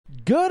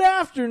Good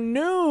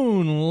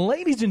afternoon,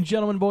 ladies and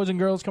gentlemen, boys and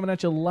girls, coming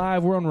at you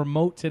live. We're on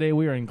remote today.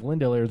 We are in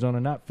Glendale,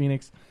 Arizona, not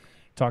Phoenix.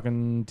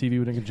 Talking TV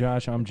with Nick and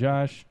Josh. I'm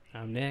Josh.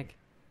 I'm Nick.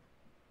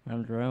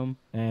 I'm Jerome.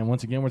 And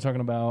once again, we're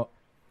talking about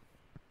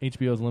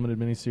HBO's limited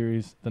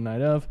miniseries, The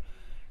Night Of,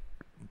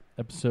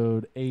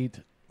 Episode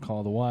 8, Call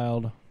of the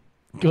Wild.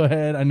 Go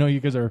ahead. I know you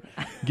guys are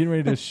getting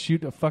ready to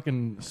shoot a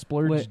fucking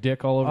splurge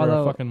dick all over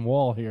a fucking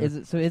wall here.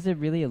 Is it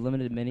really a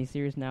limited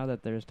miniseries now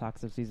that there's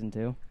talks of season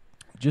 2?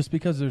 Just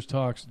because there's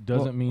talks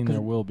doesn't mean there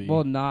will be.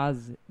 Well,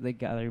 Nas, the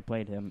guy who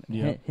played him,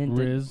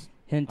 Riz.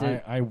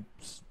 hinted. I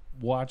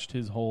watched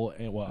his whole.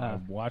 I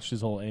watched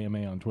his whole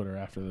AMA on Twitter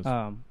after this.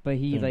 But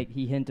he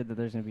hinted that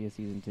there's going to be a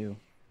season 2.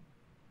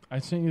 I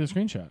sent you the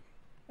screenshot.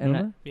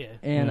 And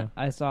Remember?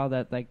 I saw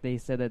that they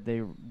said that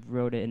they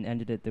wrote it and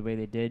ended it the way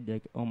they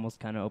did,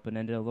 almost kind of open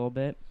ended a little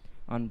bit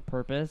on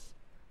purpose,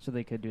 so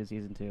they could do a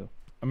season 2.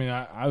 I mean,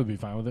 I would be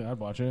fine with it. I'd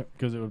watch it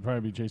because it would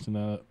probably be chasing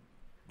the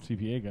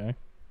CPA guy.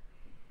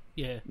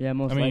 Yeah,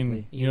 most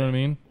likely. You know what I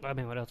mean? I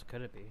mean, what else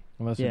could it be?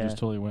 Unless it just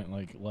totally went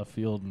like left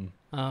field and.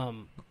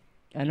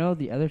 I know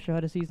the other show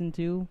had a season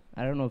 2.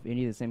 I don't know if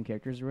any of the same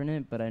characters were in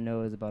it, but I know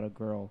it was about a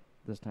girl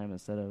this time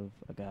instead of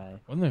a guy.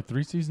 Wasn't there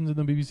 3 seasons in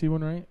the BBC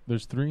one, right?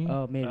 There's 3?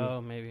 Oh,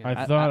 maybe.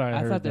 I thought I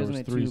heard there was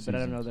only 3 2, seasons. but I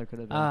don't know there could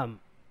have been.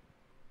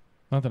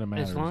 Not that it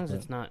matters. As long as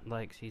it's not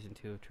like season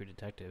 2 of True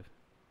Detective.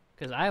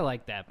 Because I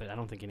like that, but I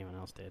don't think anyone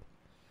else did.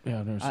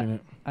 Yeah, I've never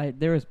seen it.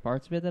 There was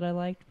parts of it that I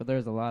liked, but there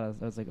was a lot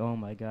of. I was like, oh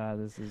my god,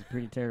 this is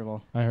pretty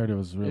terrible. I heard it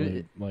was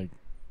really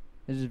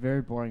It's just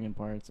very boring in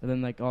parts, and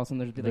then all of a sudden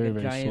there'd be very, a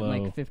very giant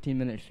slow.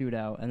 15-minute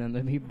shootout, and then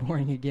they'd be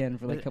boring again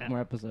for a couple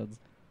more episodes.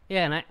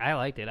 Yeah, and I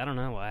liked it. I don't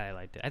know why I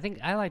liked it. I think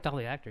I liked all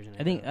the actors in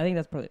it. I think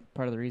that's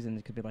part of the reason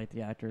it could be like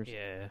the actors.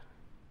 Yeah.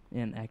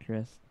 And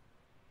actress.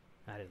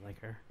 I didn't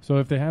like her. So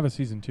if they have a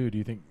season 2, do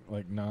you think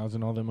like Nas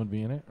and all them would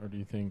be in it, or do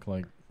you think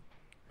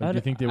do you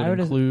think they would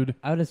include?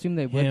 I would assume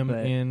they would him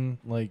in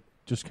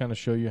just kind of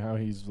show you how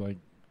he's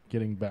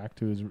getting back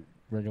to his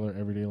regular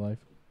everyday life.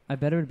 I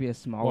bet it would be a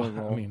smaller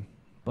role. I mean,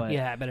 but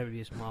yeah, I bet it would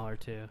be smaller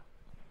too.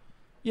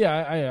 Yeah,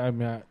 I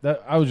mean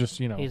that I was just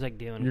he's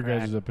doing your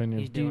crack. guys' opinion.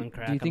 He's doing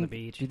crack on the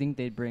beach. Do you think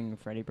they'd bring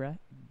Freddie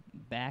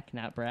back,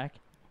 not Brack?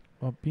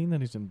 Well, being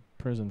that he's in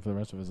prison for the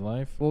rest of his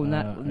life. Well,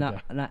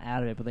 not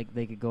out of it, but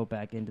they could go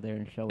back into there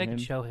and show him. They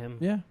could show him.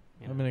 Yeah,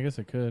 I mean, I guess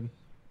it could.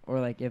 Or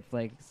if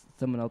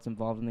someone else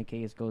involved in the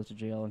case goes to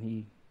jail and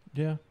he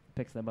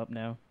picks them up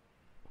now.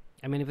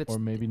 I mean, if it's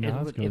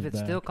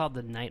still called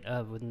The Night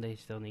Of, wouldn't they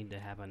still need to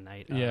have a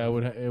night of? Yeah,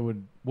 it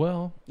would.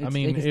 Well,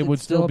 it would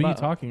still be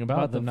talking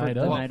about the night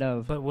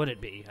of. But would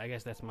it be? I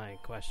guess that's my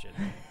question.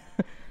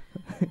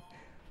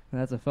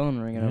 That's a phone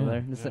ringing over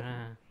there. Does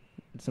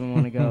someone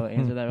want to go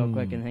answer that real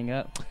quick and hang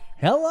up?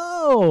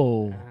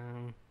 Hello.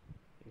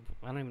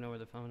 I don't even know where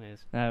the phone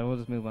is. We'll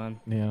just move on.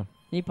 Yeah.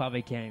 He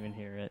probably can't even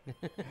hear it.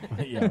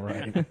 Yeah,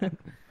 right.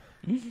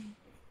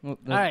 Well,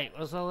 all right.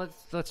 Well, so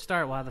let's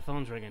start while the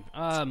phone's ringing.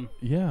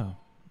 Yeah.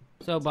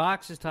 So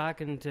Box is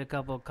talking to a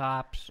couple of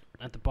cops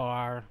at the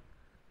bar.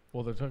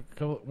 Well,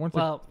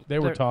 they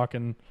were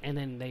talking, and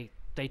then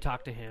they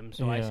talked to him.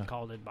 So I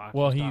called it Box.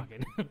 Well,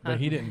 talking. But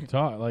he didn't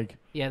talk.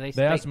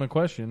 They asked him a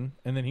question,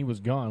 and then he was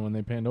gone when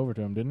they panned over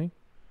to him, didn't he?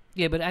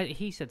 Yeah, but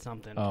he said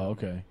something. Oh,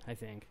 okay. I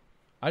think.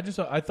 I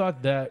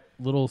thought that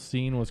little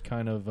scene was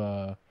kind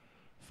of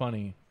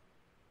funny,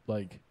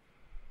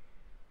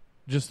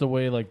 just the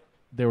way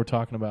they were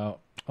talking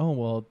about. Oh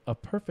well, a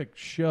perfect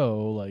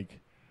show,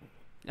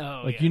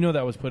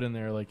 that was put in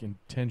there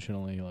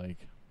intentionally,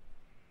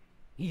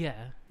 yeah,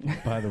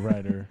 by the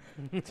writer.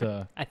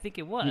 I think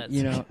it was.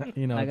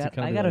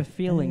 I got a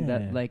feeling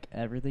that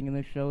everything in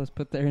the show is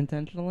put there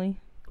intentionally.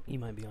 You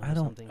might be on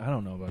something. I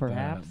don't know about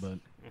Perhaps. that, but.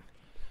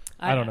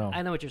 I don't know.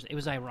 I know what you're saying. It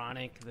was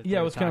ironic. That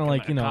it was kind of a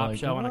cop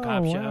show on a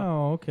cop show.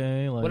 Wow,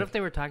 okay. What if they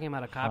were talking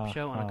about a cop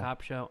show on a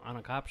cop show on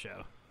a cop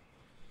show?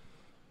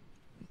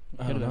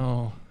 I don't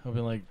know. It'll be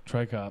like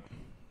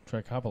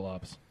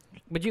Tricopolops.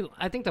 But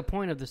I think the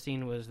point of the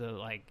scene was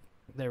that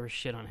there was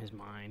shit on his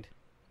mind.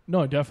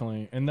 No,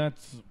 definitely, and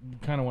that's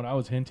kind of what I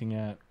was hinting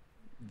at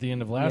the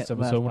end of last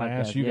episode when I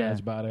asked you guys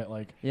about it.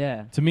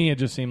 To me, it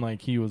just seemed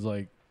like he was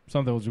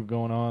something was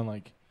going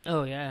on.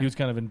 Oh yeah, he was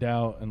kind of in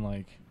doubt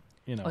and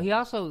Oh, he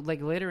also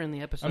later in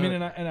the episode. I mean,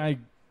 and I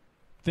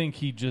think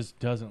he just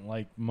doesn't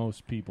like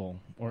most people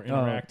or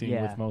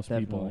interacting with most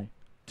people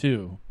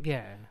too.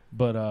 Yeah.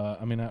 But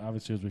I mean,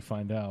 obviously, as we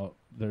find out,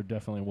 there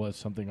definitely was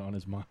something on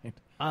his mind.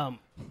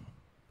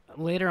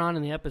 Later on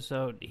in the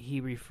episode,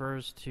 he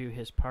refers to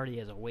his party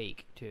as a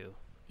wake too.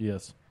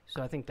 Yes.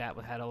 So I think that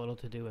had a little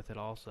to do with it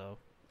also.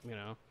 It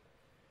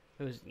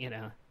was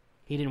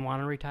he didn't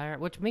want to retire,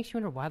 which makes you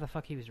wonder why the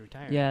fuck he was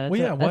retiring. Yeah.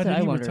 Why did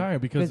he retire?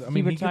 Because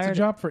he gets a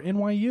job for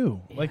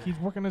NYU. Yeah. He's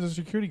working as a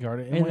security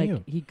guard at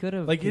NYU. He could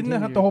have. Isn't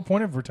that the whole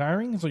point of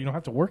retiring? So you don't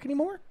have to work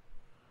anymore?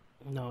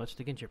 No, it's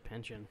to get your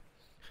pension.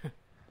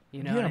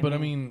 Yeah, but I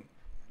mean,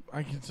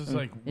 it's just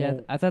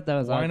I thought that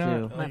was why odd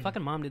not? too. My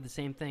fucking mom did the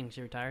same thing.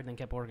 She retired and then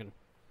kept working.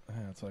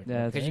 It's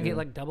Yeah, because you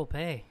get double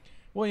pay.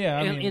 Well, yeah,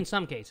 I mean, in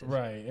some cases,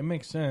 right? It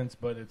makes sense,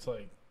 but it's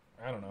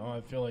I don't know.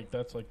 I feel like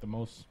that's like the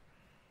most.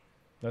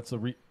 That's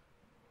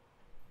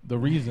the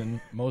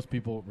reason most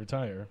people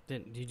retire.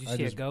 Did you I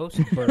see a just ghost?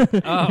 burped.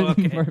 Oh,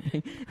 okay.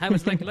 Burping. I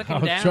was like looking I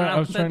was down, try- and I all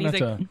was of a sudden trying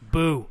he's not like,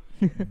 "Boo."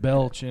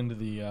 Belch into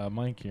the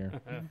mic here.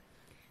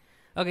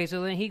 Okay,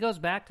 so then he goes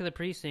back to the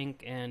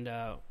precinct and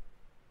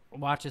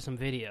watches some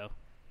video.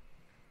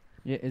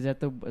 Yeah, is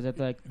that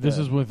like This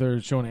the- is what they're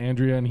showing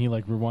Andrea, and he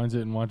like rewinds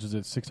it and watches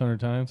it 600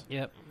 times.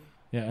 Yep.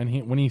 Yeah,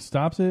 and when he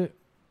stops it,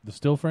 the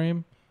still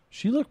frame,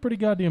 she looked pretty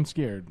goddamn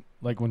scared.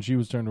 Like when she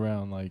was turned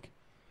around, like.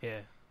 Yeah.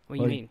 What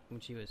do you Like- mean when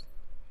she was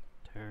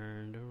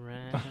turned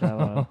around?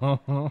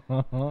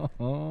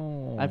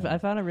 I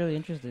found it really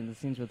interesting, the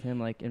scenes with him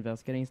like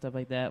investigating stuff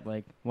like that,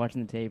 like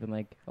watching the tape and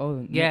like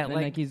Yeah, then,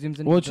 like- he zooms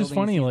into Well, the it's just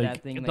building and funny, sees like,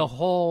 that thing, The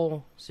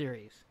whole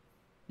series.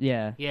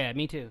 yeah, Yeah,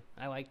 me too.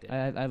 I liked it.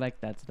 I like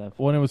that stuff.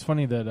 Well, and it was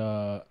funny that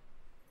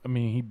I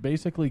mean, he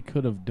basically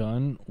could have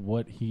done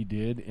what he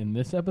did in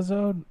this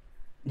episode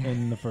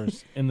in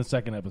the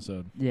second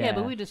episode. yeah,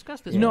 but we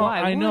discussed this. No, Why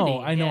I know, would he?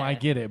 I know, Yeah. I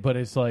get it, but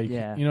it's like,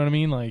 Yeah. you know what I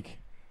mean? Like,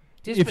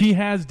 Just if for- he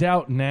has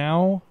doubt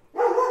now,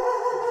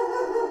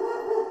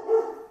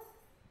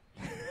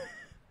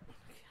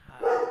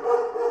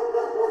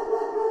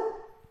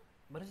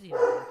 What is he even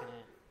looking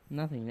at?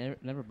 Nothing,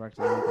 never barks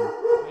at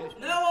anything.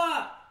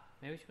 Noah!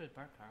 Maybe we should put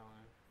Bark Caroline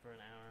for an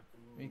hour.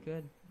 We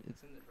could.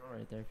 It's in the drawer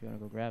right there if you want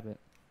to go grab it.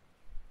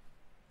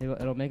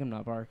 It'll make him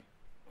not bark.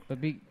 But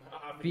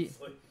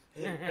obviously,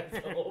 that's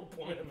the whole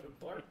point of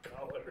a bark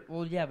collar.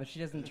 well, yeah, but she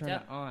doesn't turn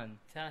it on.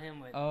 Tell him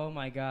what. Oh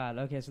my god.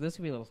 Okay, so this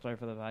could be a little story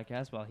for the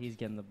podcast while he's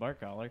getting the bark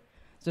collar.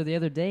 So the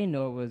other day,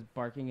 Noah was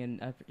barking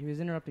and he was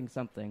interrupting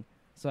something.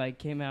 So I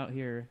came out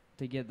here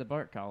to get the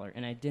bark collar,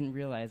 and I didn't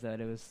realize that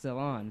it was still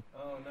on.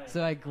 Oh, nice.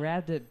 So I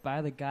grabbed it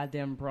by the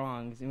goddamn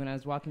prongs, and when I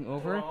was walking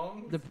over,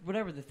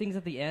 the things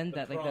at the end, The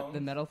that like the prongs?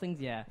 metal things,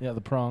 yeah, Yeah,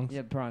 the prongs.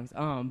 yeah, prongs.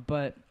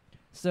 But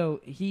so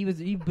he was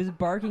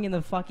barking in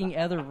the fucking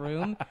other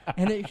room,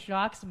 and it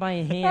shocks my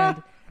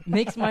hand,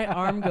 makes my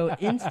arm go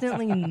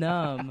instantly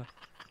numb.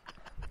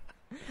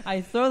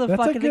 I throw the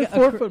That's a fucking good thing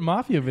 4-foot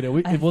mafia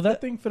video. I Will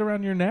that thing fit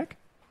around your neck?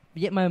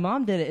 Yet my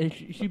mom did it,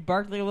 and she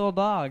barked like a little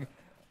dog,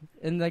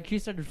 and like she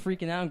started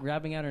freaking out and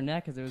grabbing at her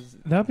neck because it was.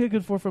 That'd be a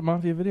good 4-foot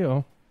mafia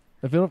video.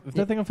 If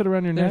that thing will fit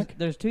around your neck,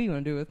 There's two. You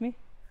want to do it with me?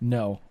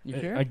 no. You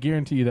sure? I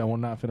guarantee you that will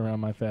not fit around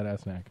my fat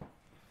ass neck.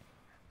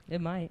 It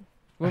might.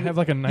 I have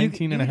like a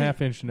 19 and a half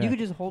inch You neck. could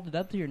just hold it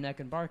up to your neck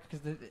and bark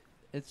because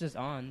it's just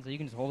on, so you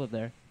can just hold it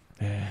there.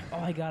 Oh,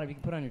 I got it. You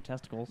can put it on your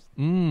testicles.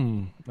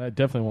 That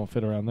definitely won't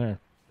fit around there.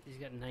 He's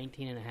got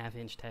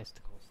 19.5-inch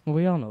testicles. Well,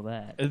 we all know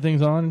that.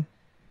 Everything's on,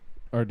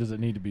 or does it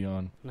need to be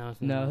on? No,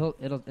 it's No,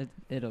 not.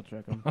 it'll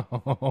trick him.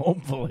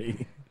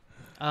 Hopefully.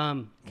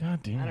 God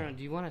damn. I don't know.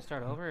 Do you want to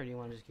start over, or do you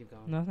want to just keep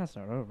going? No, let's not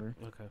start over.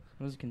 Okay.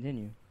 We'll just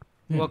continue.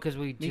 Yeah. Well, because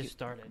we We just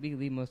started. We can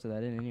leave most of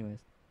that in, anyways.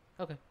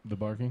 Okay. The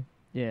barking?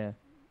 Yeah.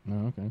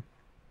 No, okay.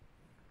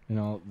 You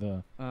know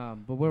the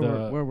But where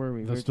were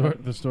we? We were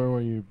talking- the store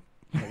where you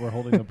were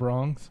holding the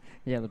prongs.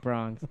 Yeah, the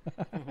prongs.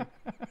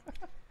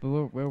 But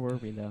where were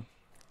we though?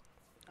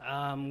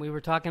 We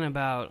were talking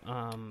about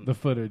The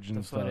footage the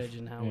and stuff. footage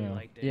and how we Yeah.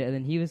 liked it. Yeah, and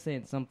then he was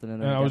saying something,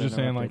 and then And I we was got just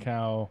saying like interrupted.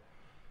 how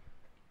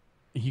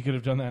he could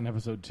have done that in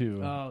episode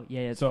 2. Oh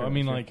yeah, yeah. so true, I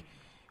mean, true. like,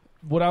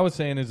 what I was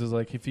saying is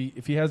like if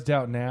he has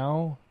doubt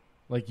now,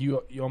 like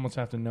you almost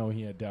have to know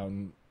he had doubt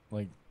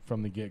like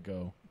from the get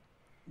go.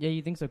 Yeah,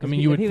 you think so? 'Cause I mean,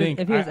 he- you if would he was- think-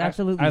 if he was I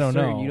absolutely don't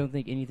certain, know. you don't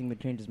think anything would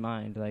change his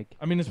mind. Like,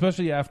 I mean,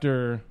 especially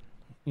after,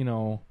 I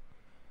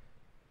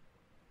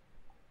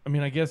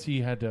mean, I guess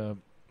he had to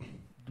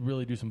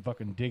really do some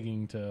fucking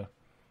digging to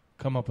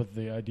come up with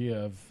the idea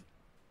of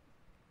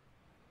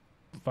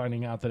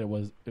finding out that it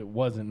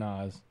wasn't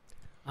Nas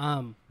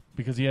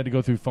because he had to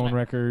go through phone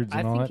records I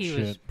and all think that he shit.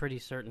 was pretty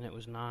certain it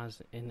was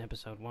Nas in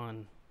episode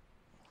 1.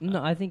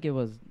 no, I think it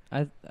was.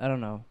 I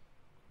don't know.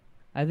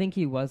 I think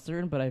he was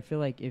certain, but I feel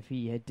like if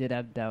he did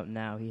have doubt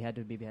now, he had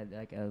to maybe had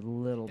like a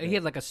little bit. He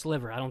had like a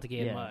sliver. I don't think he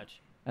had Yeah.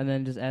 much. And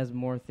then just as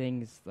more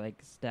things like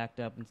stacked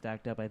up,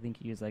 I think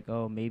he was like,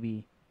 oh,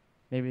 maybe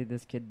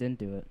this kid didn't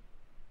do it.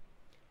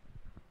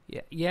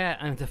 Yeah.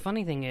 And the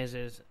funny thing is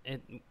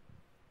it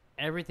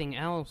everything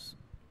else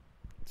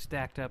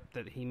stacked up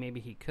that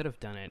he could have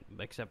done it,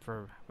 except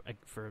for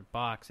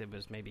Box. It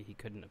was maybe he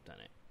couldn't have done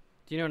it.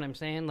 Do you know what I'm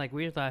saying? Like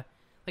we thought,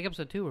 like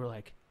episode 2, we're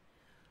like,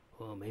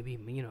 well, maybe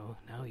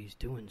now he's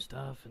doing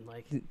stuff and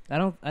like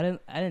I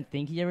didn't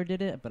think he ever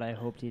did it, but I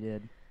hoped he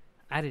did.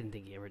 I didn't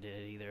think he ever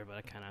did it either,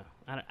 but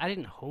I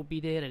didn't hope he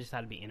did. I just thought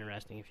it'd be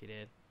interesting if he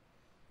did.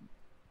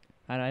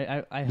 And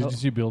I Did hope. you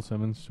see Bill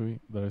Simmons' tweet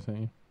that I sent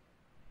you?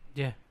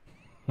 Yeah.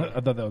 I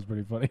thought that was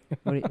pretty funny.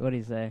 What did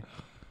he say?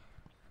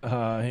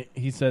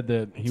 He said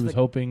that he It's was like-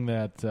 hoping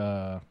that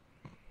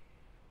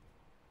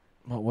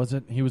what was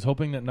it? He was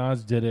hoping that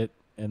Nas did it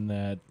and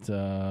that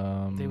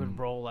They would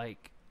roll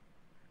like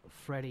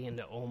Freddie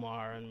into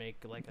Omar and make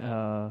like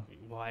a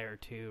Wire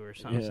 2 or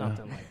something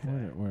like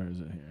that. Where is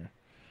it here?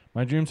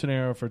 My dream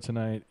scenario for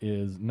tonight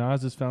is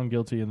Nas is found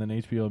guilty and then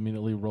HBO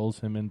immediately rolls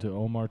him into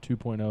Omar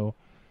 2.0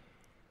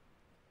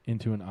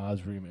 into an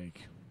Oz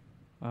remake.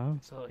 Oh.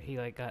 So he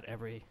like got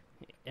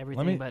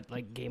everything but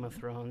like Game of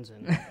Thrones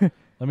and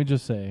Let me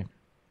just say,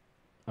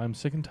 I'm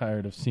sick and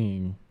tired of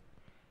seeing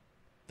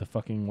the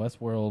fucking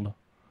Westworld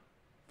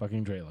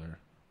fucking trailer.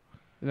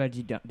 But do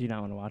you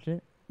not want to watch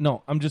it?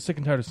 No, I'm just sick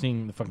and tired of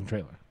seeing the fucking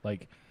trailer.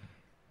 Like,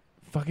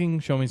 fucking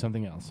show me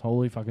something else.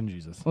 Holy fucking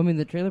Jesus. Well, I mean,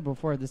 the trailer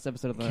before this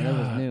episode of the night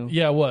was new.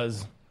 Yeah, it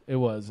was. It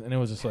was. And it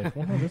was just like,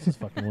 well, no, this is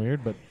fucking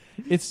weird. But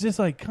it's just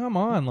like, come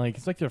on. Like,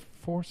 it's like they're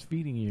force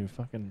feeding you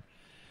fucking.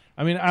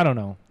 I mean, I don't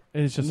know.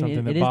 It's just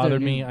something that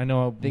bothered me. I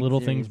know little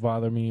things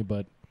bother me,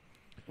 but.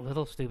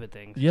 little stupid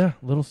things. Yeah,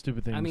 little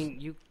stupid things. I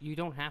mean, you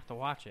don't have to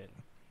watch it.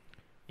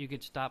 You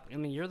could stop. I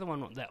mean, you're the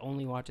one that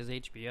only watches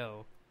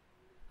HBO.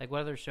 Like,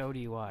 what other show do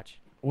you watch?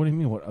 What do you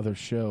mean, what other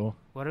show?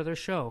 What other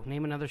show?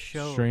 Name another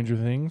show. Stranger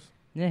Things?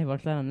 Yeah, you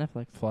watch that on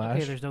Netflix. Flash?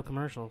 Okay, there's no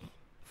commercials.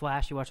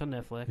 Flash, you watch on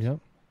Netflix. Yep.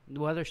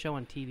 What other show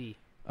on TV?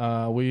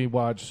 We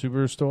watch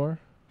Superstore.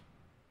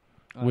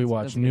 Oh, We that's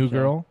watch a good New show.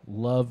 Girl.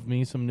 Love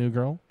me some New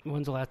Girl.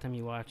 When's the last time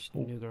you watched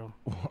New Girl?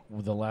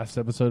 The last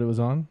episode it was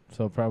on,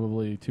 so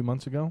probably 2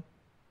 months ago.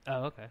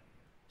 Oh, okay.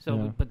 So,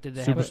 Yeah. but did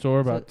they have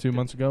Superstore about 2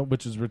 months ago,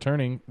 which is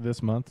returning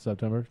this month,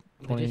 September.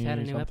 They just had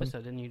a new 20-something.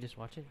 episode. Didn't you just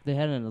watch it? They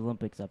had an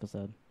Olympics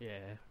episode, Yeah.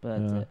 but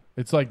that's Yeah. it.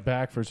 It's like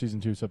back for season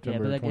 2, Yeah,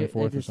 September but like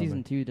 24th the or something.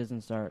 season 2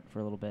 doesn't start for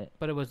a little bit.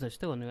 But it was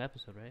still a new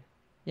episode, right?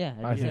 Yeah,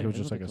 I think yeah, it was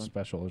just like a Olympics one.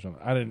 special or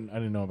something. I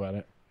didn't know about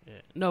it. Yeah.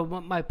 No,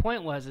 my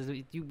point was is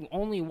that you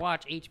only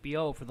watch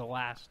HBO for the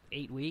last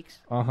 8 weeks.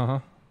 Uh-huh.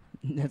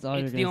 That's all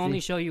It's you're the gonna only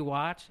see. show you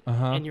watch,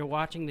 Uh-huh. and you're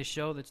watching the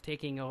show that's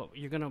taking over.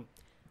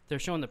 They're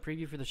showing the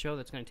preview for the show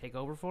that's going to take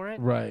over for it.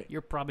 Right.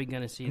 You're probably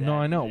going to see that. No,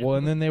 I know. Well,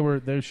 and then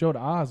they showed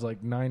Oz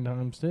like 9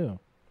 times too.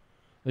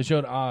 They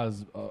showed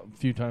Oz a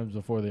few times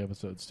before the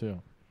episodes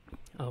too.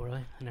 Oh,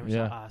 really? I never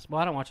Yeah. saw Oz.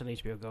 Well, I don't watch on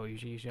HBO Go.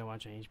 Usually I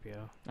watch on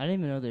HBO. I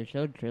didn't even know they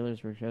showed trailers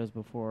for shows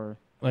before.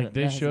 Like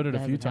they That showed it hasn't- a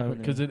that few hasn't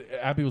times happened because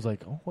Abby was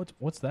like, "Oh,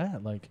 what's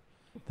that? Like,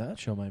 that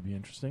show might be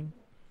interesting."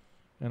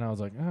 And I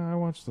was like, I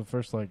watched the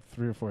first like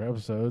 3 or 4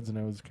 episodes, and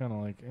it was kind of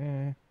like,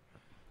 eh.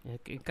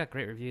 It got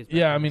great reviews. back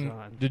Yeah, I when mean,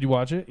 saw it. did you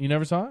watch it? You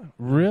never saw it?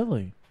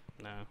 Really?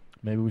 No,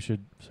 Maybe we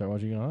should start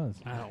watching Oz.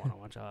 I don't want to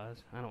watch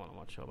Oz. I don't want to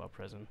watch a show about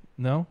prison.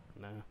 No,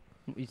 No.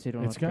 You say you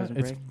don't it's watch got Prison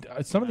it's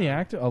Break? some of the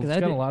actors. Oh, 'Cause it's I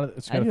got do- a lot of.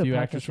 It's I got do a few podcast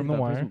actors from The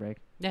about Wire. Prison Break.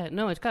 Yeah,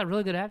 no, it's got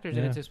really good actors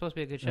in Yeah. it. It's supposed to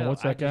be a good Yeah, show.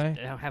 what's that guy?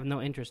 I have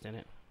no interest in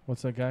it.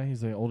 What's that guy?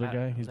 He's the older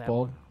guy. He's that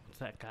bald. one. What's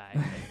that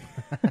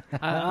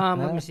guy?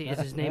 Let me see. Is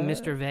his name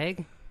Mr.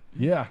 Vague?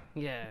 Yeah,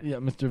 Yeah. yeah,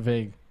 Mr.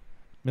 Vague,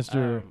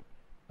 Mr. Um,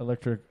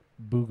 Electric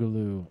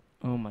Boogaloo.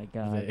 Oh my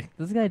god, Vague.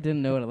 this guy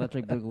didn't know what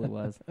Electric Boogaloo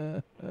was.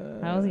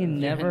 How has he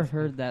never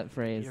heard that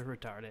phrase? You're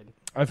retarded.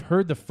 I've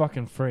heard the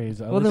fucking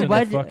phrase. I Well, then listened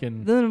why? to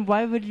fucking Then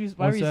why would you?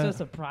 Why were What's you so that?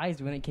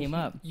 surprised when it came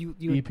up? You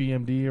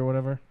EPMD or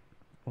whatever.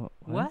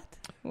 what?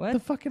 What? The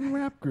fucking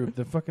rap group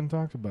that fucking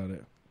talked about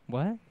it.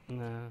 What?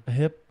 No. A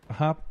hip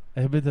hop,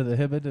 a hip to the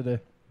hip to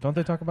the. Don't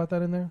they talk about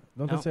that in there?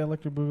 Don't No. they say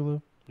Electric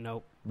Boogaloo?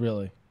 Nope.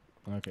 Really?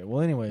 Okay.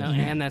 Well, anyways. No,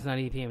 and that's not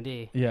E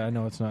EPMD. Yeah,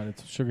 no, it's not.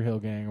 It's Sugar Hill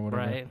Gang or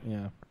whatever. Right.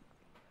 Yeah.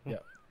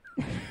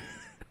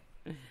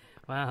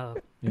 Wow.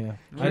 Yeah.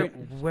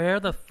 Where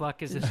the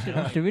fuck is this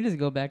going? Should we just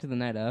go back to the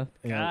night of?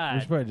 Yeah, we God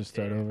should probably just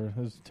start over.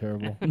 This is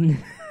terrible.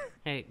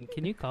 Hey,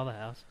 can you call the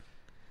house?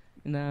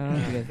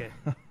 No. Okay.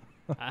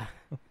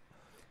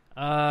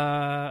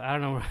 I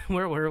don't know.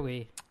 Where were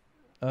we?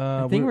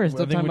 I think we're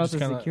still talking about just the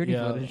kinda- security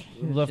yeah, footage.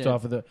 Left Shit.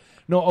 off of the.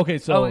 No, okay,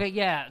 so Oh, okay,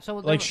 yeah. So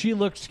like she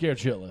looked scared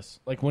shitless.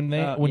 Like when yeah,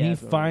 he that's what it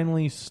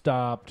finally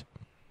stopped,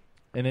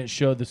 and it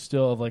showed the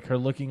still of like her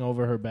looking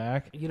over her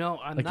back. you know,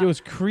 I'm Like not, it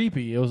was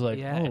creepy. It was like,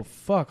 Yeah. oh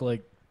fuck,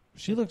 like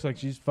she looks like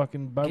she's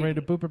fucking about Get- ready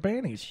to poop her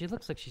panties. She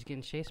looks like she's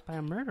getting chased by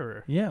a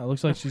murderer. Yeah, it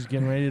looks like she's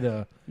getting ready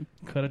to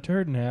cut a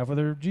turd in half with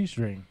her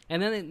G-string.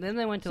 And then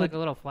they went to So- like a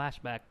little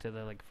flashback to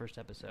the like first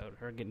episode.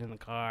 Her getting in the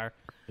car,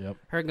 Yep.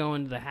 her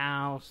going to the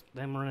house,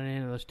 them running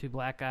into those 2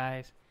 black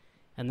guys,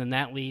 and then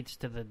that leads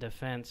to the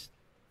defense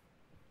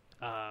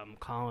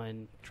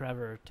calling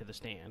Trevor to the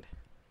stand.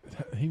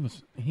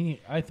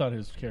 I thought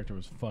his character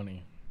was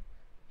funny.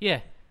 Yeah,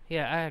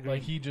 I agree.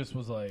 Like he just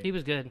was like, he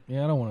was good.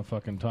 yeah, I don't want to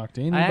fucking talk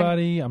to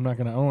anybody. I don't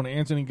want to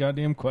answer any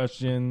goddamn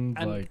questions.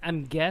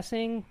 I'm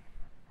guessing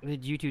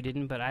that you two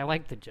didn't, but I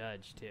like the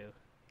judge too.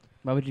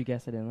 Why would you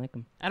guess I didn't like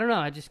him? I don't know.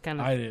 I just kind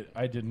of.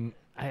 I didn't.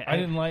 I I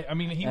didn't like. I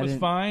mean, he I was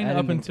didn't- fine I up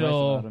didn't think twice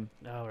until about him.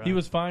 Oh, right. he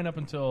was fine up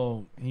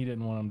until he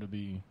didn't want him to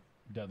be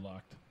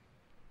deadlocked.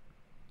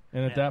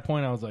 And at Yeah. that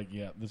point, I was like,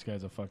 "Yeah, this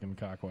guy's a fucking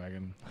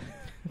cockwagon."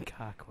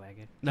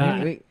 cockwagon. Nah,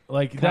 Nah, wait,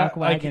 Like that.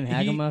 Like, cockwagon,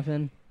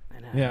 hagamuffin. I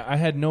know. yeah, I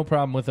had no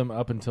problem with him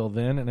up until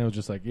then, and it was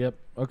just like, "Yep,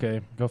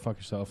 okay, go fuck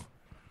yourself."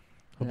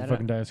 Hope I you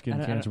fucking die of I skin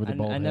don't- cancer with a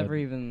bald I head. never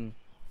even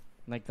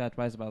like thought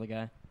twice about the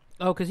guy.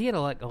 Oh, because he had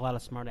a lot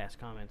of smart ass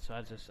comments, so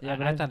Yeah,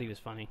 but I I- thought he was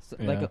funny. So,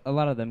 Yeah. Like a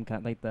lot of them,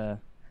 like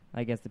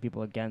I guess the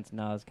people against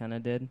Nas kind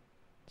of did.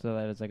 So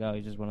that was like, oh,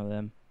 he's just one of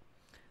them.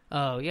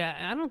 Oh yeah,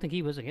 I don't think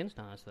he was against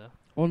Nas though.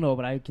 Well, no,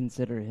 but I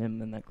consider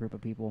him in that group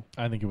of people.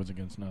 I think it was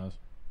against Nas.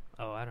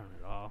 Oh, I don't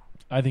at all.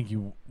 I think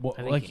you I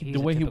think like he's the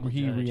a way he typical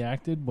judge.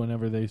 reacted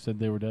whenever they said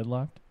they were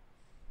deadlocked.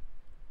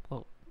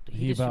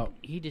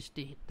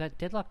 that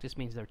deadlock just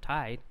means they're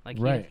tied. Like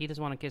Right. he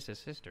doesn't want to kiss his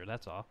sister.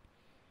 That's all.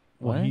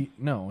 Well,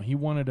 What? he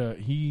wanted to.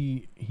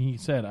 He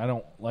said, I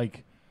don't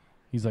like.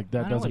 He's like, I that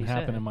know what doesn't he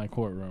happen said. in my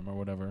courtroom or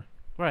whatever.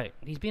 Right.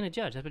 He's being a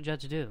judge. That's what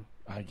judges do.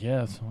 I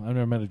guess I've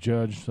never met a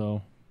judge,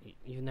 so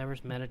You've never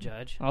met a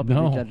judge. I'll be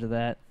No. the judge of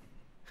that.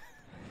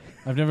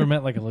 I've never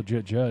met like a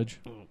legit judge.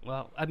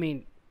 Well, I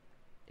mean,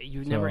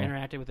 you So- never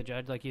interacted with a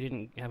judge. Like you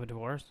didn't have a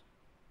divorce.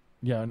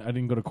 Yeah, and I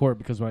didn't go to court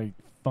because my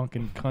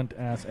fucking cunt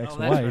ass Oh, that's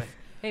ex-wife. right.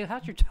 Hey,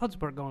 how's your child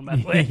support going, by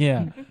the way?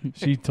 Yeah,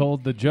 she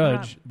told the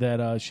judge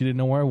that she didn't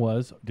know where I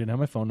was, didn't have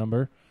my phone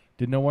number,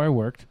 didn't know where I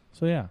worked.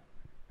 So yeah.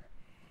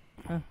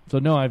 Huh. So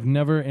no, I've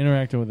never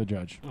interacted with a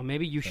judge. Well,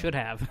 maybe you should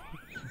have.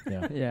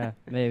 Yeah. Yeah,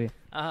 maybe.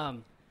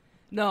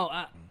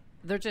 No,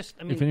 they're just.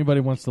 I mean, If anybody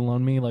wants to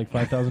loan me like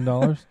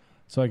 $5,000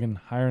 so I can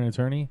hire an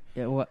attorney,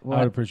 Yeah, I would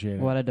what, appreciate it.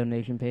 what a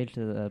donation page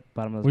to the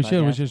bottom of We this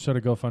should podcast. start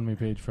a GoFundMe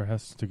page for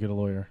Hess to get a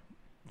lawyer.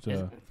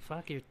 So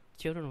fuck, your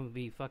children will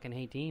be fucking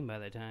 18 by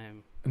the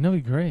time that'd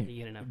be great. you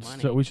get enough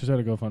money. So we should start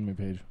a GoFundMe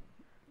page.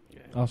 Yeah.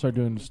 I'll start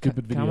doing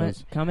stupid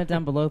videos. Comment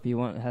down below if you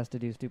want has to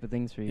do stupid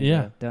things for you.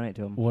 Yeah. To donate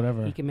to him.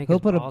 Whatever. He can make He'll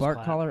his put a balls bark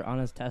clap. collar on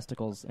his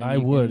testicles. And I you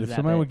can would. If zap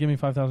somebody it. would give me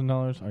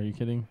 $5,000, are you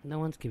kidding? No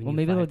one's giving Well, you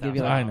maybe they'll give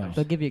you. I Like, know.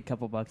 they'll give you a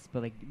couple bucks,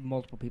 but like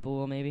multiple people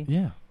will maybe.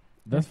 Yeah,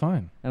 that's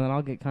fine. And then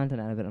I'll get content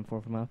out of it on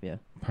 4 for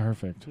Mafia.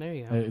 Perfect. There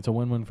you go. It's a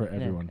win-win for Yeah.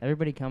 everyone.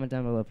 Everybody comment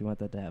down below if you want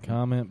that to happen.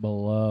 Comment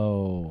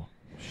below.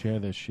 Share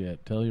this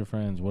shit. Tell your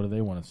friends. What do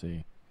they want to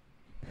see?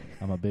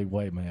 I'm a big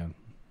white man.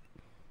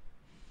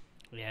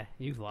 Yeah,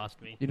 you've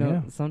lost me. You know,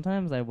 Yeah.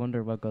 sometimes I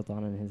wonder what goes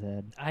on in his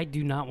head. I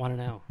do not want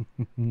to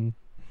know.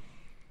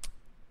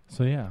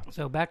 So yeah.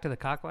 So back to the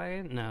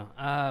cockwagon? No.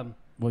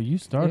 Well, you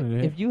started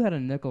If it. you had a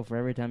nickel for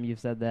every time you've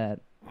said that,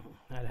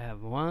 I'd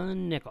have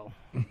one nickel.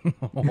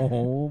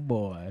 Oh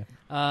boy.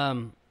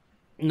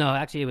 No,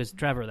 actually, it was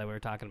Trevor that we were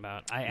talking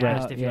about. I Right.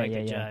 asked if Yeah, you liked yeah,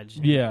 the yeah. judge.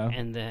 Yeah.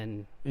 And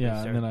then we Yeah, and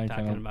started then I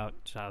talking kinda-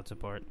 about child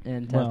support.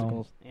 and Well,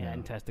 testicles. Yeah, Yeah.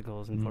 and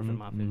testicles and forfeit Mhm,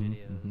 mafia mhm,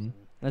 videos. mhm. and-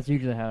 That's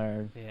usually how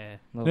our yeah.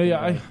 little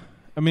Yeah, thing yeah. goes.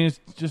 I mean, it's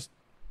just.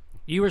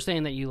 You were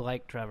saying that you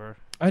liked Trevor.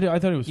 I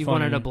thought it was You funny.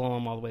 wanted to blow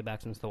him all the way back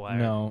since The Wire.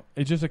 No,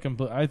 it's just a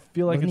complete. I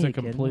feel like Wasn't it's a he a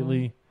kid,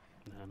 completely.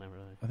 No, not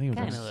really. I think it was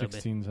Kinda a like little bit.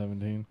 16,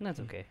 17. That's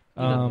okay.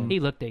 Um,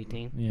 He looked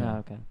 18. Yeah, Oh,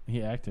 okay.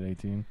 he acted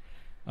 18.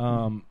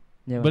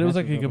 Yeah, But it was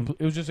like Master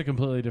it was just a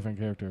completely different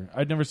character.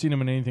 I'd never seen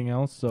him in anything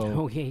else. So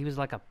Oh yeah,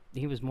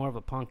 he was more of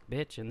a punk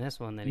bitch in this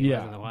one than he was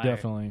in The yeah, Wire.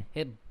 definitely.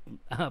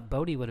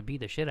 Bodie would have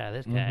beat the shit out of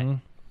this guy.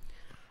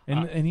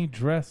 Mhm. And he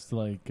dressed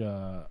like he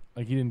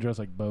didn't dress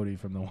like Bodie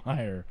from The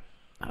Wire.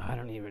 I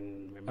don't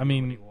even remember I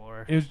mean, what he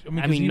wore. It was, 'cause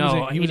I mean, he no,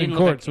 was, he was in didn't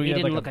court, look like, so he had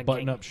didn't like look a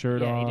button-up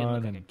shirt yeah, on. he didn't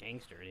look and, like a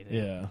gangster or anything.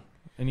 yeah,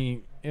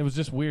 and it was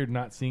just weird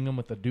not seeing him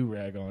with the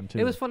do-rag on too.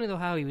 It was funny though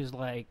how he was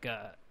like,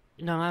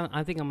 no,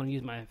 I think I'm going to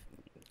use my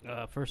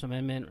First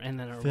Amendment, and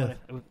then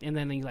and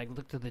then he like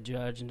looked at the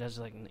judge and does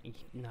like,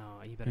 no,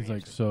 you better. He's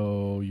like, answer."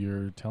 so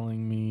you're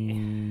telling me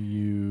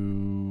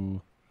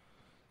you,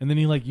 and then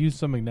he like used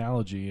some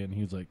analogy, and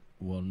he was like,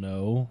 well,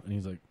 no, and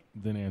he's like,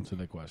 then answer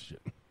the question.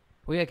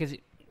 Well, yeah, because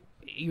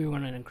you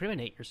want to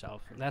incriminate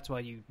yourself. That's why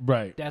you.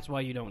 Right. That's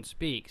why you don't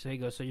speak. So he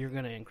goes, so you're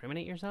going to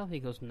incriminate yourself? He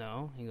goes,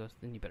 no. He goes,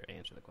 then you better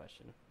answer the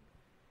question.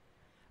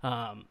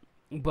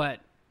 But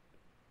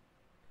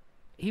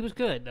he was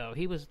good though.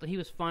 He was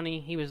funny.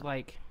 He was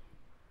like,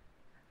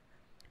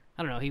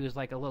 I don't know. He was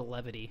like a little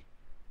levity,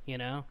 you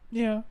know.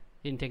 Yeah.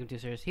 He didn't take him too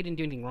serious. He didn't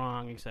do anything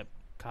wrong except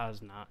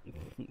cause not.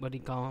 What did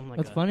he call him? Like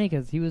It's funny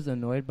because he was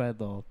annoyed by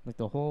the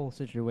whole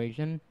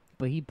situation,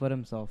 but he put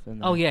himself in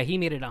there. Oh yeah, he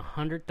made it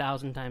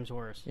 100,000 times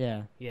worse.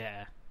 Yeah.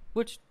 Yeah,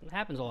 which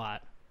happens a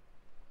lot.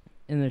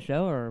 In the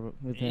show or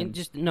with him? In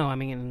just no, I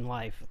mean in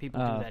life, people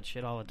do that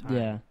shit all the time.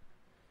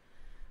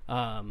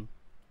 Yeah.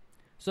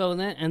 So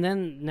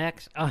then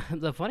next,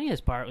 the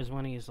funniest part was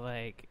when he's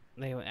like,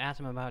 they asked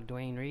him about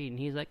Dwayne Reed, and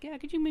he's like, "Yeah,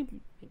 could you maybe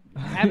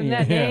have him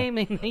that Yeah. name?"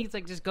 And he's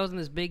like, just goes in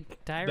this big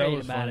That tirade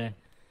was about funny.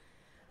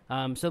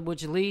 it. So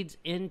which leads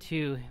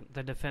into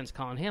the defense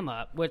calling him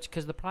up,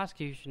 because the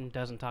prosecution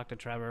doesn't talk to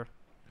Trevor,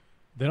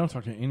 They don't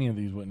talk to any of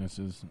these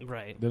witnesses.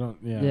 right? They don't.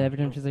 Yeah. Yeah, every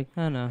time she's like,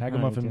 oh no.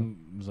 Hagamuffin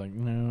was like,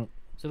 no,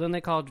 So then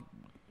they called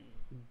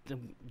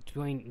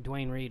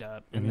Dwayne Reed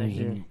up, and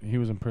then he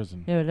was in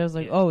prison. Yeah, but I was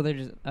like, Yeah. oh, they're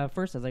just. At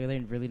first, I was like, are they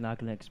really not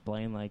going to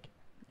explain like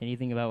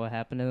anything about what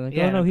happened? And they're like,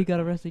 Yeah, oh no, he but got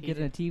arrested he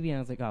getting a did- TV. And I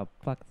was like, oh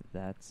fuck,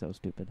 that's so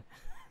stupid.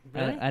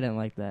 really? I didn't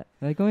like that.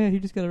 They're like, oh yeah, he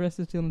just got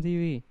arrested stealing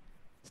TV.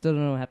 Still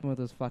don't know what happened with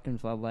those fucking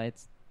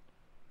floodlights.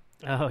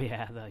 Oh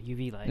yeah, the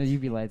UV lights. The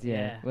UV lights, yeah,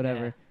 Yeah,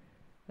 whatever.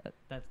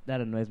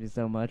 That annoys me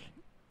so much.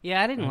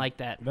 Yeah, I didn't like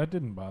that. That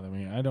didn't bother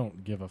me. I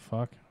don't give a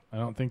fuck. I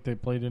don't think they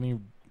played any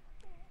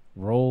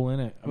role in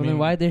it. I Well, mean, then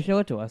why'd they show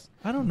it to us?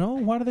 I don't know.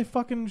 Why do they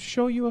fucking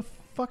show you a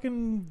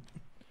fucking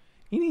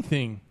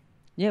anything?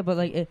 Yeah, but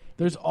like,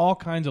 There's all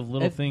kinds of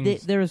little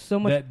things there was so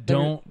much that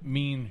don't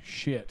mean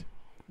shit.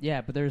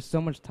 Yeah, but there's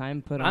so much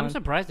time put on. I'm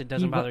surprised it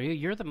doesn't He bother you.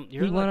 You're he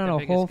like went on the a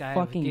biggest whole guy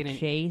fucking getting,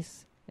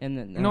 chase, and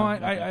then No,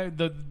 okay.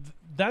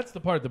 That's the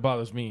part that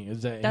bothers me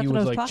is that That's he what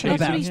was I was like talking chasing.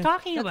 That's what about. he's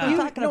talking That's what about.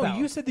 I'm talking about.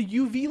 You said the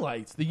UV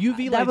lights. The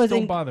UV that lights was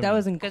don't bother me. That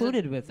was 'Cause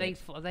included with they it.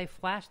 they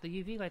flash the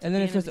UV lights And at then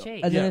the it's end just of the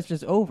chase. and then Yeah. it's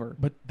just over.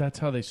 But that's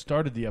how they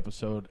started the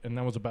episode, and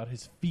that was about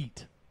his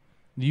feet.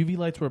 The UV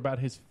lights were about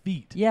his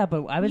feet. Yeah,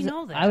 but I was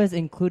know that. I was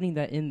including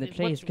that in the What's-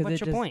 chase because what's it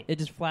your just point? it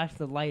just flashed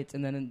the lights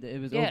and then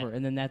it was Yeah. over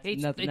and then that's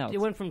nothing else. It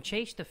went from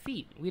chase to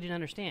feet. We didn't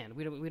understand.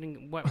 We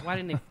didn't. Why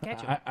didn't they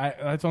catch him?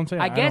 That's what I'm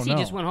saying. I guess don't he know.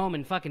 just went home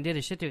and fucking did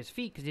his shit to his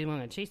feet because he didn't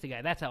want to chase the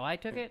guy. That's how I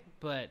took it.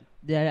 But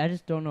Yeah, I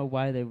just don't know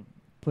why they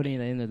put it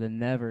in there. They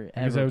never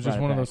Because ever it was just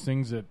brought one of back. those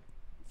things that,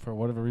 for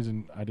whatever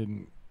reason, it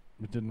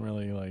didn't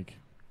really like.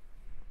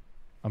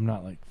 I'm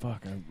not like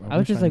fuck. I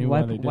was wish just like, knew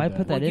why they put did why that.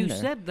 put that you in there?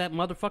 said that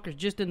motherfucker's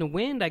just in the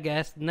wind. I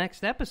guess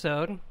next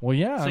episode. Well,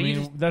 yeah. So I you mean,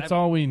 just- that's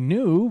all we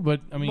knew.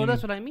 But I mean, Well,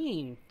 that's what I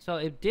mean. So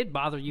it did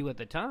bother you at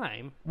the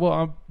time.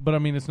 well, but I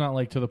mean, it's not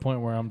like to the point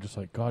where I'm just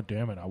like, God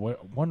damn it!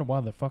 Wonder why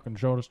they fucking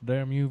showed us the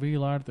damn UV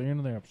light at the end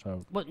of the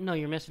episode. But no,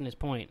 you're missing his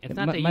point. It's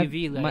My- not the my-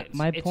 UV my- lights.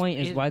 My point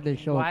is why they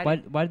show why why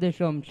did- did they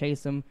show him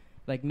chase him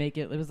like make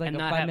it was like And a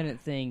not 5-minute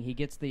thing. He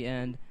gets to the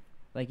end,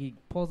 like he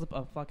pulls up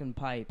a fucking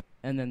pipe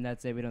and then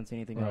that's it. We don't see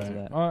anything else of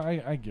Right. that.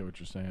 Oh, I get what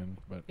you're saying,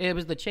 but It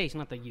was the chase,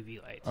 not the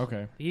UV lights.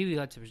 okay. The UV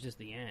lights was just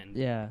the end.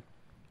 Yeah.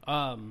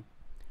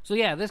 So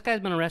yeah, this guy's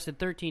been arrested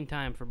 13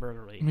 times for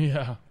burglary.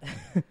 Yeah.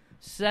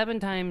 7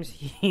 times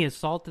he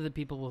assaulted the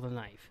people with a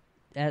knife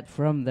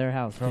From their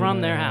house. from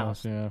their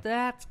house. Yeah.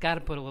 That's got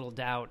to put a little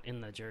doubt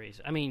in the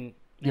juries. I mean,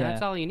 Yeah.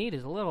 that's all you need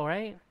is a little,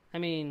 right? I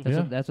mean, That's,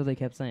 Yeah. that's what they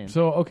kept saying.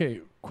 So okay,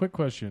 quick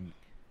question.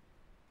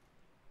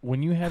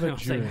 When you have I a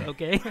was jury, like,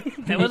 okay,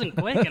 that wasn't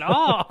quick at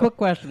all. Quick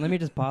question. Let me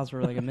just pause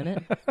for like a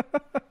minute.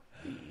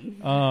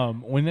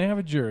 when they have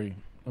a jury,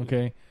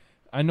 okay,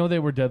 I know they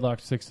were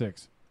deadlocked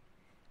 6-6.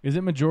 Is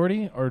it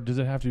majority or does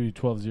it have to be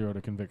 12-0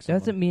 to convict someone?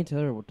 That's what me and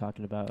Taylor were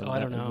talking about. Oh, I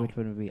don't know. Which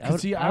one would be?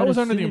 'Cause see, I would was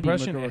under the assume it'd be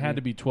impression it had majority.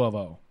 to be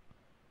 12-0.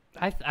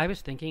 I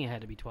was thinking it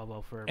had to be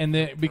 12-0 for And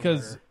then for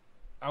because murder.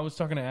 I was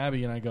talking to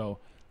Abby and I go,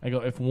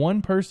 if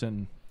one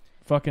person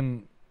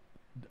fucking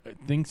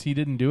thinks he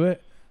didn't do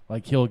it,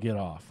 like he'll get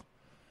off.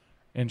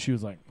 And she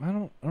was like, I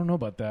don't know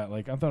about that.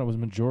 Like I thought it was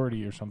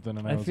majority or something.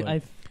 And I was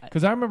like,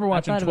 because I remember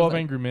watching thought it was 12 like-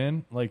 Angry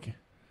Men like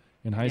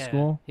in high Yeah,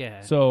 school.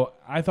 yeah. So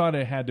I thought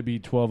it had to be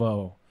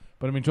 12-0.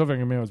 But I mean, 12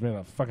 Angry Men was made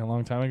a fucking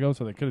long time ago,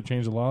 so they could have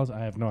changed the laws.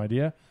 I have no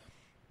idea.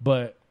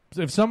 But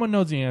if someone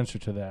knows the answer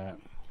to that,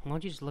 Why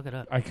don't you just look it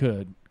up? I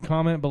could.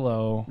 Comment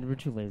below. We're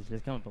too lazy.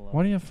 Just comment below.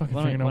 Why do you have fucking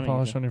Why don't- fingernail why don't you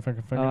polish go? on your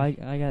fucking Oh,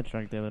 fingers? I got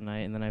drunk the other night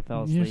and then I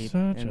fell You're asleep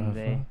such in a the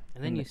day.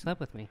 And then you slept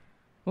with me.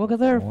 Well, because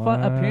they're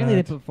apparently they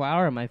What? put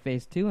flour in my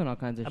face too and all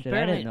kinds of shit. I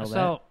Apparently, didn't know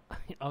so,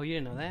 oh, you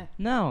didn't know that? that.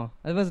 No,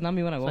 it wasn't on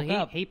me when I So woke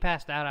up. he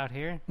passed out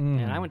here,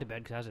 Mm. and I went to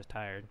bed because I was just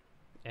tired,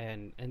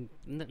 and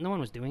no one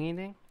was doing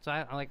anything. So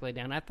I like lay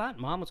down. I thought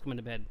Mom was coming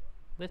to bed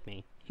with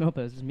me. Nope,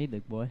 it was just me,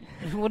 big boy.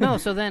 Well, no.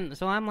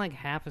 So I'm like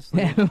half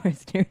asleep. Yeah, I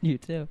scared you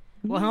too.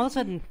 Well, all of a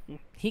sudden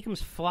he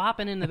comes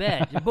flopping in the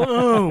bed,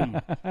 boom,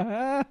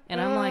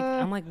 and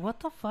I'm like, what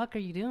the fuck are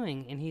you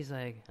doing? And he's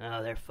like,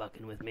 oh, they're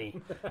fucking with me.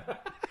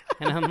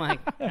 And I'm like,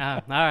 oh,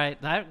 all right,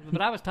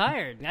 but I was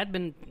tired. I'd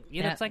been,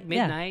 Yeah, it's like yeah,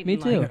 midnight. me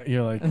and, too. like,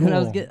 You're like, And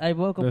then cool. I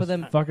woke up with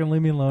them. Fucking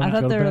leave me alone. I and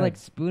thought go to they were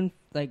bed.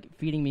 like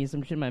feeding me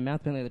some shit in my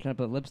mouth. Apparently they're trying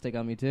to put lipstick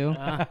on me too.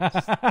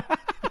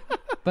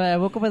 But I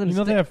woke up with them. You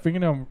know they have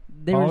fingernail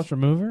they were polish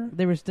remover?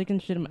 they were sticking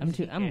shit. I'm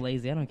Yeah.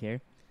 lazy. I don't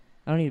care.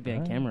 I don't need to be on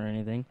Alright. camera or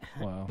anything.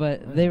 Wow.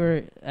 But they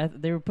were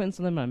putting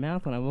something in my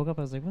mouth when I woke up.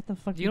 I was like, "What the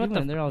fuck Do are you know doing?"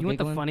 what And they're all the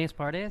giggling. funniest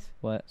part is?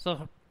 What?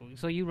 So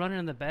you run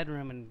into the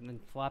bedroom and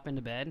flop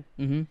into bed,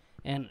 Mm-hmm.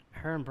 and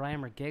her and Brian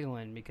were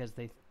giggling because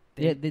they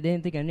Yeah, they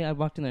didn't think I knew. I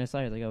walked in there. I saw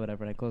her. Like, oh,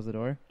 whatever. And I closed the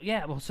door.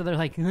 yeah. Well, so they're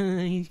like,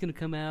 he's gonna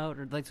come out,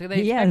 or like so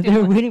they Yeah, expected they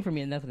were him- waiting for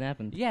me, and nothing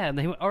happened. Yeah, and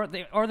they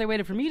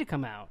waited for me to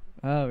come out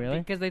Oh, really?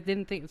 because they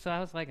didn't think. So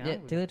I was like, oh, Yeah,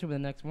 Taylor told me the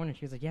next morning.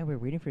 She was like, "Yeah, we were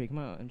waiting for you to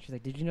come out." And she's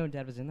like, "Did you know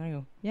Dad was in there?" I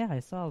go, "Yeah, I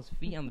saw his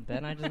feet on the bed,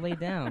 and I just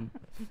laid down.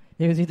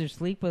 It was either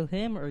sleep with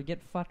him or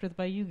get fucked with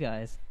by you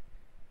guys."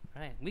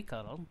 right, we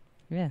cuddled.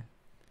 Yeah.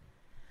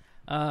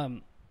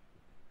 So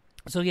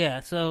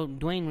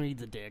Dwayne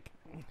Reed's a dick.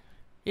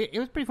 It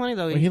was pretty funny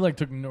though. Well, he like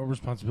took no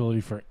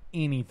responsibility for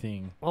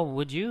anything. Oh,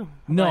 would you?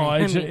 No,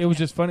 Like, I mean, it was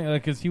just funny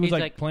because he was He's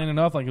like like, playing it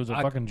off like it was a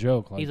I- fucking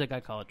joke. Like, He's like,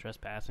 I call it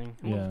trespassing.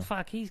 Yeah. Well,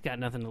 fuck, he's got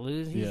nothing to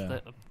lose. He's Yeah.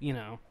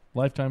 the.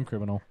 lifetime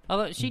criminal.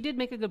 Although she did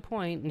make a good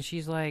point, and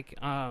she's like,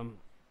 that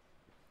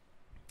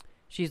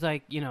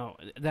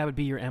would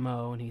be your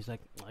MO, and he's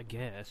like, I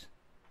guess.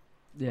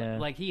 Yeah.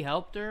 Like he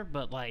helped her,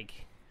 but like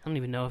I don't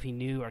even know if he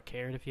knew or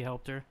cared if he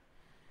helped her.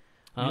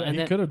 Yeah, and he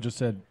then, could have just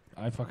said,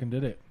 "I fucking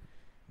did it."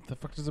 What the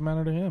fuck does it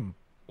matter to him?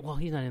 well,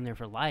 he's not in there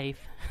for life.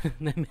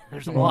 That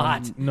matters a Well,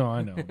 lot. No,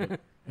 I know. But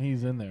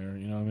he's in there.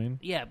 You know what I mean?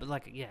 Yeah, but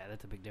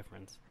that's a big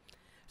difference.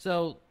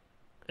 So,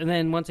 and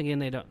then once again,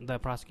 the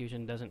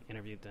prosecution doesn't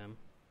interview them.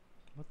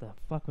 What the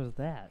fuck was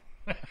that?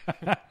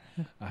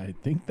 I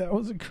think that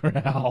was a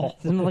growl.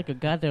 It sounded like a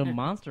goddamn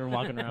monster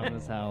walking around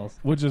this house.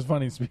 Which is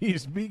funny.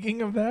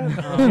 Speaking of that,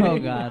 Oh,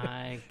 God.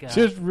 My God.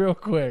 just real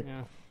quick.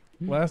 Yeah.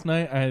 Last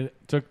night I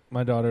took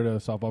my daughter to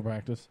softball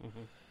practice. Mhm.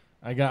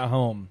 I got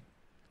home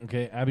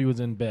Okay, Abby was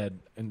in bed,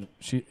 and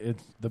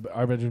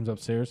our bedroom's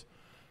upstairs,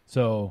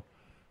 so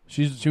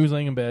she was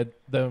laying in bed.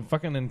 The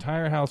fucking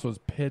entire house was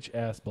pitch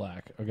ass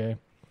black. Okay,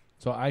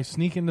 so I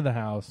sneak into the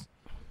house.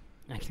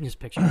 I can just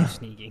picture you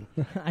sneaking.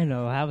 I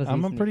know. How was he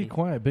I'm a sneaky? pretty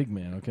quiet big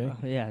man. Okay,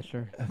 yeah,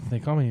 sure. they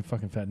call me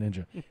fucking Fat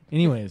Ninja.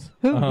 Anyways,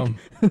 Who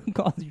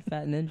calls you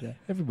Fat Ninja?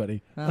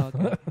 everybody. Oh,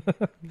 okay.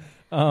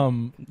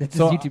 That's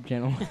so his YouTube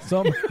channel.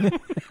 So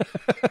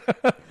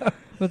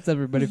What's up,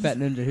 everybody? Fat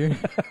Ninja here.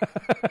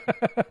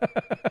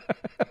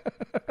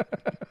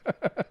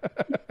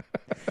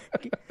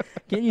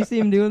 Can't you see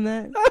him doing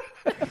that?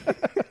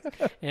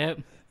 Yep.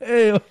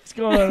 hey, what's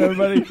going on,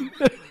 everybody?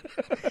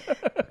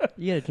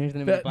 You gotta change the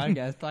name of the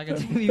podcast. Talking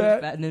to me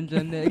with Fat Ninja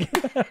and Nick.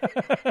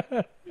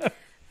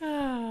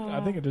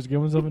 I think I just gave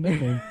myself a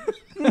nickname.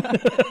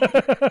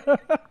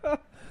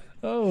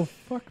 Oh,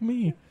 fuck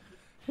me.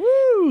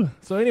 Woo!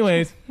 So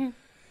anyways,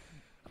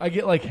 I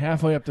get like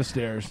halfway up the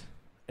stairs,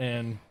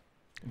 and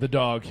the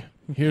dog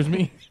hears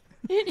me.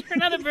 You're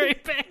not a very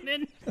bad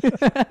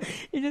ninja.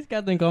 He just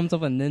got to call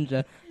himself a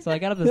ninja. So I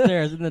got up the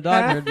stairs, and the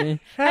dog heard me.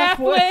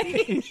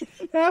 Halfway.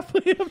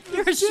 Halfway up the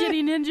You're a stairs.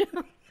 shitty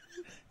ninja.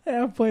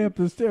 Halfway up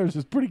the stairs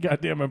is pretty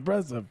goddamn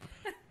impressive.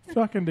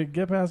 Fucking to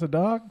get past a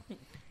dog.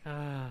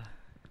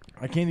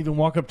 I can't even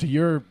walk up to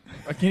your...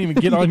 I can't even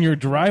get on your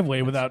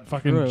driveway without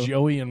fucking True.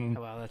 Joey and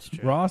Well, that's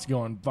true. Ross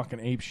going fucking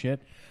ape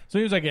shit. So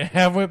he was like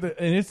halfway up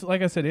and it's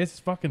like I said, it's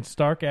fucking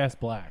stark ass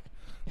black.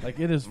 Like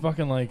it is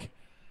fucking like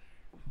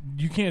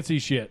you can't see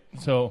shit.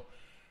 So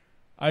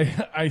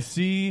I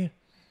see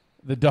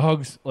the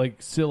dog's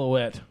like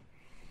silhouette,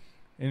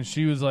 and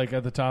she was like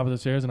at the top of the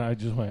stairs, and I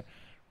just went.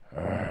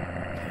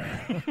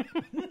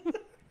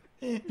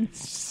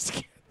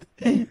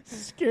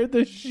 Scared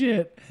the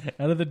shit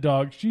out of the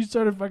dog. She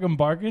started fucking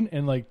barking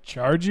and like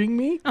charging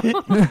me,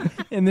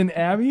 and then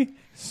Abby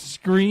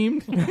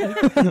screamed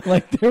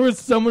like there was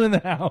someone in the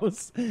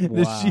house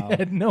that she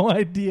had no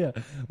idea.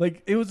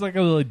 Like it was like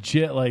a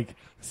legit like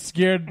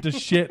scared to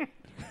shit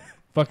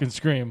fucking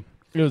scream.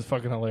 It was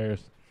fucking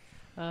hilarious.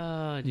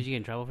 Did you get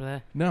in trouble for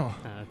that? No,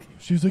 Okay.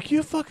 she was like,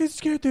 "You fucking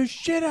scared the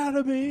shit out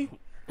of me."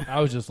 I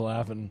was just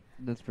laughing.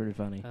 That's pretty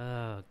funny.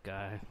 Oh,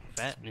 God.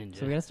 Fat ninja.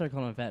 So we gotta start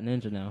calling him Fat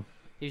Ninja now.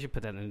 You should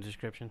put that in the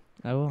description.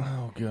 I will.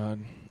 Oh God,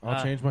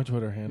 I'll change my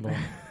Twitter handle.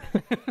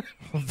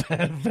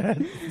 fat.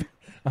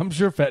 I'm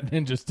sure Fat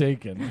Ninja's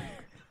taken.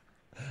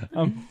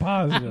 I'm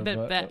positive.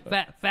 I bet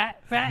but-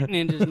 fat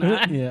ninja's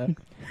not. Yeah,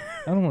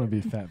 I don't want to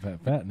be fat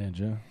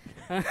ninja.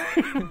 I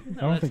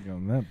don't think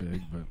I'm that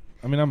big, but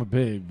I mean I'm a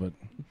big, but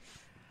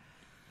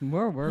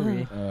Where were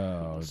we?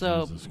 oh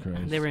So Jesus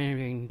Christ! they were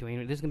interviewing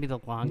Dwayne. This is gonna be the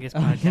longest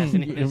podcast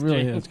in history. It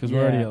really is because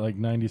we're already Yeah. at like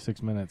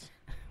 96 minutes.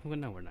 Well,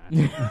 no, we're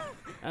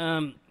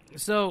not.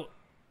 So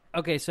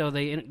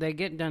they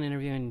get done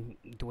interviewing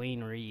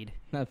Dwayne Reed.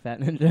 Not Fat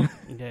Ninja.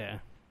 Yeah.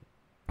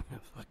 Oh,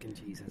 fucking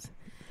Jesus.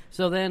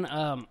 So then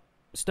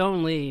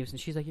Stone leaves, and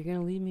she's like, "You're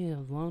gonna leave me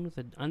alone with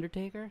the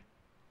Undertaker?"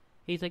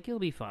 He's like, "You'll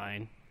be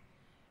fine."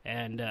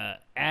 And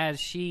as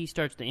she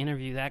starts to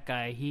interview that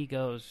guy, he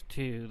goes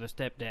to the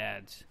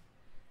stepdad's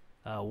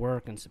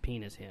work and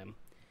subpoenas him.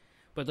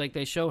 But like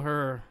they show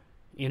her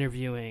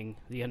interviewing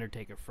the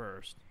Undertaker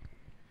first,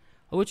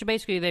 which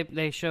basically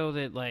they show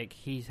that like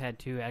he's had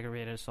 2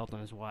 aggravated assaults on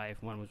his wife.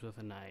 One was with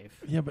a knife.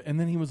 Yeah, but and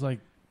then he was like,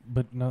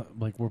 "But not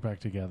like we're back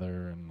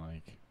together," and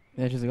like.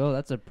 Yeah, she's like, oh,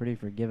 that's a pretty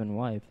forgiving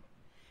wife.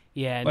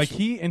 Yeah, and Like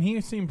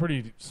he seemed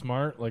pretty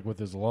smart, like with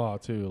his law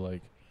too.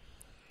 Like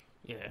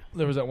yeah.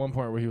 there was at one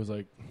point where he was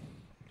like,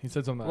 he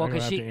said something. Well, I'm gonna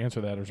 'cause have she- to answer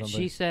that or something.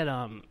 She said,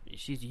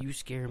 you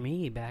scare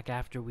me back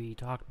after we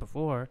talked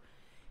before.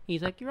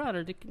 He's like, Your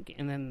Honor,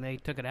 and then they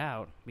took it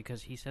out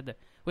because he said that,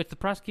 which the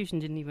prosecution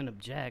didn't even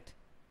object.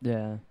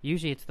 Yeah.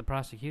 Usually it's the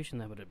prosecution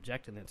that would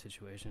object in that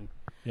situation.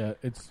 Yeah,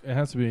 it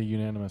has to be a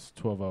unanimous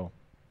 12-0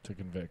 to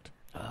convict.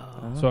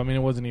 Oh. So I mean,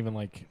 it wasn't even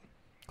like.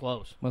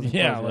 Close. Wasn't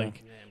Yeah, close,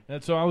 like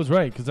that's so I was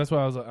right because that's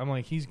why I'm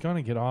like he's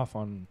gonna get off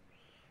on.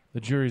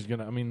 The jury's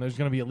gonna. I mean, there's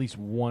gonna be at least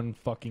one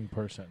fucking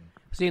person.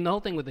 See, and the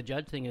whole thing with the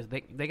judge thing is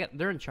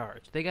they're in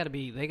charge. They gotta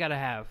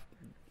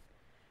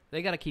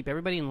keep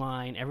everybody in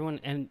line.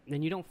 Everyone, and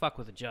you don't fuck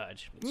with the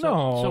judge.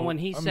 So when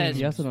he says,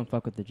 You also don't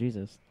fuck with the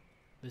Jesus.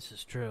 this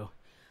is true.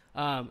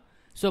 But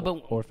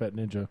Or Fat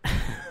Ninja.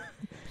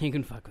 you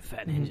can fuck with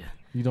Fat Ninja.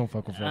 You don't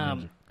fuck with Fat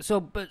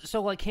Ninja.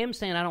 So like him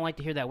saying, I don't like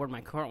to hear that word in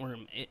my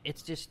courtroom.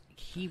 It's just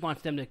he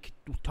wants them to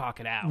talk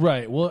it out.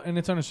 Right. Well, and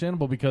it's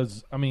understandable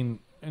because I mean,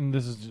 and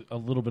this is a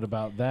little bit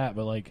about that,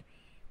 but like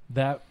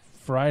that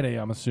Friday,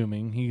 I'm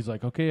assuming he's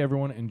like, okay,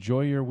 everyone,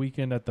 enjoy your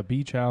weekend at the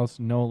beach house.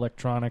 No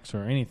electronics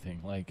or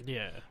anything. Like,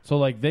 Yeah. so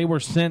like they were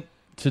sent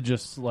to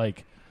just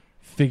like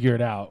figure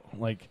it out.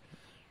 Like,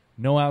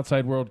 no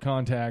outside world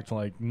contact.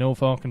 Like, no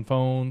fucking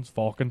phones.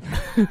 No fucking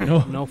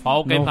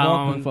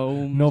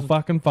phone. No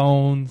fucking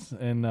phones,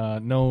 and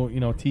no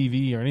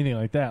TV or anything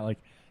like that. Like,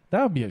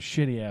 that would be a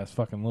shitty ass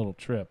fucking little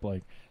trip.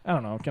 Like, I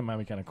don't know, it might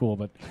be kind of cool,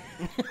 but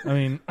I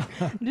mean,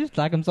 Just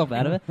talk himself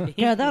out of it.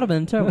 Yeah, that'd have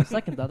been a terrible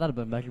second thought. That'd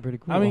have been actually pretty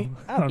cool. I mean,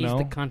 I don't He's know.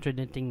 the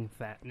contradicting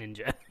Fat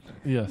Ninja.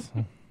 Yes.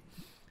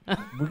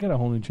 We got a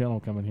whole new channel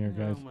coming here,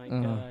 guys. Oh my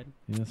god.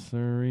 Yes,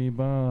 sirree,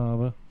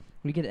 Bob.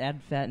 We could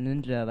add Fat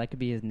Ninja. That could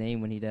be his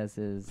name when he does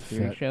his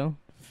theory show.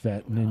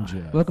 Fat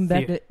Ninja. Welcome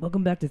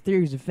back to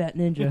Theories of Fat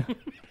Ninja.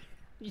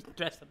 He's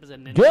dressed up as a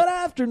ninja. Good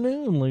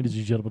afternoon, ladies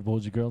and gentlemen,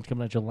 boys and girls.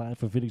 Coming at you live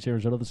from Phoenix,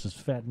 Arizona. This is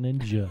Fat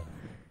Ninja.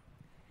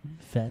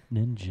 Fat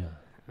Ninja.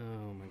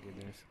 Oh my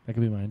goodness. That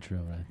could be my intro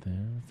right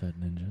there. Fat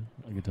Ninja.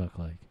 I could talk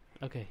like.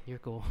 Okay, you're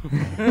cool.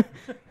 I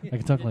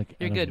could talk like.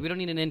 You're Adam, good. We don't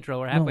need an intro.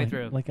 We're halfway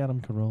through. Like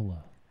Adam Carolla.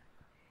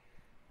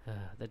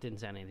 That didn't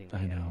sound anything I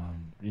like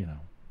know.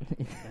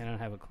 I don't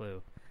have a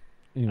clue.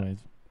 Anyways.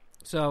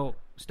 So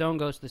Stone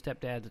goes to the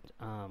stepdad's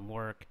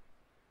work,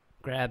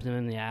 grabs him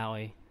in the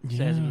alley,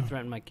 says, "If you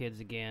threaten my kids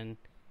again,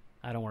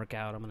 I don't work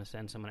out. I'm going to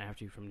send someone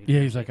after you from New Jersey."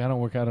 Yeah, he's like, I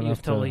don't work out He enough.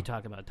 was totally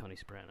talking about Tony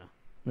Soprano.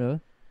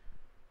 Really?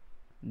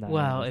 No,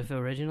 Well, if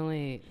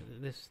originally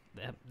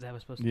that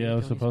was supposed to be Yeah, it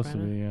was Tony supposed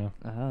Soprano? to be, yeah.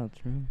 Oh,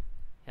 true.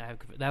 Yeah,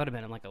 that would have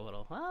been like a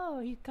little, oh,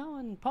 he's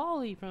calling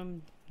Paulie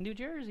from New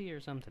Jersey or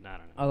something. I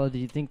don't know. Although, do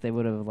you think they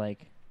would have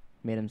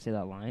made him say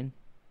that line?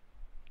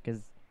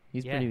 Because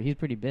he's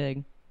pretty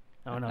big.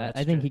 Oh no,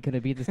 I think he could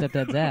have beat the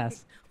stepdad's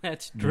ass.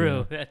 That's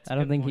true. Yeah. That's I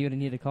don't think he would have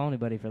needed to call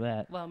anybody for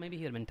that. Well, maybe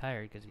he would have been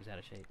tired because he's out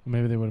of shape.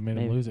 Maybe they would have made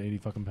him Maybe. lose 80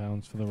 fucking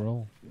pounds for the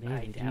role.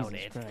 I doubt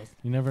Jesus it. Christ.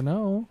 You never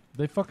know.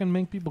 They fucking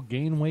make people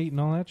gain weight and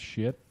all that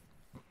shit.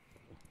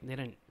 They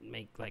didn't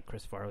make like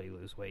Chris Farley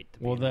lose weight. To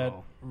Well, be in the that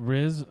role.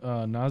 Riz,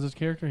 Nas's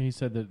character, he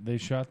said that they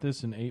shot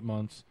this in 8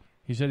 months.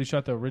 He said he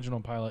shot the original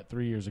pilot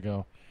 3 years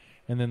ago,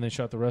 and then they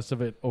shot the rest of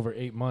it over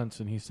 8 months,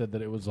 and he said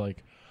that it was,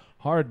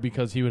 hard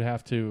because he would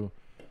have to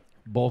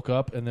bulk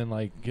up and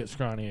then, get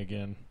scrawny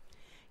again.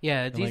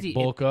 Yeah, it's and, easy.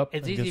 bulk up.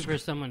 It's and easy get for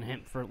someone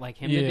him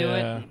to do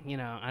Yeah. it. You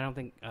know, I don't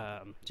think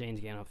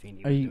James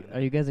Gandolfini. Are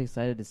you guys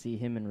excited to see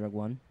him in Rogue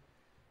One?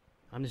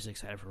 I'm just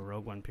excited for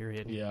Rogue One.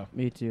 Period. Yeah.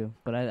 Me too.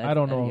 But I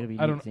don't know. think it'd be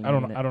I neat don't. seeing I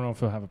don't. him in it. I don't know if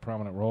he'll have a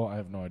prominent role. I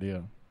have no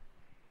idea.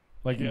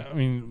 I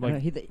mean, I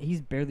don't know,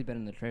 he's barely been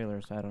in the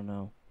trailer, so I don't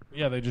know.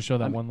 yeah, they just show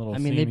that one little. I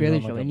mean, scene. they He's barely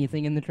on, show a-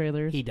 anything in the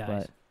trailers. He dies.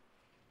 But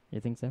you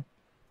think so?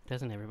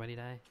 Doesn't everybody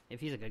die? If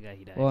he's a good guy,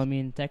 he dies. Well, I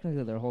mean,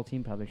 technically, their whole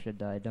team probably should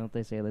die. Don't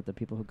they say the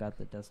people who got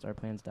the Death Star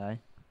plans die?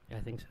 Yeah,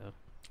 I think so.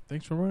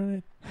 Thanks for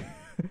running it.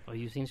 Oh,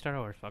 you've seen Star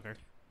Wars, fucker.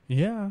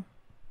 Yeah,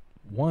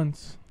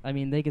 once. I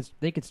mean, they could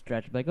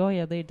stretch oh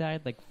yeah, they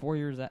died 4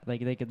 years. They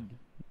could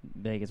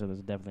make it so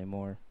there's definitely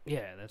more.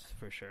 Yeah, that's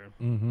for sure.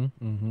 Mm-hmm.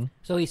 Mm-hmm.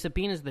 So he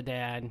subpoenas the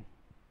dad,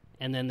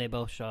 and then they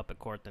both show up at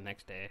court the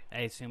next day.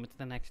 I assume it's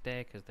the next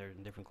day because they're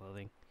in different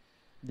clothing.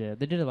 Yeah,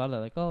 they did a lot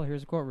of oh,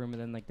 here's a courtroom,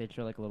 and then they'd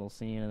show a little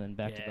scene, and then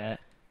back to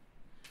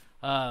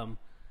that.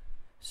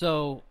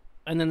 So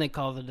and then they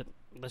call the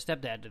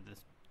stepdad to the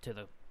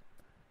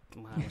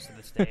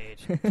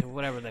stage, to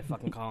whatever they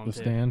fucking call him. The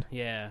stand.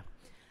 Yeah.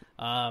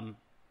 And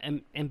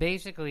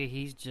basically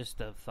he's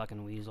just a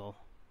fucking weasel.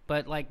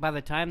 But by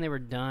the time they were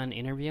done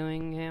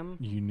interviewing him,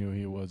 You knew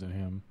he wasn't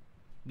him.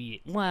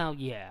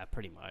 yeah,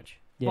 pretty much.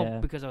 Yeah.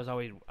 Well, because I was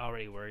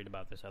already worried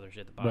about this other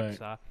shit the box Right.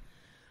 saw.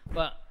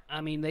 But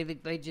I mean,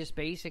 they just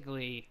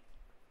basically.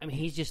 I mean,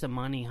 he's just a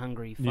money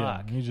hungry fuck.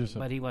 Yeah, he's just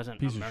but he wasn't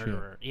piece a of shit.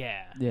 murderer.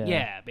 Yeah. Yeah.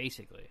 Yeah,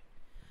 basically.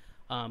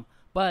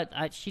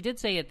 But she did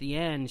say at the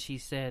end, she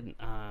said,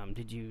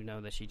 "Did you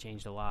know that she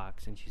changed the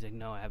locks?" And she's like,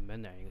 "No, I haven't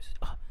been there." And he goes,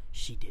 "Oh,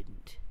 she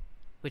didn't,"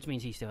 which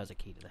means he still has a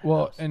key to the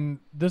Well, house. and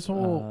this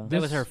whole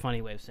That was her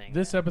funny way of saying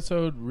this that.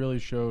 episode really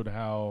showed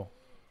how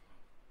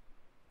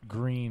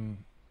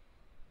green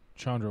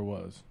Chandra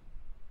was.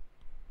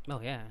 Oh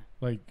yeah.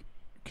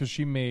 Because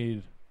she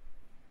made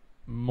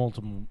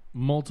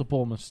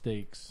multiple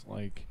mistakes.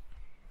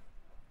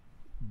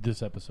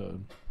 This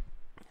episode.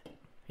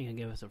 You gonna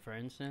give us a for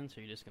instance,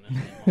 or you just gonna say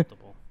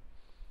multiple?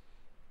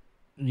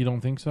 You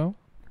don't think so?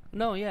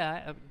 No,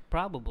 yeah,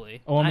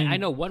 probably. Oh, I mean- I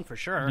know one for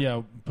sure.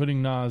 Yeah,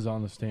 putting Nas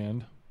on the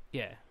stand.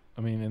 Yeah.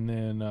 I mean, and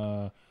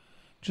then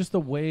just the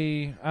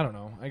way, I don't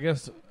know, I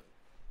guess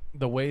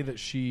the way that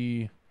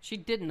she... She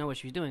didn't know what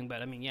she was doing,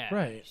 but I mean, yeah.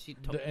 Right. She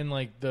And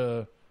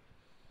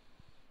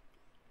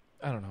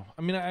I don't know.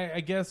 I mean, I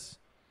guess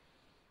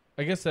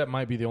that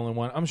might be the only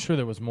one. I'm sure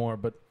there was more,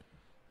 but...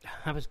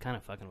 I was kind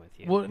of fucking with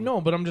you. Well, no,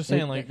 but I'm just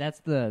saying, that's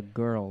the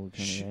girl,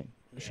 right?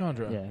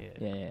 Chandra.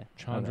 Yeah.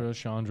 Chandra,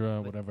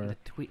 The- whatever.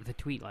 The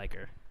tweet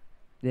liker.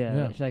 Yeah,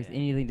 Yeah. she likes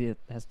anything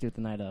has to do with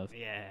the night of.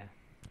 Yeah.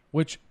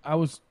 Which I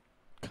was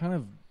kind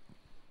of...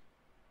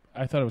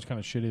 I thought it was kind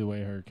of shitty the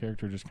way her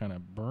character just kind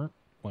of burnt.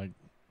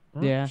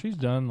 Yeah. She's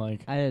done, I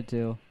did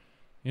too.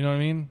 You know what I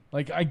mean?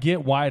 I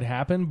get why it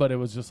happened, but it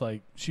was just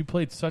she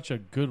played such a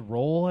good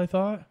role, I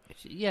thought.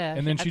 Yeah.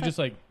 And then I she thought-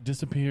 just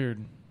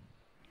disappeared.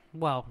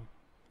 Well.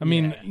 I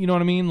mean, yeah. you know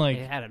what I mean?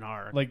 It had an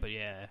arc, but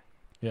yeah.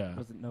 Yeah.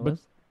 Was it But-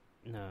 Noah's?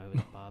 No, it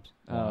was Bob's.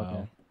 Oh,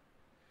 Wow.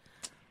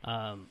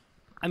 okay.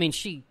 I mean,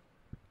 she.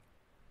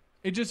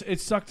 It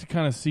sucked to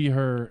kind of see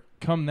her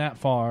come that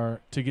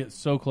far to get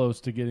so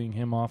close to getting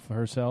him off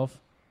herself.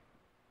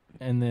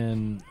 And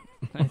then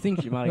I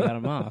think she might have got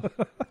him off.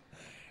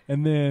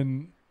 and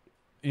then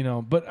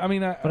but I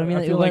mean I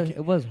feel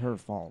it was her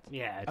fault.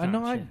 Yeah. I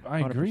know I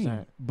agree.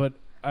 100%. But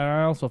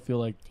I also feel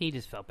like He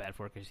just felt bad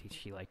for her because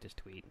she liked his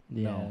tweet.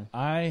 Yeah. no.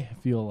 I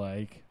feel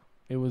like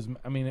it was.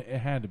 I mean, it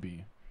had to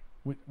be.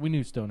 We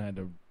knew Stone had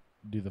to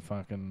do the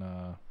fucking.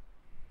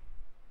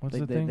 What's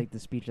like the thing? Like the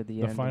speech at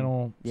the The end.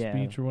 final Yeah.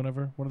 speech or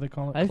whatever. What do they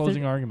call it? I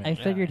Closing fig- argument. I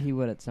figured Yeah. he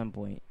would at some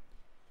point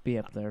be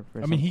up there.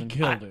 For I mean, he something.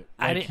 killed it.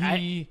 I Like,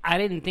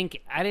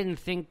 didn't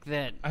think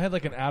that. I had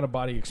like an out of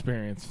body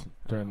experience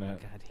during Oh,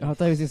 that. God, Oh, I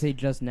thought he was gonna say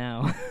just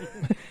now.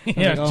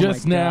 Yeah, like, oh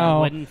just my God, now.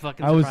 Wasn't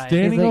fucking I was surprised.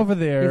 standing He's like- over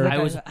there.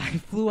 He's like, I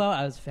flew out.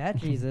 I was fat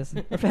Jesus.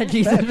 Fat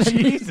Jesus. Fat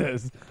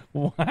Jesus.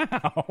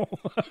 Wow.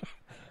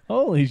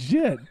 Holy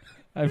shit.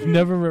 I've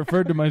never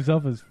referred to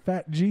myself as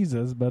Fat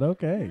Jesus, but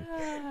okay.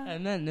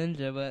 I'm not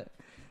ninja, but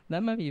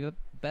that might be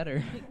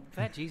better.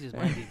 Fat Jesus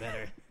might be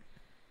better.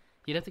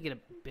 You'd have to get a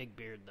big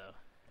beard though.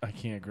 I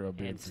can't grow a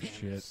beard And for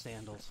shit.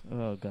 sandals.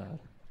 Oh God.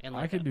 And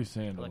I like could a, do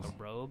sandals. like a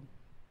robe,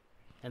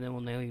 and then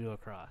we'll nail you to a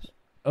cross.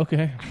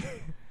 Okay.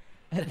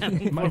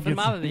 Might Might get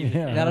some-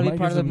 yeah. That'll might be get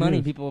part of the some money.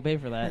 views. People will pay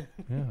for that.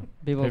 Yeah.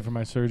 People. Pay for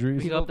my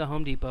surgeries. We go up to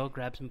Home Depot,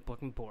 grab some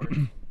fucking boards.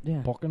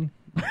 Yeah. Fucking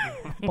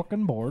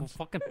boards.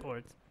 Fucking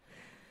boards.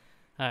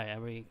 All right,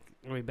 are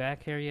we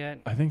back here yet?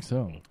 I think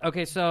so.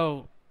 Okay,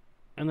 so,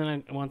 and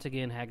then once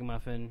again,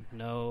 Hagamuffin.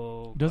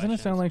 No. Doesn't it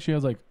questions. sound like she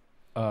has like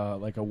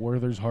a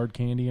Werther's hard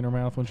candy in her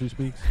mouth when she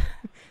speaks?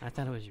 I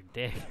thought it was your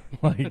dick.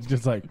 Like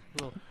just like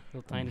little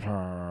tiny.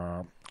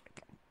 and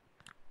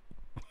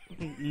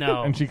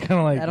No. she kind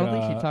of like I don't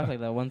think she talked like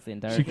that once the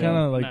entire she show. kind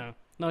of like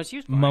no, she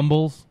was fine.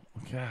 mumbles.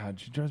 God,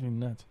 she drives me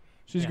nuts.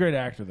 She's Yeah. a great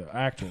actor though.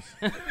 Actress.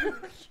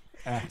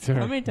 Actor.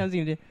 How many times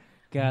you can do?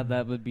 God,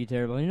 that would be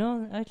terrible. You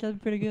know, actually, that'd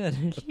be pretty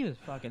good. She was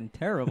fucking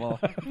terrible,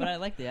 but I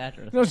like the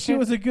actress. No, she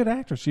was a good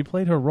actress. She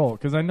played her role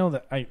because I know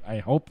that. I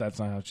hope that's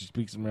not how she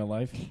speaks in real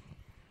life.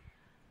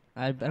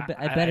 I bet it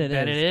I bet is.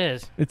 it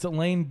is. It's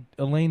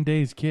Elaine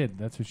Day's kid.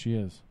 That's who she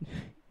is.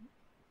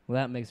 Well,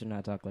 that makes her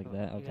not talk like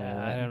that. I'll tell you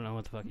Yeah, I that. don't know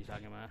what the fuck you're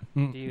talking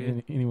about. Do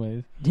you?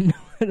 Anyways.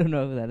 I don't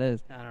know who that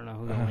is. I don't know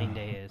who Elaine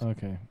Day is.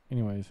 Okay.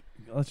 Anyways,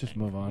 let's just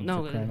move on.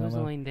 No, for crying out who's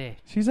loud. Elaine Day?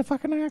 She's a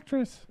fucking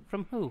actress.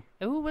 From who?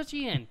 Who was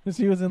she in?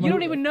 She was in. You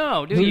don't even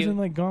know, do She was you? in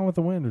like Gone with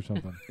the Wind or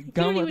something.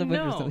 Gone with the even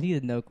Wind or know. something. He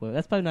had no clue.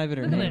 That's probably not even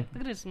her Look at name. it.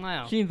 Look at his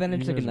smile. She invented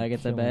You chicken guys are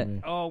nuggets, I killing bet.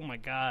 me. Oh my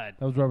God.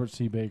 That was Robert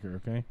C. Baker.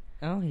 Okay.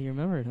 Oh, you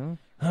remembered,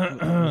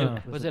 huh?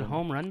 Was it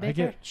Home Run I Baker?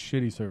 get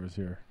shitty service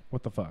here.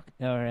 What the fuck?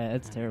 All right,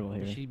 that's terrible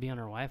here. She'd be on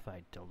her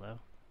Wi-Fi dildo.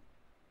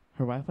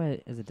 Her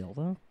Wi-Fi is a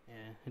dildo? Yeah,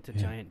 it's a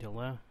Yeah. giant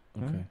dildo.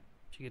 Okay.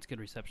 She gets good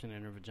reception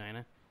in her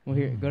vagina. Well,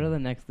 here, go to the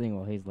next thing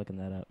while he's looking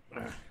that up.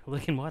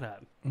 Licking what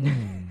up?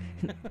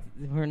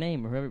 Her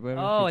name, or whoever.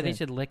 Oh, she they said.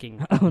 said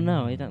licking. Oh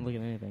no, he's not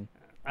looking at anything.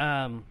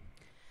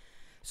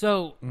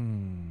 So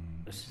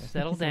Mm.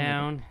 settle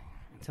down.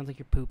 It sounds like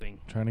you're pooping.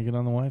 Trying to get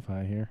on the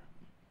Wi-Fi here.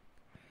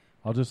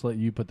 I'll just let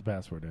you put the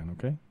password in,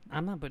 okay?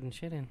 I'm not putting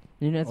shit in.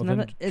 You know, it's Oh, not.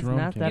 then That, it's Jerome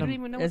not can. that. You don't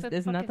even know what It's, that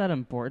it's not fucking- that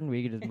important.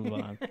 We could just move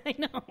on. I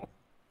know.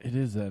 It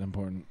is that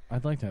important.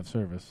 I'd like to have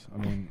service. I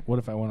mean, what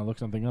if I want to look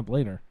something up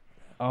later?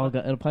 Oh,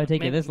 God, it'll probably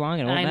take you Maybe- this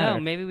long, and it I won't know.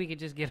 matter. Maybe we could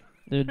just get.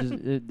 There'd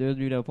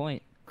be no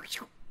point.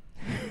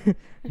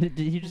 Did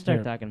you just start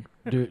Here. talking?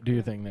 Do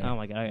your thing there. Oh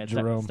my God! Okay,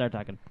 Jerome. start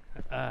talking.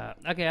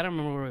 Okay, I don't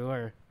remember where we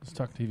were. Let's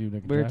talk TV.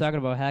 Nick and We were Cash. talking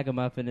about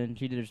Hagamuffin, and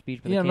she did her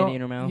speech with Yeah, the candy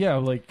in her mouth. Yeah,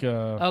 like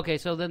Okay,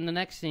 so then the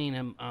next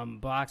scene,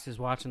 Box is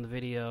watching the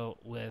video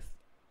with,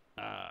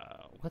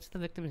 what's the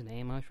victim's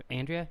name?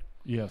 Andrea.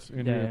 yes, Yeah,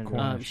 Andrea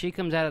Cornish. She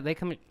comes out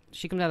of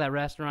She comes out of that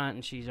restaurant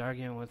and she's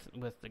arguing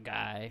with the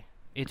guy.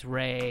 It's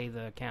Ray,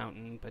 the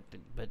accountant,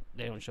 but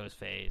they don't show his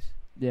face.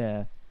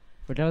 Yeah.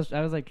 Which I was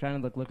like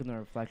trying to look in the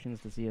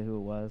reflections to see who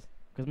it was.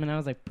 Because I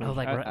was like, Oh,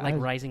 like I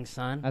was, Rising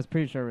Sun. I was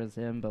pretty sure it was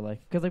him, but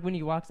because when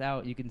he walks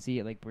out, you can see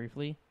it like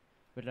briefly.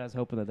 Which I was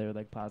hoping that they were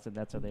like positive.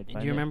 That's how they'd Do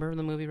find you it. remember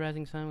the movie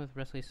Rising Sun with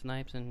Wesley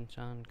Snipes and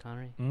Sean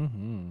Connery?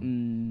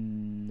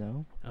 Mm-hmm.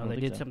 No. I Oh, don't they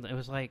think did so. something.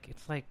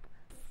 It's like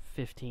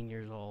 15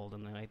 years old,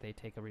 and they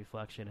take a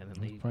reflection and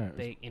then That's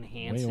they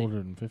enhance Way it. older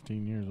than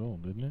 15 years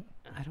old, isn't it?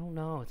 I don't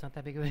know. It's not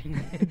that big of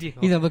a deal.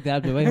 He's not looked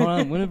at me. Wait, hold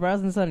on. When did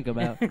Rising Sun come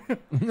out?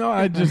 No,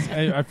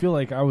 I feel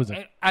like I was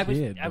a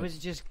kid. I was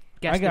just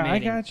I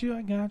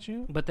guesstimating. got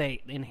you. But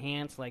they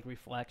enhance like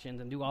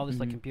reflections and do all this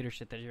like Mhm. computer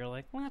shit that you're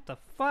like, what the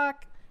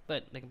fuck?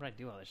 But they can probably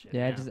do all this shit.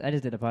 Yeah, now. I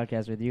just did a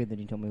podcast with you, and then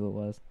you told me who it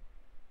was.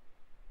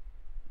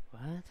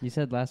 What? You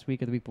said last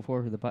week or the week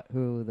before who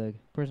the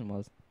person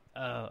was.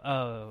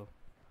 Oh.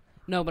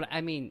 No, but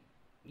I mean,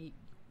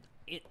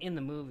 in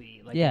the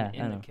movie, like Yeah,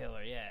 in I the know.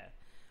 killer,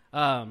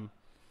 yeah.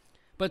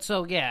 But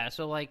so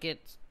like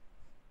it's,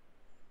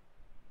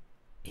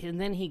 and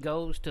then he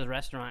goes to the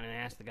restaurant and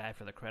asks the guy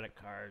for the credit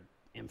card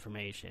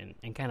information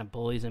and kind of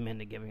bullies him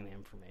into giving the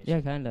information.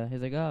 Yeah, kind of.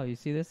 He's like, oh, you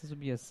see this? This would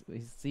be a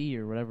C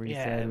or whatever he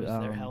yeah, said. it was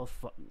their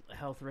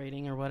health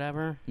rating or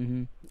whatever.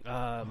 Mm-hmm.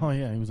 Oh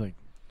yeah, he was like,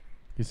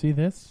 "You see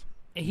this?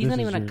 He's This not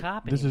is even a your-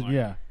 cop This anymore. is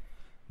yeah.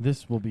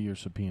 This will be your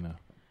subpoena."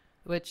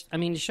 Which, I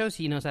mean, it shows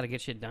he knows how to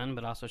get shit done,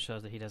 but also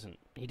shows that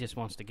he just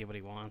wants to get what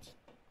he wants.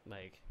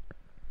 Like,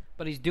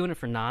 but he's doing it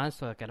for Nas,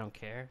 so like, I don't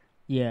care.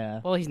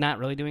 Yeah. Well, he's not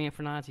really doing it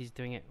for Nas. He's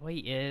doing it. Well, he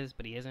is,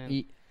 but he isn't.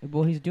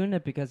 He's doing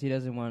it because he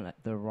doesn't want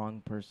the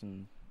wrong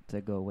person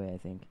to go away, I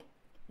think.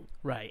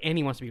 Right, and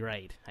he wants to be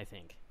right, I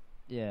think.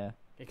 Yeah.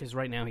 Because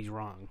right now he's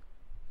wrong.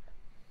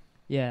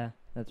 Yeah,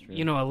 that's true.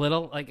 You know, a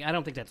little. Like, I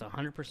don't think that's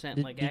 100%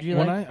 Did accurate. you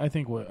I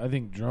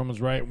think Jerome was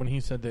right when he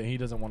said that he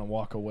doesn't want to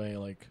walk away,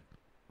 like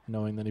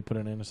knowing that he put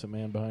an innocent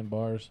man behind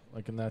bars,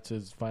 like, and that's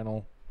his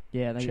final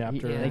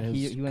chapter in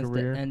his he wants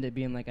career. to end it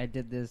being like, I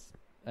did this,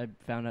 I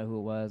found out who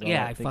it was.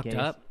 Yeah, I fucked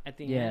up at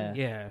the end.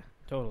 Yeah,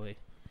 totally.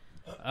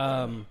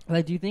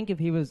 Like, do you think if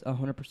he was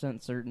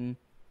 100% certain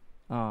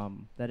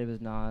that it was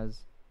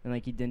Nas and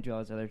like he didn't do all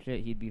this other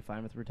shit, he'd be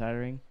fine with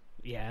retiring?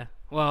 Yeah.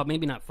 Well,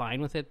 maybe not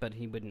fine with it, but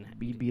he wouldn't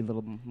Be a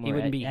little more. He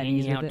wouldn't be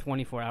hanging out it?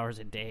 24 hours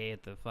a day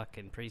at the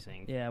fucking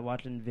precinct. Yeah,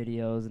 watching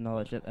videos and all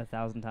that shit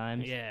 1,000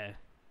 times. Yeah.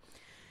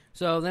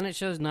 So then it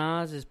shows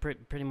Nas is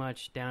pretty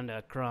much down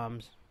to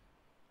crumbs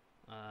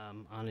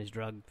on his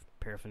drug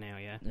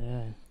paraphernalia.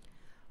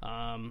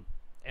 Yeah.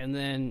 And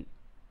then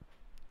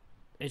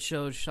it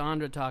shows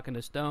Chandra talking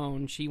to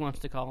Stone. She wants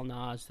to call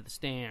Nas to the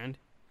stand.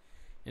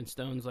 And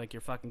Stone's like,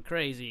 you're fucking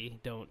crazy.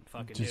 Don't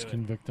fucking do it. Just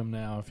convict him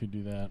now if you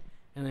do that.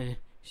 And then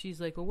she's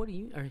like, well, what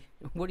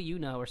do you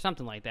know? Or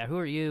something like that. Who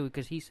are you?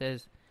 Because he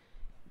says,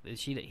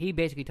 he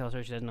basically tells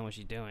her she doesn't know what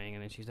she's doing.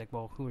 And then she's like,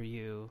 well, who are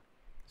you?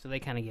 So they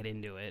kind of get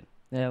into it.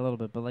 Yeah, a little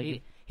bit. But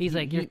like, he's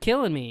like, you're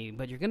killing me,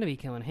 but you're going to be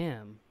killing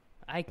him.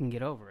 I can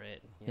get over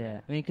it.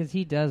 Yeah. I mean, because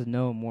he does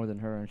know more than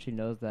her, and she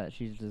knows that.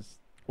 She's just.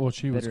 Well,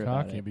 she was bitter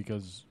about cocky it.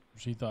 because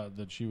she thought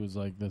that she was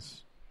like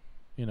this,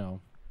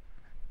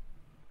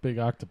 big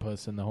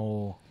octopus in the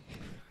whole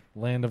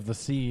land of the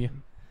sea.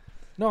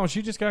 No,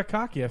 she just got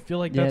cocky. I feel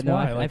like that's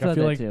why. I feel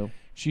like too.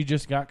 She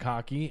just got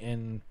cocky,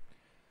 and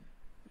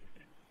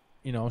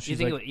she's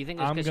like, you think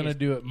 "I'm gonna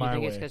do it my way." You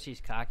think it's because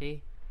she's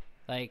cocky?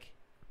 Like,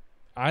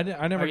 I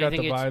never Or you got the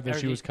think it's- vibe that or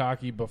she do was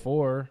cocky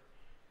before.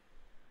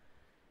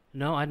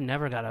 no, I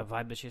never got a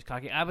vibe that she's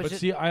cocky. But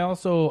see, I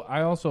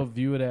also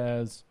view it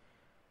as,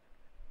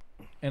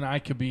 and I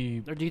could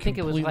be or do you think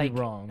it was completely like,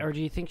 wrong. or do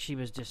you think she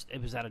was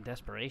it was out of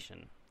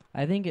desperation?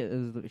 I think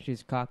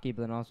she's cocky,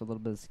 but then also a little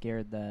bit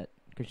scared that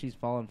because she's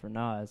fallen for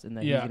Nas and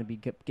that he's Yeah. gonna be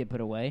get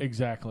put away.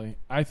 Exactly.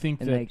 I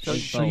think And, that like, So, she.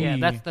 so yeah,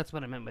 that's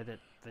what I meant by the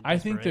I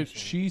think that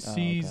desperation. she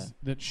sees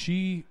that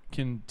she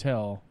can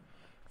tell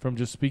from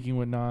just speaking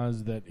with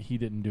Nas that he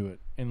didn't do it,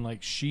 and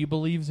like she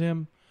believes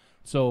him.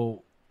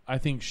 So I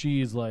think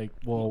she's like,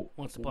 well,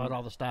 wants to put out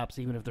all the stops,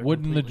 even if they're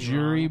wouldn't the completely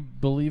jury wrong.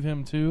 believe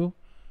him too?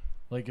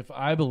 Like if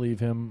I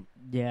believe him,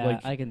 Yeah,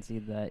 like, I can see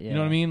that. Yeah. you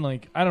know what I mean?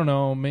 Like I don't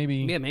know, maybe.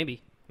 Yeah,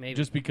 maybe.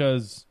 Just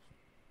because,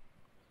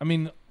 I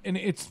mean, and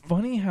it's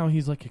funny how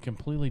he's like a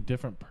completely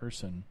different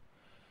person.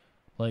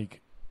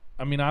 Like,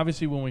 I mean,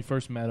 obviously when we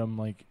first met him,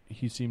 like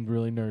he seemed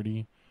really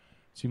nerdy,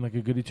 seemed like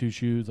a goody two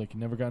shoes, like he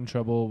never got in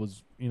trouble,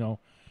 was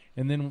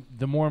and then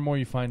the more and more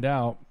you find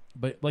out,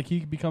 but like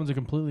he becomes a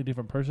completely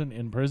different person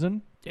in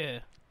prison. Yeah.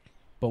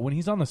 But when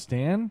he's on the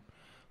stand,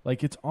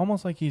 like it's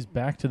almost like he's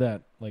back to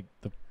that, like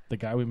the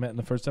guy we met in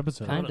the first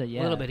episode. Kinda,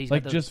 yeah. A little bit. He's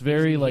Like got those, just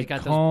very he's like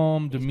got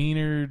calm,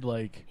 demeanored,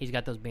 like. He's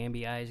got those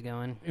Bambi eyes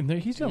going. And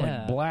he's got Yeah.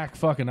 like black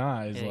fucking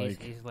eyes, Yeah,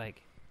 like he's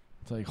like.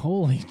 it's like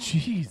holy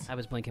jeez. I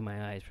was blinking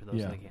my eyes for those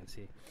Yeah. that can't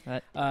see.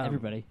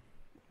 Everybody,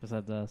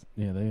 besides us.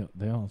 Yeah,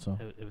 they also.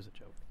 It was a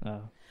joke.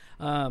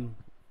 Oh.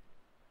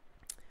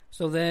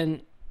 So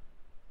then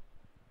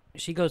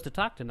she goes to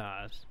talk to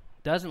Nas,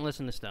 doesn't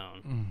listen to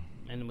Stone,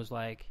 and was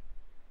like,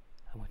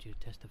 I want you to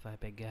testify,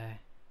 big guy.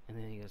 And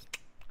then he goes,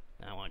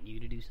 I want you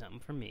to do something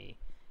for me.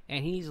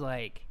 And he's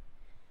like,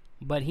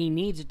 but he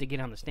needs it to get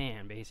on the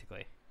stand,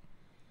 basically.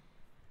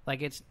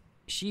 Like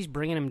she's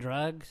bringing him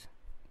drugs.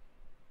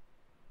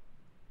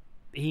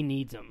 He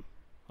needs them,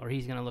 or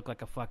he's going to look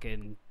like a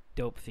fucking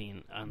dope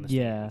fiend on the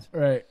Yeah. stands.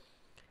 Right.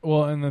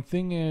 Well, and the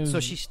thing is, So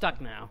she's stuck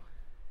now,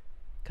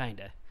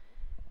 kinda.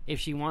 If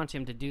she wants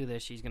him to do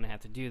this, she's gonna have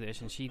to do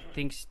this, and she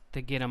thinks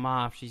to get him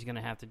off, she's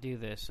gonna have to do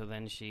this. So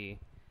then she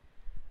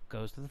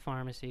goes to the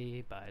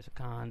pharmacy, buys a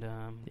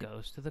condom,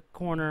 goes to the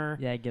corner,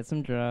 Yeah, get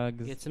some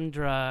drugs. gets some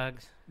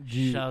drugs,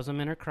 shoves them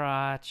in her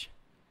crotch.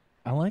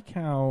 I like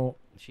how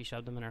She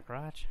shoved them in her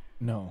crotch.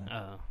 no.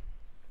 Oh,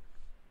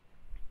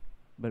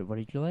 But what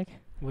did you like?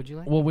 would you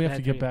like? Well, we have to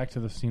That's get what back to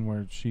the scene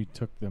where she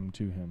took them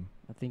to him.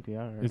 I think we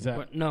are. Is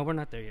that No, we're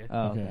not there yet.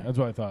 Oh, okay? okay. That's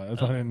what I thought.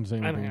 That's why I didn't say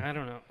I anything. mean, I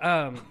don't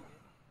know.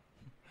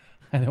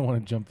 I don't want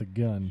to jump the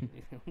gun.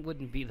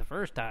 Wouldn't be the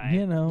first time.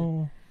 You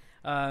know.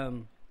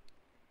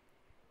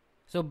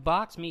 So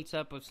Box meets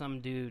up with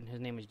some dude.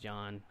 His name is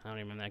John. I don't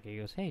even remember that guy. He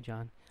goes, "Hey,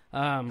 John."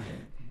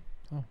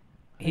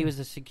 He was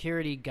a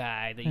security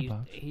guy that Hey,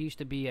 Box. he used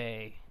to be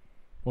a.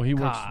 Well, he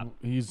Cop. works.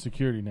 He's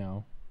security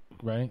now,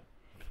 right?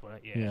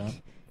 Yeah.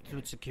 That's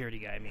what security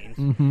guy means.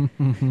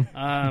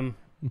 Mm-hmm.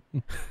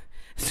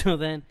 So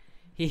then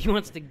he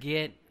wants to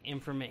get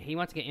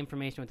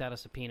information without a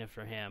subpoena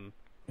for him.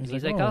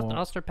 He's like, oh.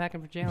 I'll start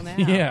packing for jail now.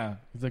 Yeah.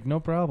 He's like, no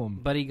problem.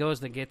 But he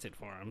goes and gets it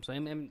for him. So I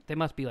mean, they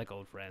must be like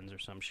old friends or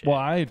some shit. Well,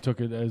 I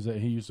took it as that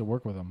he used to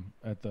work with him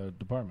at the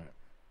department,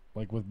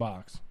 like with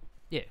Box.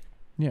 Yeah.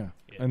 Yeah.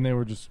 Yeah. And they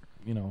were just,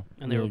 you know.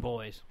 And they were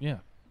boys. Yeah.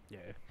 Yeah.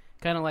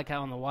 Kind of like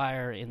how on The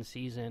Wire in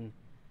season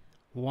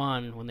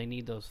 1, when they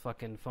need those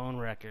fucking phone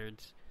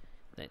records,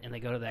 and they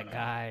go to that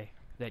guy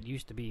that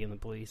used to be in the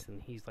police,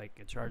 and he's like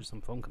in charge of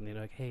some phone company.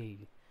 They're like,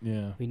 hey,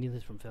 we need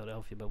this from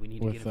Philadelphia, but we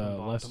need to get it from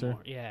Baltimore. Lester?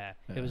 Yeah.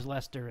 It was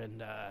Lester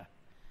and...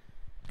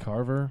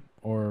 Carver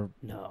or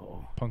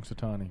no.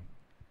 Punxsutawney?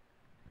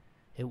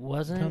 It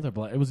wasn't.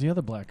 It was the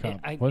other black cop,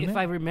 wasn't if it?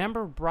 I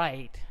remember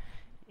right,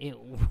 I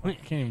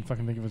can't even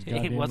fucking think of his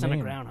goddamn name. It wasn't a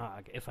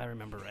groundhog, if I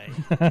remember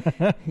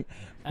right.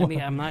 I mean,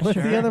 I'm not What's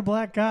sure. the other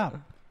black cop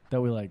that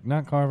we like?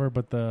 Not Carver,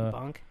 but the...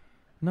 Bunk?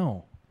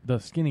 No. The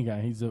skinny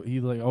guy. He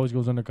like always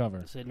goes undercover.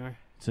 Sidner?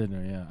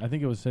 Sidner, yeah. I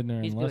think it was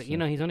Sidner and Lester. You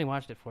know, he's only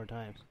watched it 4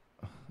 times.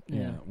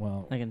 Yeah,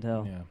 well... I can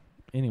tell. Yeah.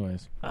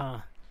 Anyways.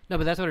 No,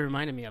 but that's what it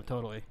reminded me of,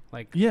 totally.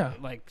 Like, yeah.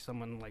 Like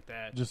someone like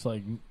that. Just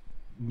like,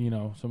 you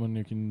know, someone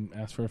who can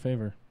ask for a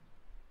favor.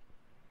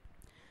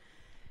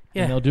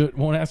 Yeah. And they'll do it,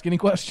 won't ask any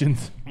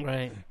questions.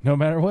 Right. No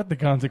matter what the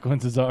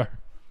consequences are.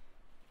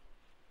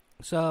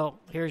 So,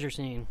 here's your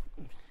scene.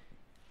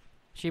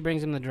 She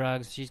brings him the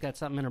drugs. She's got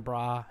something in her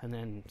bra and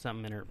then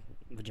something in her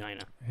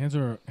vagina. Hands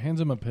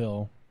him a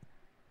pill.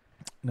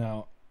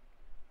 Now,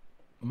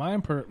 my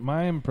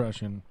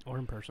impression... Or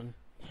in person.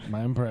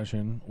 My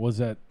impression was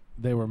that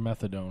they were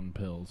methadone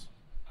pills.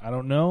 I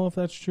don't know if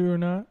that's true or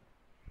not.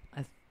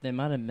 They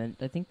might have meant...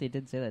 I think they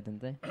did say that,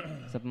 didn't they?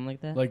 Something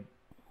like that? Like,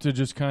 to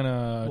just kind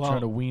of try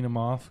to wean him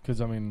off. Because,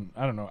 I mean,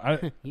 I don't know.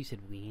 You said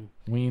wean.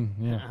 Wean,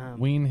 yeah.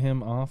 Wean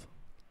him off.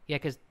 Yeah,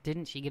 because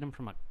didn't she get him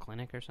from a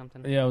clinic or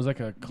something? Yeah, it was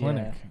like a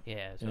clinic.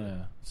 Yeah.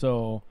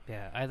 So...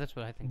 Yeah, that's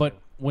what I think. But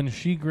when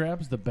she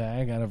grabs the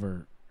bag out of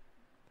her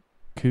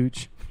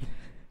cooch,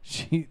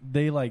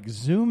 they, like,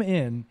 zoom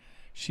in.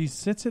 She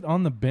sits it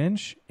on the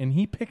bench, and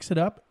he picks it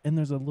up, and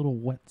there's a little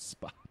wet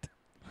spot.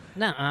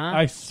 Nuh-uh.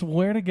 I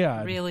swear to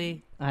God.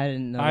 Really? I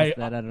didn't notice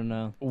that. I don't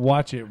know.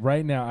 Watch it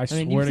right now. I swear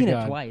to God. You've seen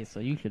it twice, so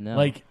you should know.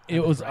 Like,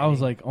 it was, I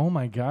was like, oh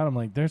my God. I'm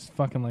like, there's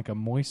fucking like a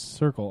moist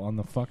circle on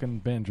the fucking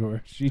bench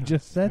where she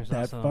just set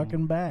that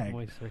fucking bag.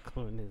 Moist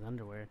circle in his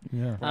underwear.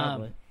 Yeah.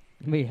 Probably.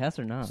 Wait, Hess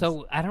or not?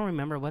 So, I don't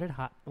remember. What did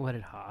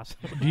Haas?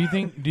 Do you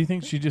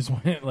think she just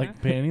went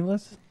like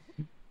pantyless?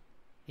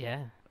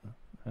 Yeah.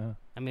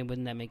 I mean,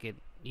 wouldn't that make it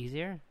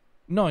easier?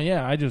 No,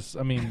 yeah. I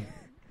mean,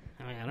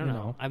 I don't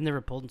know. I've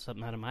never pulled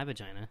something out of my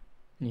vagina.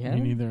 Yeah.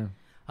 Me neither.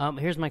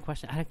 Here's my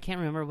question. I can't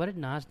remember. What did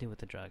Nas do with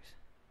the drugs?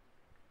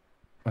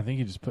 I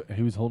think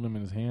he was holding him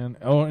in his hand.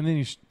 Oh, and then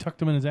he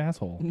tucked him in his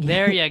asshole.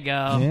 There you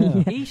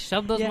go. Yeah. He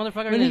shoved those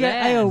motherfuckers in his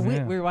ass. We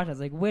were watching. I was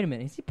like, wait a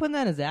minute. Is he putting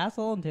that in his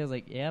asshole? And Taylor's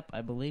like, yep,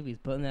 I believe he's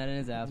putting that in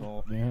his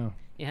asshole. Yeah.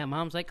 Yeah,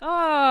 Mom's like,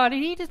 oh,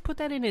 did he just put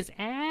that in his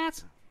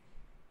ass?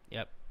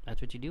 Yep.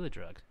 That's what you do with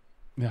drugs.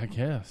 Yeah, I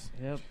guess.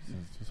 Yep.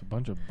 It's just a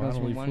bunch of That's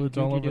bodily what fluids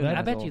one all dude over do that.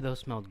 I bet you those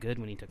smelled good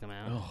when he took them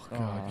out. Oh,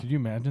 God. Could you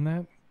imagine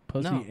that?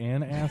 Pussy No.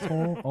 and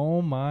asshole?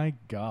 Oh, my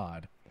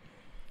God.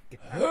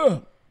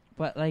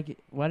 But like,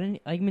 why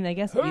didn't? I mean, I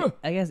guess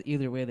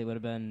either way they would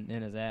have been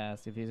in his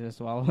ass if he's gonna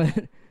swallow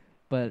it.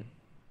 But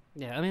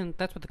yeah, I mean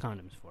that's what the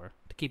condom's for,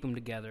 to keep them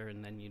together,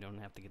 and then you don't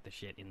have to get the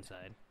shit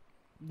inside.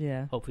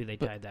 yeah, Hopefully they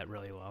tied that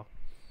really well.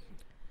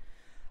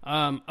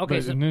 Okay,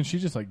 and then she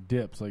just like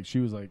dips, like she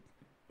was like,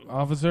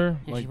 officer,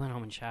 and like she went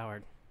home and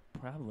showered.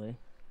 probably.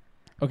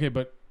 Okay,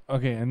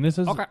 and this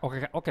is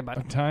Okay,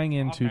 but tying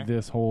into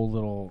this whole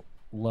little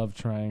love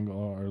triangle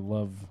or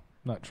love.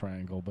 Not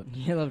triangle, but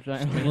Yeah, love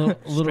triangle.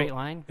 straight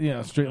line.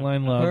 Yeah, straight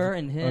line love. Her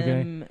and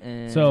him. Okay.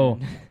 And So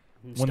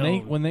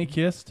Stone. when they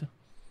kissed,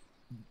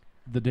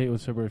 the date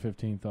was February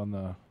 15th on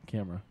the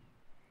camera.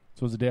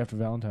 So it was the day after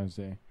Valentine's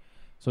Day.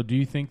 So do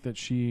you think that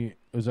she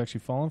was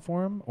actually falling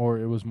for him, or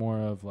it was more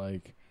of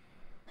like,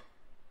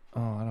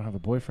 oh, I don't have a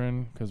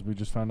boyfriend because we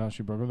just found out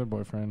she broke with her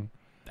boyfriend,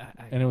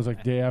 and it was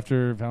like day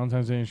after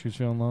Valentine's Day and she was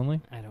feeling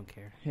lonely? I don't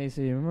care. Hey,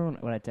 so you remember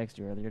when I texted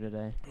you earlier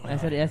today? I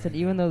said,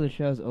 even though the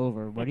show's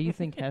over, what do you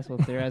think Hess will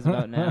theorize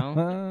about now?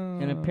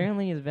 And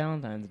apparently it's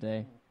Valentine's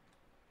Day.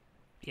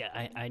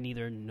 Yeah, I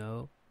neither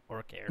know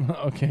or care.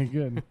 Okay,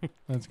 good.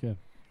 That's good.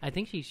 I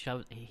think he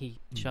shoved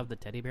the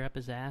teddy bear up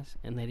his ass,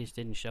 and they just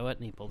didn't show it,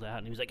 and he pulled out,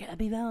 and he was like,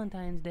 "Happy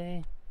Valentine's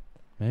Day."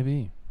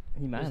 Maybe.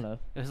 He might have.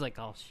 It was like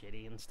all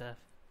shitty and stuff.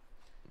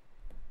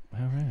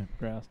 All right.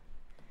 Gross.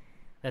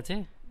 That's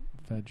it.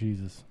 Fat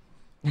Jesus.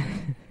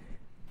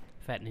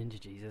 Fat Ninja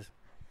Jesus.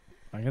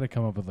 I gotta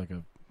come up with like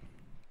a.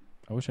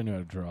 I wish I knew how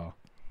to draw.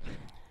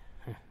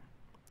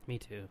 Me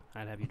too.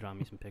 I'd have you draw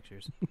me some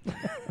pictures.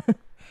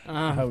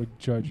 I would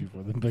charge you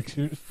for the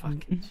pictures.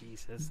 Fucking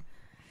Jesus.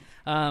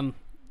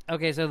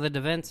 Okay, so the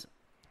defense,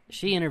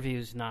 she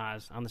interviews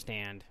Nas on the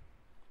stand.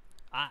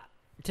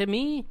 To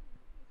me,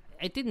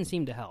 it didn't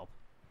seem to help.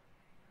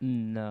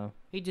 No.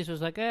 He just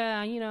was like,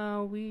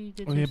 we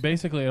did. Okay,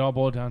 basically, it all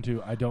boiled down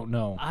to I don't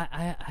know.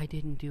 I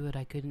didn't do it.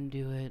 I couldn't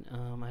do it.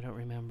 I don't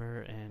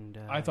remember. And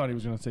I thought he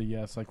was gonna say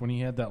yes, like when he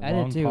had that I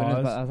long did too.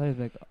 pause, I thought he was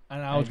like,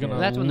 and I was gonna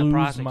That's when the lose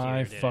prosecutor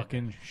my did.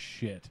 fucking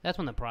shit. That's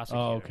when the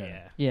prosecutor. Oh,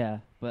 okay. yeah,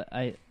 but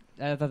I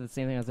thought the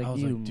same thing. I was like,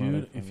 you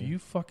dude, motherfucker. if you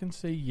fucking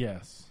say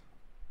yes,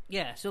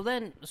 Yeah. So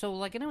and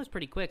it was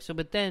pretty quick. So,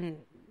 but then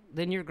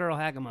your girl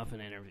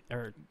Hagamuffin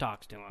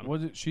talks to him.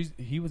 Was it?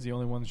 He was the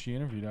only one that she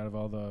interviewed out of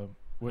all the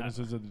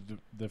witnesses of the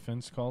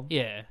defense called.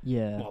 Yeah.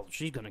 Yeah. Well,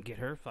 she's gonna get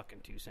her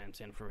fucking 2 cents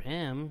in for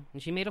him,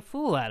 and she made a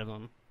fool out of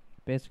him.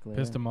 Basically.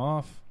 Pissed him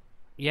off.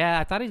 Yeah,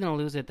 I thought he was gonna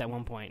lose it at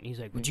one point. He's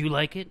like, "Would you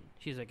like it?"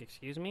 She's like,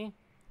 "Excuse me."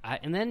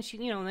 And then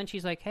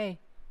she's like, "Hey,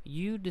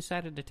 you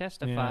decided to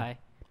testify. Yeah.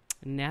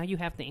 Now you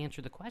have to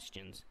answer the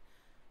questions."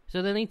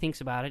 So then he thinks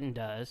about it and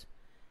does.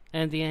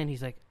 And at the end,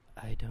 he's like,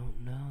 "I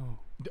don't know."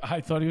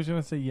 I thought he was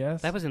going to say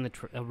yes. That was in the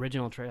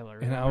original trailer.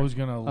 And remember? I was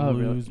going to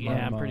lose my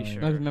Yeah, I'm pretty mind.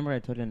 sure. No, remember I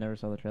told you I never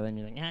saw the trailer, and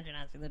you're like, "How did you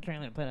not see the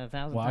trailer? Put it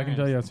 1,000 Well, times." I can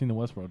tell you I've seen the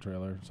Westworld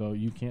trailer, so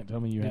you can't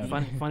tell me you The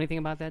haven't. funny thing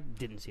about that,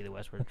 didn't see the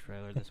Westworld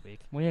trailer this week.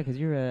 Well, yeah, because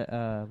you're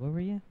a what were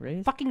you?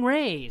 Raised? Fucking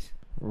Rays.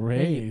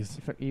 Rays.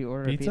 You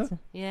ordered Pizza? a pizza?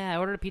 Yeah, I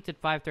ordered a pizza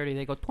at 5:30.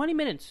 They go 20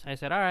 minutes. I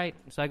said, all right.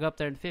 So I go up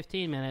there in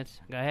 15 minutes.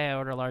 I go, hey, I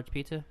order a large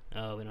pizza.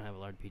 Oh, we don't have a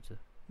large pizza.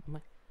 I'm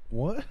like,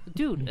 What?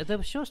 dude,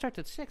 the show starts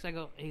at 6. I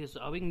go, he goes,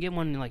 oh, we can get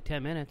one in like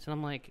 10 minutes. And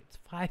I'm like, it's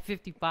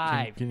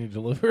 5:55. Can you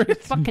deliver it?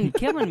 It's fucking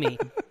killing me.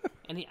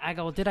 And I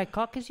go, well, did I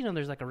call? Because,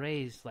 there's like a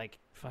Rays, like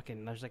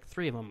fucking, there's like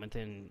 3 of them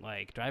within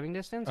like driving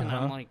distance. And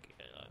I'm like,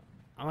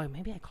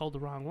 maybe I called the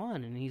wrong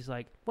one. And he's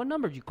like, what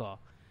number did you call?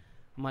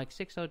 I'm like,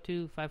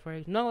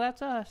 602-548. No,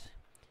 that's us.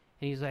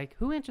 And he's like,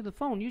 who answered the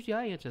phone? Usually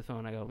I answer the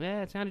phone. I go,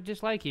 yeah, it sounded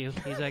just like you.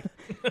 He's like,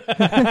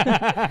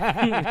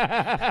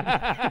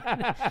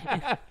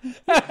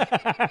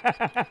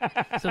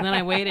 so then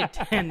I waited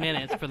 10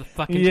 minutes for the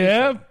fucking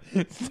Yep.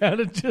 It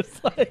sounded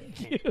just like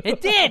you.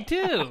 It did,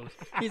 too.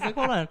 He's like,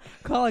 hold on,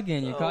 call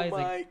again. You call. Oh He's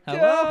my like, hello.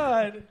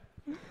 God.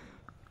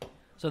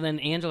 So then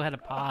Angela had to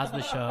pause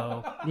the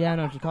show. Yeah,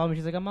 no. She called me.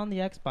 She's like, I'm on the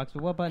Xbox,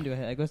 but what button do I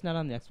hit? I go, it's not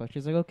on the Xbox.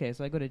 She's like, okay.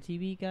 So I go to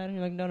TV guide, and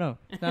you're like, no,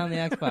 it's not on the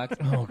Xbox.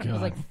 Oh, It was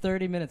God. like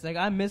 30 minutes. Like,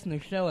 I'm missing the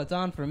show. It's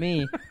on for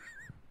me.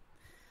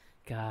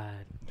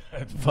 God.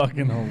 That's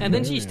fucking hilarious. And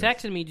then she's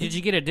texting me, did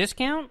you get a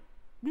discount?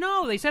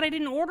 No, they said I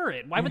didn't order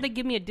it. Why would they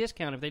give me a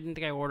discount if they didn't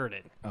think I ordered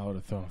it? I would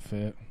have thrown a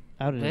fit.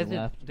 I would have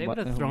left. They would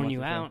have thrown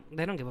you out.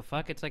 They don't give a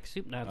fuck. It's like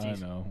soup I Nazis.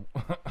 know.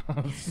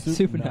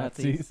 Super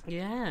Nazis.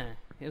 Yeah.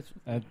 It's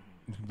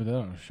Put that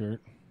on a shirt.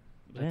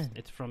 Yeah.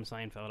 it's from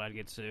Seinfeld. I'd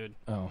get sued.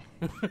 Oh.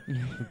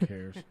 Who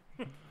cares?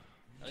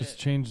 Just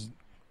change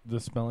the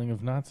spelling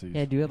of Nazis.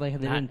 Yeah, do it like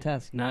they Not- did in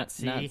Tusk.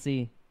 Nazi.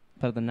 Nazi.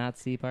 Part of the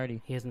Nazi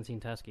party. He hasn't seen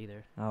Tusk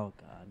either. Oh,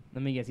 God.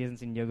 Let me guess, he hasn't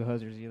seen Yoga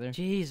Hosers either.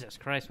 Jesus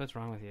Christ, what's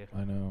wrong with you?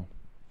 I know.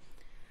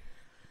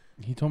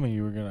 He told me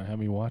you were going to have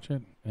me watch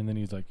it, and then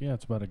he's like, yeah,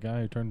 it's about a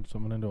guy who turned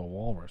someone into a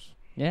walrus.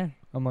 Yeah.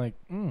 I'm like,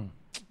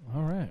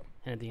 all right.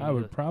 And at the end, I he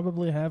would goes,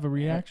 probably have a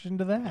reaction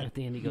to and that. at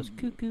the end he goes,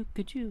 cuckoo,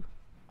 could you?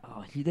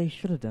 Oh, they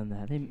should have done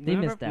that. They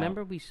missed out.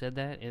 Remember we said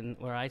that,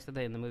 where I said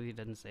that in the movie,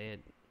 doesn't say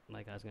it,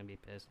 like I was going to be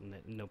pissed, and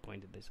at no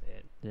point did they say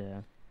it. Yeah.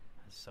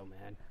 I was so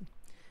mad.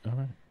 All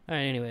right. All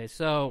right, anyway,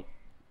 so,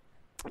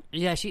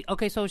 yeah, she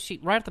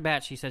right off the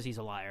bat, she says he's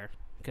a liar.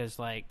 Because,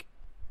 like,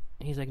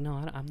 he's like, no,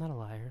 I'm not a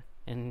liar.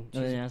 And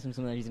No, they asked him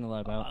something that he's going to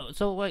lie about.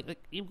 so, like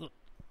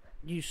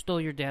you stole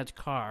your dad's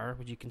car.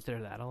 Would you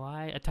consider that a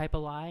lie? A type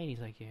of lie? And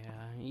he's like, yeah.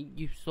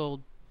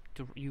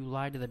 You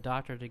lied to the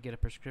doctor to get a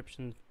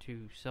prescription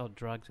to sell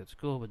drugs at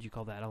school. Would you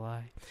call that a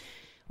lie?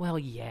 Well,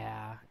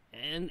 yeah.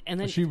 And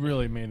then She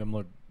really made him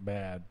look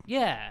bad.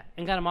 yeah,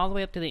 and got him all the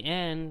way up to the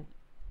end.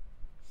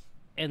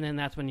 And then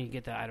that's when you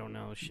get the I don't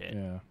know shit.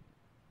 Yeah.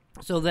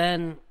 So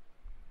then,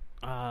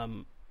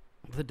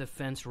 the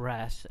defense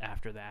rests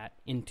after that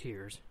in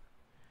tears.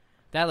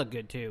 That looked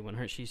good too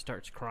when she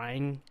starts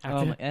crying.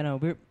 Oh, I know.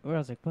 I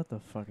was like, what the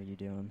fuck are you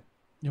doing?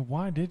 Yeah,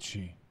 why did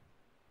she?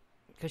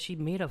 Because she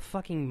made a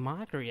fucking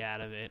mockery out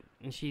of it,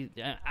 and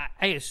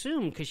I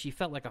assume because she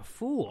felt like a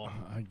fool.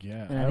 I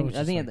guess. And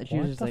I think that she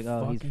was just like,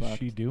 oh, he's what is fucked.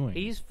 she doing?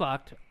 He's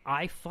fucked.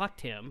 I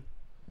fucked him.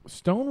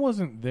 Stone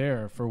wasn't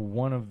there for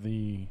one of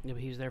the... Yeah,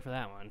 but he was there for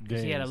that one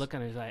because he had a Days. look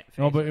on his face.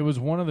 No, but it was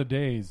one of the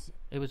days.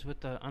 It was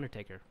with the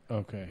Undertaker.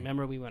 Okay.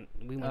 Remember we went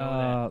over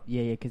that.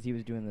 Yeah, because he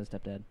was doing the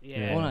stepdad.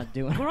 Yeah. Well, not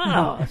doing.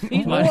 Gross.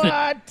 He's watching a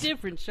What?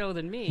 different show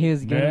than me. He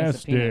was giving us a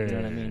Nasty. peanut. You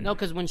know what I mean? No,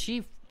 because when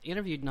she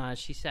interviewed Nas,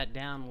 she sat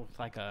down with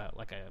like a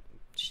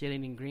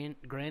shit-eating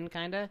grin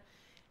kind of,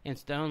 and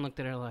Stone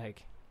looked at her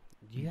like,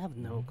 "You have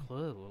no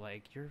clue.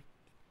 Like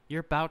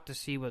you're about to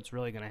see what's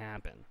really going to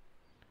happen."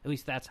 At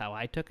least that's how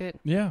I took it.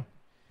 Yeah.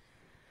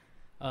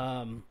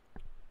 Wow.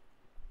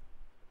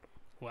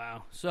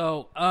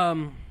 So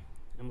I'm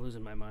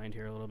losing my mind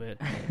here a little bit.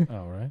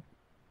 All right.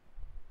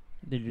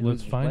 Did you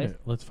Let's lose your find place?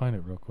 it. Let's find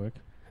it real quick.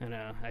 I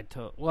know.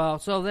 Well,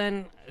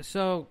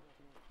 so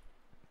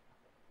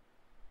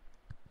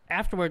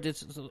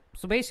afterwards,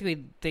 so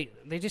basically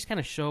they just kind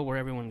of show where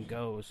everyone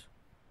goes.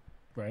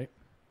 Right.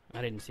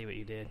 I didn't see what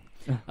you did.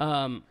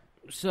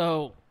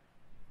 So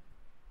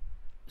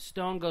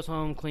Stone goes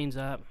home, cleans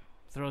up,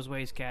 throws away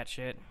his cat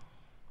shit,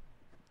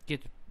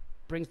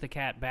 brings the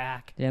cat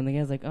back. Yeah, and the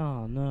guy's like,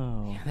 oh,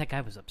 no. That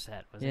guy was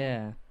upset, wasn't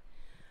Yeah.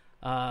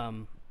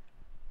 he?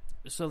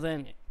 So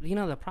then,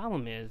 the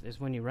problem is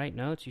when you write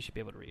notes, you should be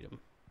able to read them.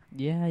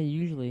 Yeah,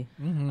 usually.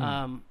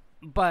 Mm-hmm.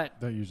 But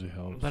That usually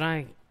helps. But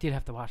I did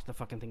have to watch the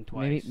fucking thing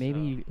twice.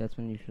 Maybe that's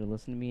when you should have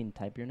listened to me and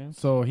type your notes.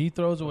 So he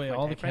throws away my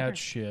all the typewriter? cat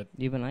shit.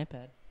 You have an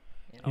iPad.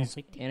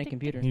 And a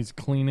computer. He's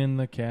cleaning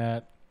the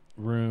cat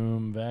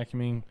room,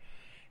 vacuuming,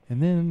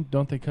 and then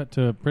don't they cut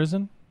to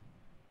prison?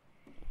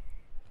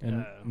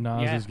 And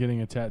Nas yeah. is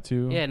getting a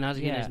tattoo. Yeah, Nas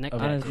is getting his neck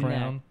of on a his tattooed.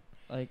 crown. neck.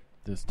 Like,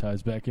 This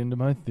ties back into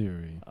my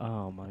theory.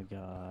 oh my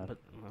god. But,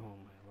 oh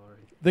my lord.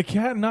 The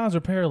cat and Nas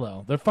are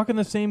parallel. They're fucking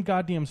the same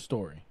goddamn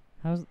story.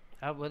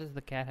 What does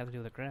the cat have to do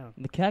with the crown?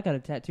 The cat got a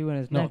tattoo on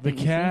his No, neck. the didn't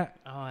you see? cat.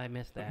 Oh, I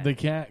missed that. The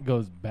cat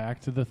goes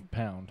back to the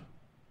pound.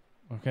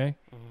 Okay,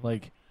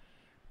 like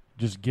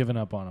just giving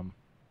up on him.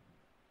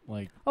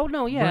 Like, oh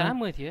no, yeah, Burn. I'm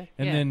with you.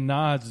 and yeah. then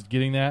Nas is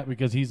getting that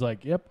because he's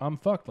like, "Yep, I'm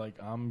fucked. Like,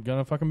 I'm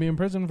gonna fucking be in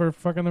prison for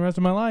fucking the rest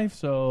of my life.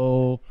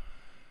 So,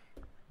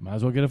 might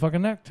as well get a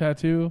fucking neck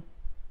tattoo."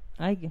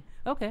 Okay.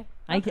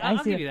 I'll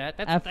see give it. you that.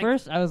 That's At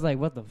first, I was like,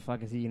 "What the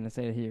fuck is he gonna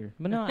say here?"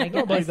 But no, I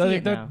get. But I see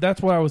it now.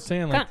 that's what I was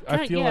saying. Like,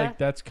 I feel yeah. like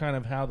that's kind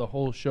of how the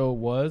whole show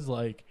was.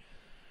 Like,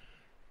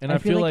 and I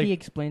feel like he like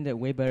explained it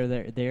way better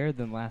there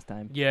than last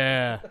time.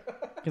 yeah.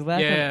 Because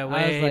last Yeah, time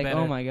I was way like, better.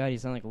 "Oh my god, you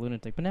sound like a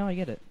lunatic," but now I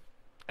get it.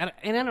 And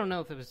I don't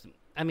know if it was.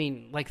 I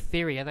mean, like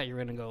theory. I thought you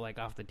were gonna go like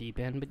off the deep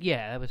end, but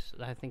yeah, that was.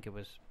 I think it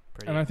was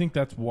pretty. and I think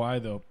that's why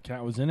the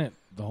cat was in it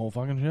the whole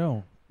fucking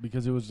show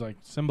because it was like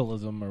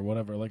symbolism or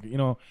whatever. Like, you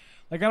know,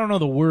 like I don't know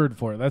the word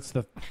for it.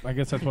 I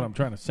guess that's what I'm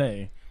trying to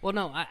say. Well,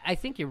 no, I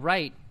think you're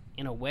right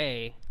in a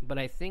way, but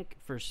I think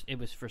it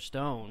was for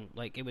Stone.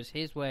 Like it was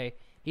his way.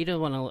 He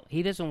doesn't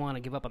want to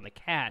give up on the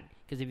cat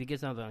because if he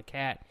gives up on the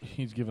cat,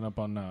 He's giving up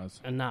on Nas.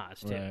 and Nas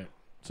too, Right.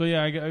 So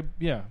yeah,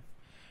 yeah,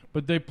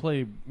 but they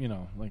play, you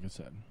know, like I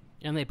said.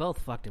 and they both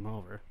fucked him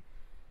over.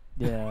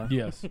 Yeah.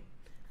 Yes.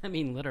 I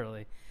mean,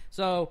 literally.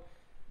 So,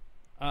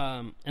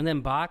 and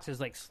then Box is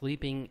like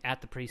sleeping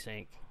at the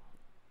precinct,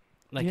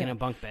 like in a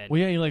bunk bed. Well,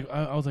 yeah,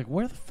 I was like,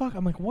 where the fuck?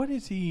 I'm like, what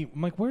is he?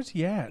 I'm like, where's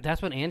he at?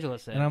 That's what Angela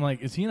said. And I'm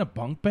like, is he in a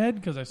bunk bed?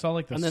 Because I saw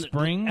like the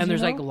springs. and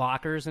there's you like know?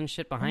 lockers and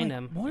shit behind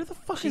I'm like, him. Where the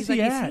fuck She's is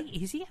he like, at?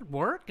 is he at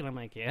work? And I'm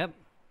like, yep.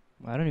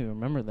 I don't even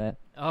remember that.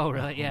 Oh,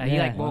 really? Yeah. He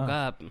like woke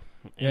up.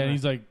 Yeah, and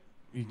he's like,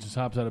 he just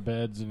hops out of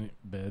beds.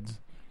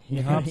 He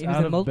Yeah, hops he was out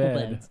in of multiple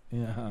bed. beds.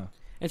 Yeah.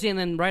 And see, and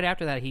then right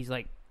after that, he's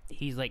like,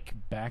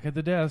 Back at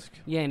the desk.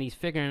 yeah, and he's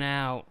figuring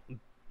out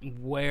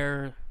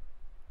where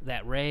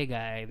that Ray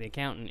guy, the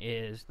accountant,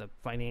 is, the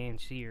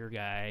financier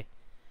guy,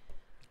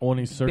 When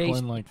he's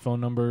circling like phone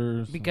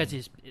numbers.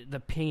 because the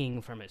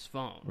pinging from his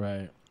phone.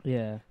 Right.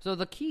 Yeah. So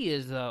the key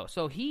is though,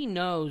 so he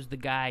knows the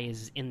guy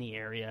is in the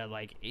area,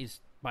 like is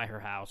by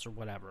her house or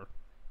whatever.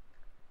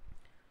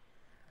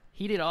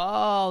 He did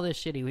all this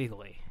shit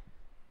illegally.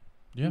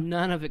 Yeah.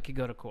 None of it could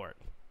go to court.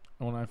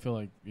 When I feel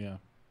like, yeah.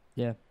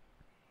 Yeah.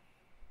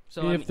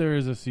 So I if mean, there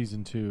is a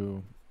season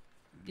 2.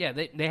 yeah,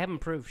 they haven't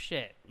proved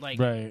shit. Like,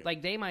 Right.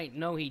 like they might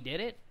know he did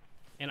it,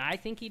 and I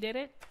think he did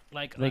it.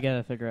 Like They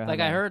gotta figure out. like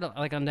how I to- heard,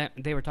 like on that,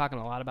 they were talking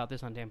a lot about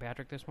this on Dan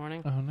Patrick this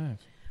morning. Oh, nice.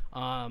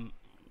 They-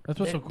 That's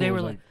what's so cool. they is,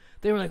 were like,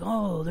 they were like,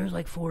 oh, there's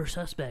like 4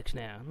 suspects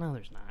now. No,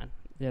 there's not.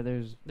 Yeah,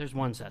 there's There's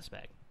 1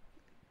 suspect.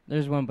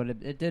 one, but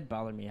it did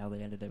bother me how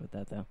they ended it with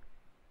that though.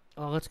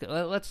 Oh, let's go.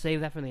 Let's save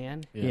that for the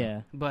end.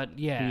 Yeah. But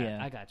yeah,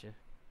 Yeah. I got you.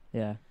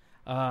 Yeah.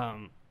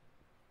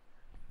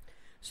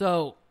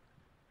 So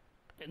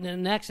and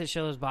then next it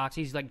shows Box.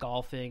 He's like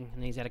golfing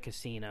and he's at a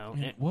casino.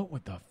 Man,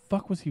 what the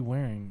fuck was he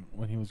wearing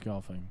when he was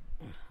golfing?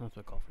 That's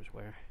what golfers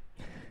wear.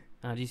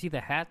 Do you see the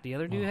hat the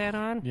other dude had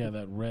on? Yeah,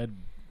 that red,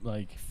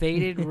 like...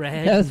 Faded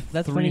red.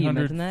 That's funny you 300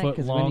 mentioned that foot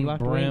because when he long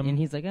walked away brim. and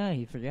he's like,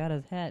 he forgot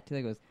his hat.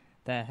 Taylor goes,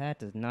 that hat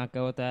does not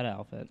go with that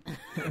outfit.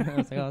 I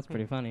was like, oh, that's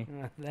pretty funny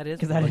That is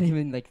because I didn't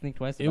even like think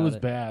twice It about was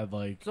it. bad,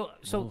 like...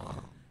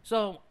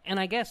 So, and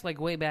I guess like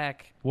way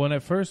back. Well,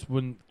 at first,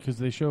 because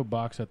they show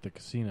Box at the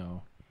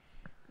casino,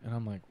 and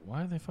I'm like,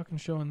 why are they fucking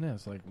showing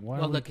this? Like, why?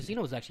 Well, are the we-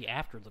 casino was actually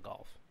after the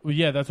golf. Well,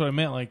 yeah, that's what I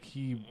meant. Like,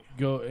 he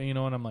and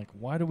I'm like,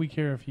 why do we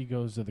care if he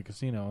goes to the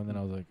casino? And then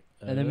I was like,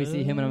 And then we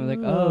see him, and I'm like,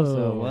 oh,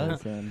 so it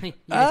was him.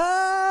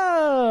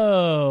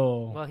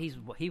 Oh. Well,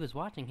 he was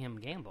watching him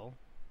gamble.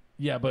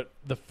 Yeah, but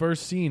the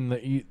first scene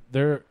that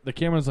the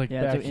camera's like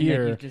Yeah, back so- and, like,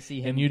 here, you just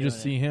see him and you doing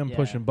just see it. him Yeah.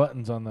 pushing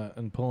buttons on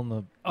and pulling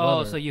the. Oh,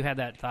 lever. so you had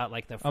that thought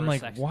like the first I'm like,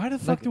 section. why the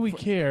fuck do we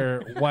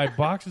care why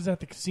Box is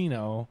at the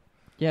casino?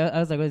 Yeah, I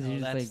was like, was he Oh,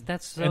 just like?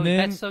 that's so. and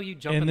then that's so you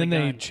jump and in then the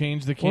they gun.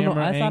 change the Well,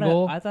 camera no,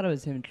 angle. I thought it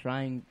was him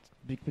trying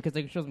because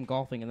like, it shows him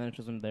golfing and then it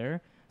shows him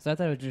there. So I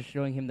thought it was just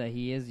showing him that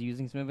he is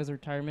using some of his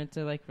retirement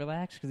to like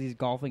relax because he's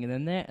golfing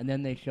and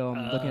then they show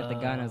him looking at the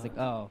gun. And I was like,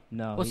 oh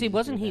no. Well, he's see, just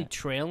wasn't doing he that.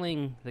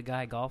 trailing the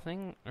guy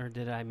golfing, or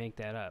did I make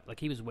that up?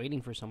 Like he was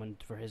waiting for someone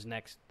for his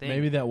next thing.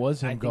 Maybe that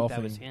was him I think golfing.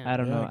 that was him. I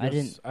don't know. I I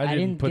guess didn't.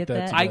 didn't put get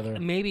that that. together.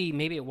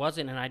 Maybe it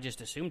wasn't, and I just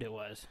assumed it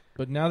was.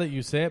 But now that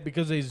you say it,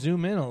 because they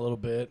zoom in a little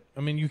bit, I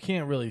mean, you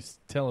can't really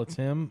tell it's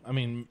him. I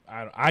mean,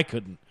 I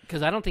couldn't.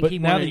 Because I don't think But he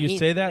now wanted. that you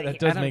say that, that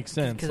does make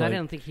sense. Because I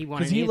didn't think he wanted.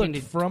 Because he anything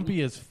looked to,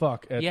 frumpy as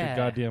fuck at Yeah.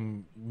 the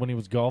goddamn when he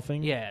was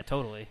golfing. Yeah,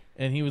 totally.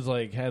 And he was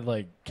like had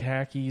like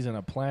khakis and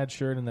a plaid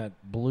shirt and that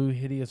blue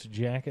hideous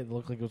jacket that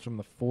looked like it was from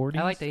the 40s.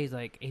 I like that he's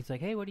like,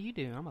 hey, what do you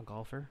do? I'm a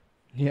golfer.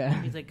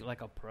 Yeah. He's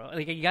like a pro.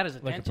 Like he got his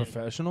attention. Like a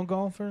professional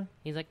golfer?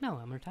 He's like, no,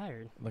 I'm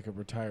retired. Like a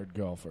retired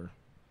golfer.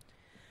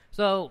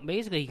 So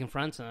basically, he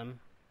confronts him,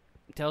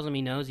 tells him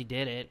he knows he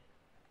did it.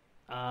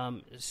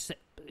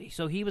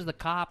 So he was the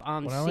cop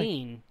on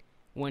scene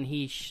when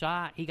he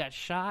got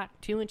shot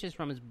 2 inches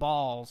from his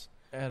balls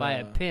by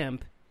a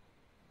pimp.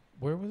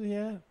 Where was he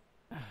at?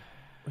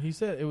 He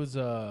said it was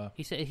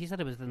He said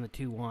it was in the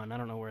 2-1. I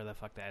don't know where the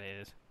fuck that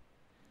is.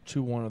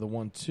 2-1 or the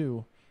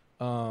 1-2.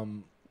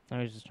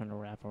 I was just trying to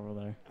rap over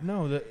there.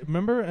 No,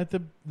 remember at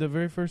the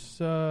very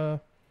first when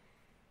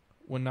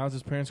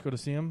Nas's parents go to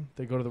see him,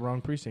 they go to the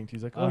wrong precinct.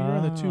 He's like, "Oh, you're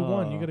in the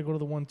 2-1. You got to go to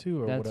the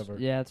 1-2 or whatever."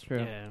 Yeah, that's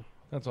true. Yeah.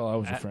 That's all I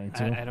was referring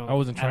to. I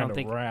wasn't trying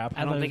to rap.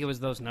 I don't think it was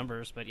those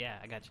numbers, but yeah,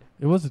 I got you.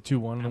 It was a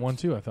 2-1 and a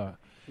 1-2. I thought.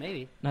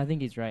 Maybe. No, I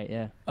think he's right.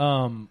 Yeah.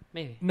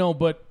 Maybe. No,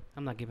 but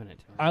I'm not giving it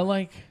to him. I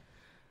liked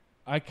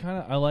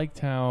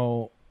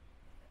how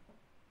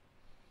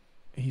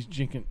he's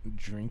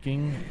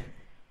drinking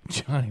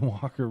Johnny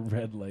Walker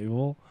Red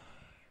Label,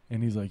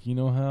 and he's like, you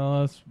know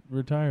how us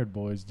retired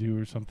boys do,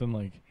 or something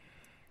like.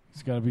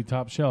 It's got to be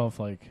top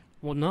shelf, like.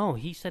 Well, no,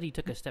 he said he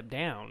took a step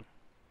down.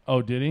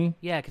 Oh, did he?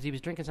 Yeah, because he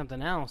was drinking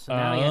something else. And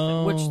now he has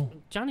to, which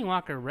Johnny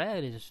Walker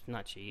Red is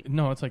not cheap.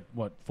 No, it's like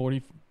what,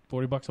 $40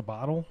 a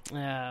bottle?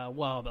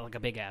 Well, like a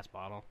big ass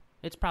bottle.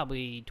 It's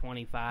probably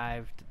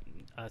 $25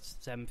 to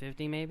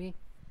 $7.50 maybe.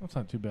 That's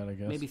not too bad, I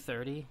guess. Maybe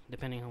 $30,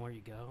 depending on where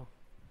you go.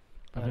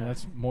 I mean,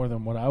 that's more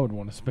than what I would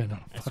want to spend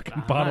on a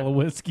fucking bottle of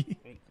whiskey.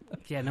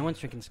 Yeah, no one's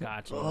drinking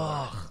scotch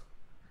anymore.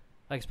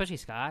 Like, especially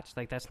scotch.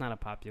 Like, that's not a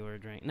popular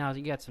drink. Now,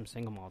 you got some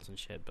single malts and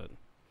shit, but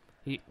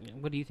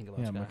what do you think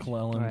about scotch?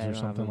 McClellan's or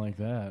something like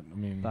that. I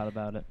mean, thought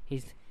about it.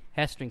 He's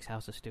Hess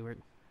House of Stewart.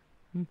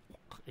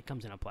 It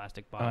comes in a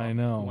plastic bottle. I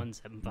know.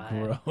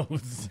 $1.75.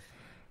 Gross.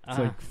 It's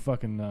like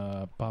fucking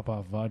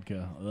pop-off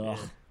vodka. Ugh. Yeah,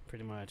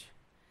 pretty much.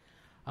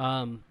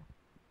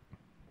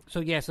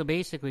 So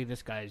basically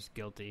this guy's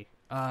guilty.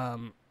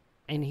 And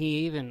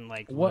he even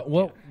like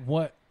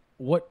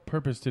what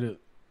purpose did it?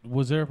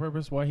 Was there a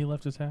purpose why he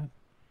left his hat?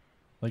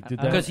 Like did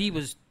that? Because he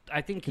was. I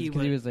think he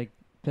was like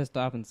pissed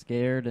off and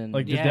scared and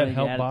like did that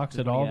help Box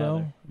at all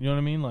though? You know what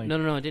I mean? Like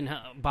no, it didn't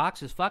help.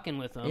 Box is fucking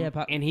with him. Yeah,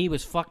 and he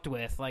was fucked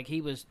with. Like he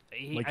was.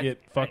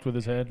 Fucked with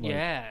his head. Like,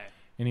 yeah.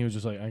 And he was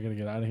just like, I gotta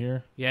get out of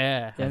here.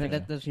 Yeah. I think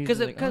that's because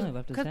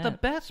the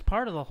best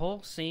part of the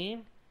whole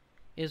scene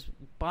is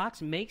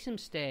Box makes him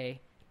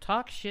stay,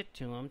 talks shit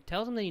to him,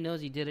 tells him that he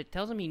knows he did it,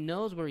 tells him he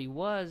knows where he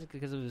was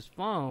because of his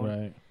phone.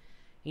 Right.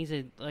 He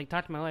said, like,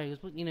 talk to my lawyer. He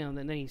goes, well, and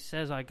then he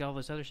says, like, all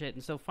this other shit.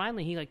 And so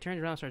finally he, like,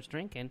 turns around and starts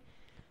drinking.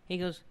 He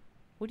goes,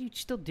 what are you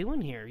still doing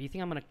here? You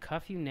think I'm going to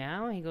cuff you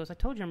now? And he goes, I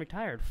told you I'm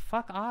retired.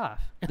 Fuck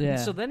off. Yeah.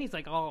 So then he's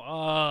like,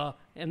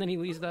 and then he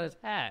leaves without his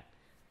hat.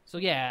 So,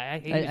 yeah.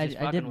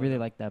 I did really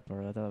like that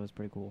part. I thought it was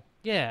pretty cool.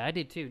 Yeah, I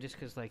did, too, just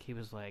because, like, he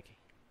was, like,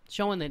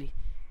 showing that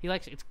he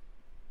likes it.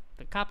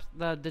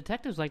 The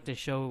detectives like to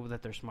show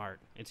that they're smart,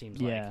 it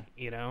seems like,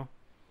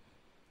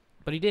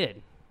 But he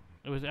did.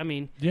 It was, I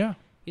mean. Yeah.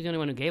 He's the only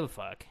one who gave a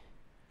fuck,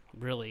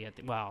 really.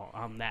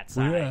 On that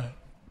side.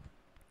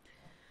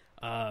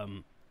 Yeah.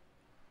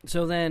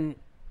 So then,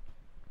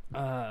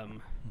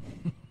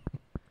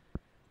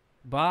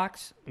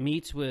 Box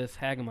meets with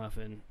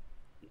Hagamuffin,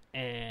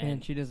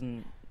 and she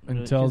doesn't.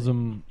 And tells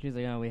him. She's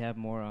like, "Oh, we have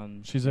more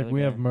on." She's like,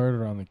 "We have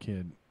murder on the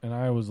kid," and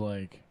I was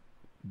like,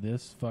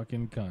 "This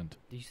fucking cunt."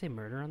 Did you say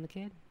murder on the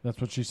kid? That's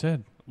what she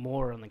said.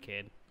 More on the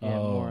kid. Yeah,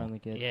 more on the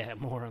kid. Yeah,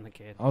 more on the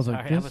kid. I was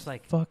like, this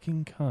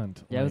fucking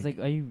cunt. Yeah, I was like,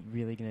 are you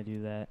really going to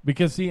do that?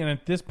 Because, see, and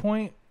at this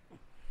point,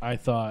 I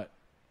thought,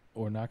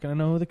 we're not going to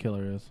know who the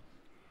killer is.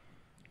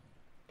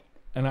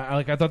 And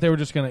I thought they were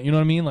just going to, you know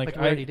what I mean? Like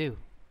we already do.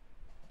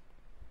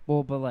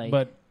 Well, but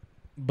like.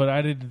 But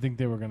I didn't think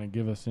they were going to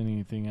give us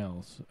anything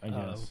else, I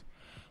guess.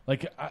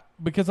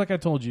 Because like I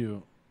told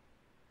you,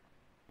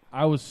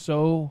 I was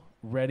so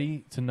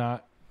ready to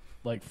not,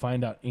 like,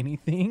 find out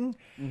anything.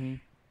 Mm-hmm.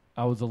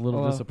 I was a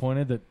little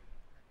disappointed that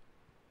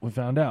we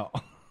found out.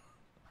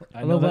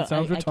 I know that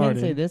sounds retarded. I can't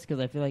say this because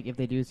I feel like if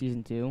they do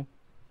season 2,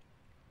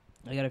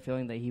 I got a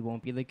feeling that he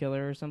won't be the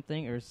killer or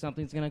something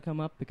something's going to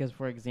come up. Because,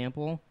 for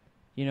example,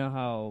 you know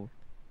how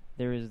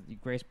there is the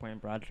Grace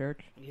Point Broadchurch?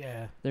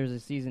 Yeah. There's a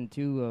season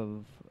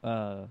 2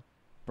 of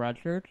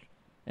Broadchurch.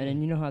 And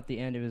then you know how at the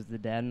end it was the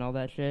dad and all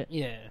that shit?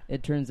 Yeah.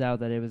 It turns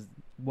out that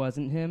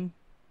wasn't him.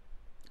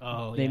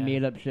 Oh, They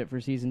made up shit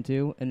for season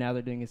 2, and now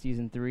they're doing a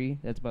season 3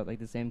 that's about like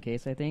the same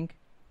case, I think.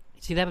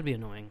 See, that would be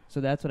annoying.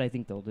 So that's what I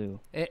think they'll do.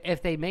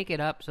 If they make it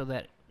up so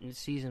that in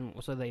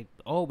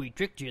we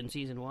tricked you in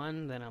season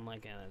 1, then I'm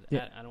like, I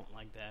don't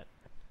like that.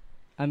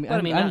 I'm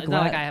glad,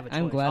 not like I have a choice.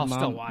 I'm glad I'll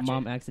still watch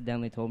mom it.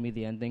 accidentally told me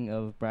the ending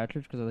of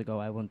Broadchurch because I was like,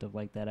 I wouldn't have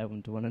liked that. I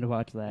wouldn't have wanted to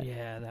watch that.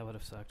 Yeah, that would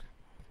have sucked.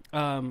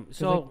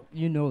 So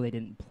they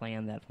didn't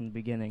plan that from the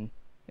beginning.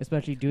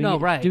 Especially doing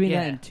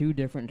that in 2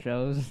 different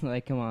shows.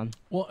 Like, come on.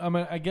 Well, I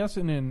mean, I guess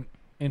in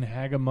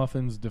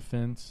Hagamuffin's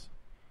defense,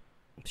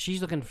 she's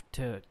looking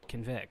to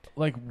convict.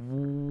 Like,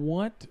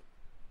 what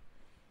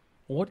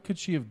could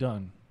she have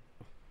done?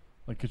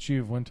 Like, could she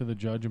have went to the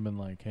judge and been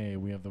like, "Hey,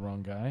 we have the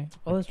wrong guy"?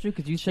 Oh, that's true.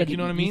 Because you said you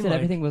know what I mean? You said Like,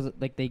 everything was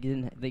like they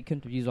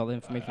couldn't have used all the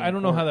information. I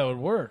don't know how that would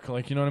work.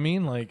 Like, you know what I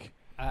mean? Like,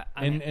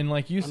 and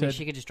like you said,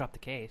 she could just drop the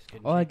case.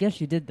 Oh, I guess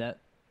she did that.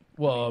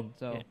 Well, I mean,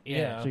 so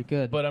yeah, she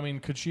could. But I mean,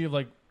 could she have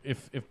like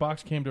if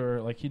Box came to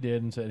her like he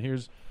did and said,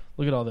 "Here's,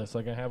 look at all this.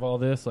 Like, I have all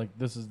this. Like,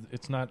 this is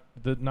it's not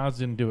the Nas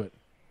didn't do it,"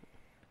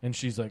 and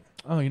she's like,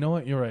 "Oh, you know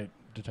what? You're right,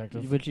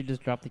 detective." Would she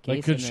just drop the case?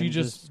 Like, could and she then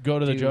just go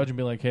to the judge and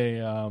be like,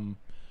 "Hey,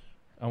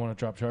 I want to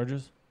drop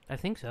charges"? I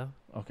think so.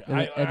 Okay,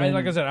 And then,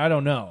 like I said, I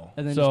don't know.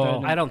 And then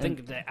So I don't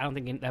think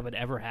that would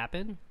ever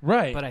happen.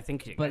 right, But I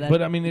think.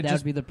 But I mean, it that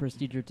just would be the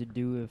procedure to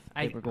do if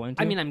they were going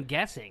to. I mean, I'm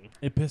guessing.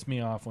 it pissed me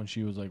off when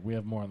she was like, "We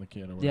have more on the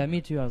kid." Or whatever. Yeah,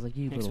 me too. I was like,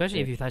 you little Especially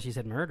if bitch. you thought she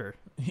said murder.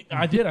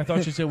 I did. I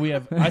thought she said we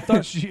have. I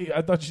thought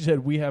she said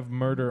we have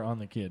murder on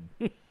the kid.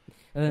 And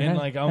then And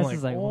like I'm Hess like,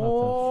 is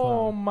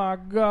oh what the fuck? my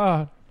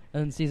god.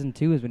 And then season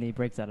 2 is when he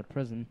breaks out of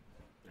prison.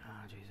 Oh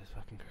Jesus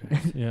fucking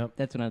Christ! Yep.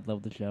 That's when I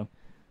love the show.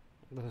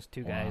 Those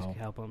two guys Wow.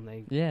 help him.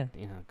 They. Yeah.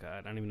 Oh God,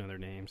 I don't even know their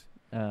names.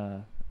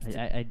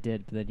 I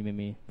did, but then you made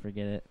me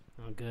forget it.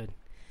 Oh good.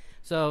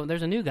 So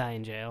there's a new guy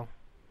in jail.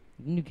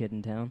 New kid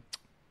in town.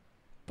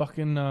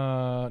 Fucking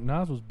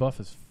Nas was buff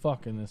as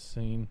fuck in this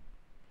scene.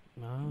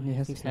 Oh, Yeah,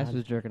 he's Hess not-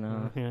 was jerking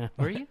off. Yeah.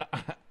 Were you?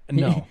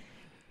 No.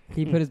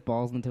 He put his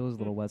balls into his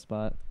little wet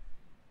spot.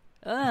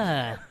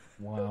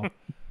 Wow.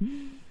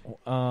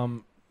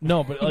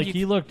 No, but like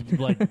he looked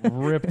like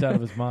ripped out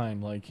of his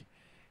mind. Like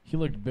he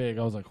looked big.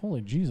 I was like,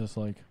 holy Jesus!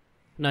 Like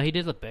No, he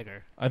did look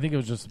bigger. I think it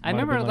was just. I might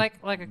have remember been,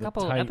 like a the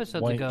couple tight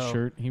episodes white ago.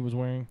 shirt he was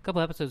wearing. A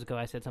couple episodes ago,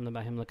 I said something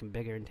about him looking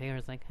bigger, and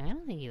Taylor's like, "I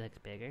don't think he looks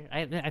bigger."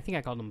 I think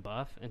I called him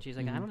buff, and she's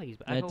like, "I don't think he's."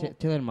 Yeah,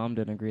 Taylor and Mom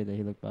didn't agree that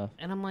he looked buff.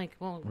 And I'm like,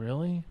 "Well,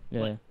 Really? Yeah.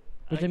 What?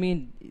 Which I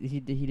mean, he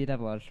did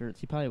have a lot of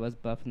shirts. He probably was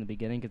buff in the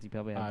beginning because he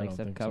probably had I like don't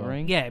stuff think so.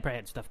 covering. yeah, he probably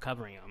had stuff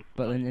covering him."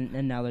 But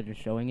and now they're just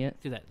showing it.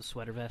 Do that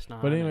sweater vest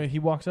on. But anyway, he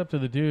walks up to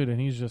the dude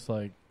and he's just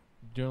like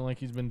doing like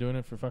he's been doing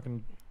it for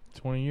fucking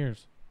 20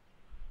 years.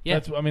 yeah,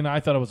 That's. I mean, I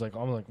thought it was like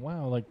I'm like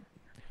wow, like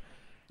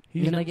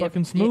he's I mean, like,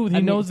 fucking if- smooth. I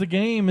he mean, knows the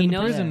game he in the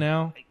knows- prison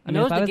now. I mean,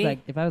 knows if the I was game. like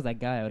if I was that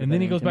guy, I would. And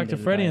then he goes back to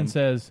Freddie and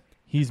says, says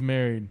he's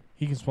married.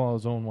 He can swallow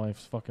his own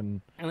wife's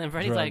fucking. And then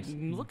Freddie's like,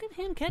 drugs. "Look at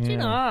him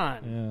catching Yeah.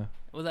 on." Yeah.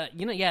 Well, that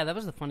that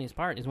was the funniest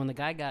part is when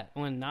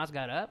when Nas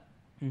got up,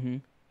 "Mm-hmm."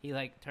 he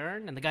like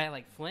turned and the guy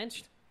like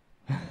flinched.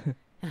 And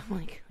I'm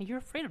like, "You're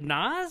afraid of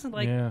Nas?"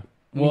 Like, Yeah.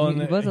 Well,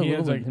 and he was a he little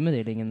has, like,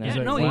 intimidating in that. he's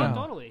Yeah, like, no, he wow. was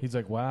totally. He's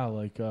like, wow,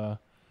 like,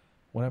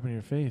 what happened to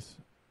your face?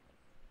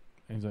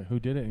 And he's like, who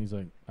did it? And he's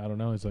like, I don't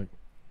know. He's like,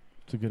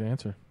 it's a good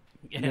answer.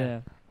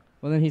 yeah.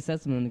 Well, then he said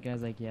something, and the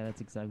guy's like, "Yeah,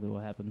 that's exactly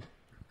what happened."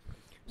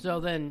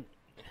 So then,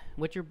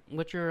 what's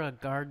your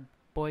guard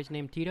boy's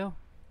name? Tito.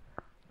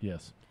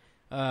 Yes.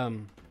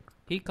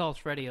 He calls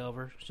Freddie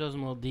over, shows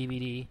him a little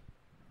DVD.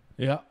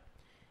 Yeah.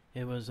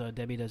 It was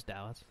Debbie Does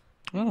Dallas.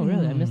 Oh,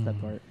 really? I missed that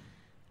part.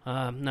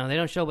 No, they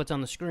don't show what's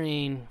on the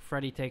screen.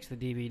 Freddie takes the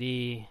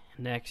DVD.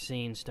 Next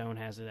scene, Stone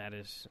has it at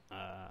his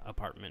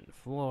apartment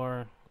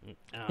floor.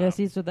 Yeah,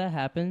 see, so that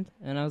happened,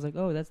 and I was like,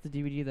 "Oh, that's the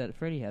DVD that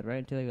Freddie had, right?"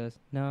 Until he goes,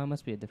 "No, it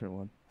must be a different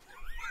one."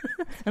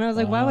 And I was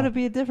like, "Why would Wow. it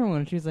be a different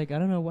one?" She was like, "I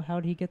don't know.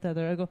 How did he get that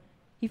there?" I go,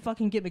 "He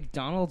fucking get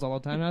McDonald's all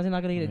the time. How's he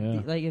not gonna get Yeah.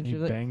 it?" Like, and He she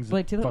was bangs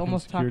like, the Taylor fucking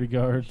almost security talked.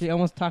 guards. She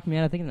almost talked me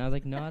out of thinking that. I was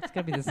like, "No, it's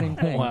gotta be the same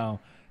thing." Wow.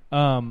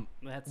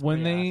 That's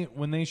When pretty they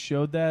when they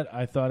showed that,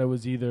 I thought it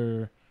was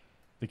either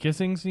the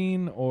kissing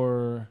scene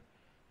or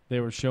they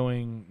were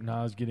showing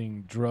Nas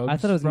getting drugs I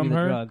thought it was gonna from be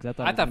the her. drugs. I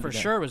thought, I it was thought gonna for be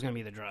that. sure it was going to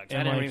be the drugs. I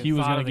And didn't like even he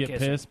was thought gonna of the get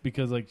kissing. pissed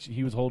because like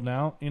he was holding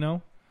out, you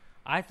know.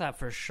 I thought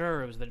for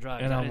sure it was the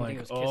drugs. And I I'm didn't like, think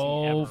it was kissing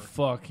oh ever.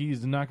 fuck,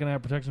 he's not gonna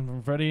have protection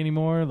from Freddie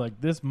anymore.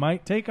 Like this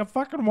might take a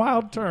fucking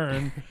wild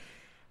turn.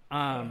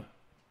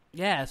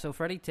 Yeah, so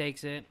Freddie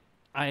takes it.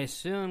 I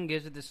assume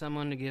gives it to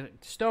someone to give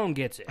it. Stone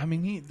gets it. I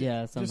mean, he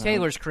Yeah, somehow.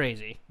 Taylor's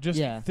crazy. just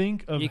Yeah.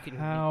 think of You can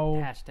how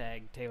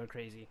hashtag Taylor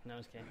crazy. No, I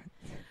was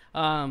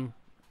kidding.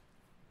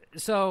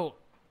 So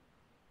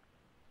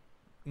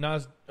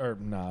Nas,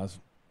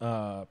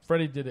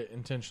 Freddie did it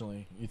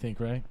intentionally. You think,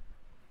 right?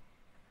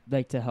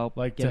 like to help,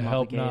 Like get to him off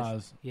help the case.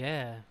 Nas.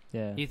 yeah,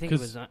 Yeah, you think it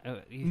 'Cause- was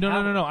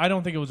No. I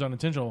don't think it was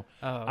unintentional.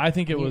 Oh, I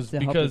think it He was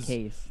needs to help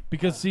the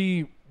because case.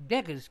 see,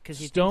 yeah, because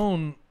he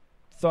Stone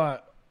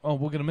thought, oh,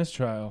 we'll get a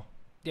mistrial.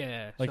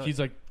 yeah, Like so- he's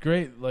like,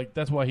 great. Like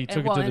that's why he took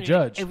and, well, it to the and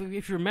judge.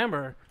 If you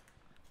remember,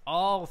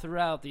 all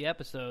throughout the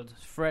episodes,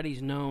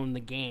 Freddie's known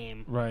the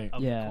game. Right.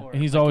 Of Yeah. the court.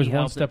 And he's Like, always he one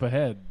helped step him.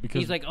 ahead because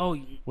He's like, oh,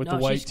 with no,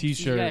 the white she's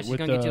T-shirt, she's with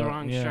gonna get you the the-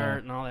 wrong yeah.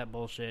 shirt and all that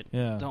bullshit.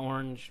 Yeah. The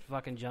orange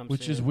fucking jumpsuit.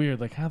 which is weird.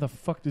 Like how the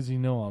fuck does he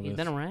know all He's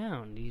this? been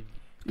around. He's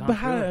gone But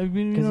how? through it. I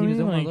mean, you Because know he what was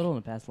I mean? only Like, little in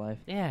a past life.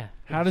 Yeah.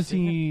 how does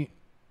he?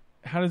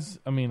 How does?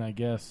 I mean, I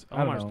guess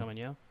I Omar's don't know. coming,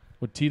 yo.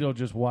 Would Tito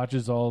just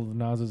watches all of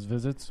Nas's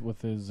visits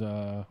with his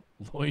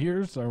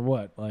lawyers or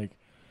what? Like,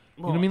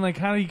 you know what I mean? Like,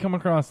 how did he come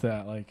across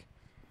that? Like,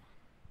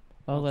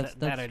 Oh, Well, that's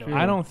that I that's don't true.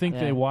 know. I don't think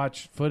Yeah. they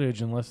watch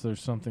footage unless there's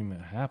something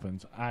that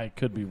happens. I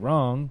could be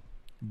wrong,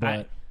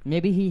 but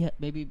Maybe he.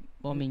 Maybe.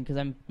 Well, I mean, because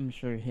I'm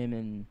sure him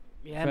and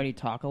Yeah. Freddie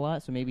talk a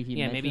lot, so maybe he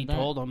maybe he that.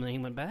 told him, and he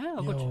went back.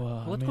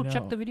 Oh, let's go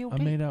check the videotape.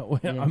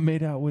 I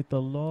made out with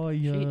the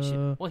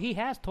lawyer. Well, he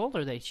has told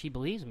her that she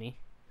believes me,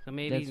 so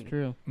maybe That's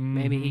true.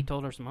 Maybe he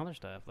told her some other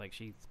stuff, like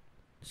she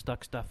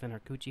stuck stuff in her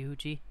coochie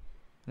hoochie.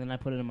 Then I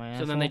put it in my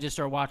So then they just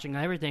start watching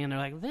everything, and they're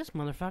like, "This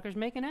motherfucker's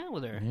making out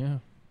with her." Yeah.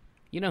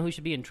 You know who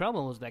should be in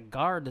trouble is that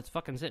guard that's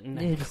fucking sitting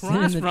Yeah, across sitting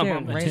in the from chair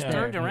him. right Just there.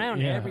 turned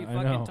around every I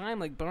fucking know. time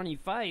like Barney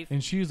Fife.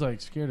 And she's like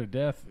scared to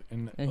death,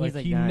 and And like he's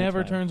like, he "Nah, it's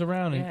never fine." turns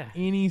around in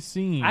any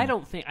scene.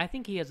 I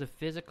think he has a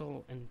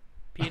physical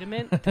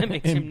impediment that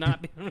makes him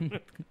not be able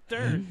to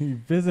turn. He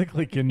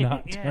physically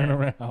cannot Yeah. turn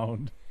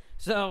around.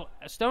 So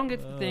Stone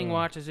gets the thing,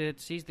 watches it,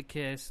 sees the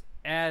kiss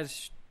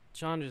as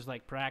Chandra's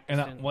like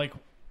practicing. And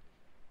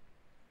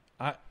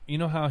you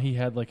know how he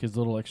had like his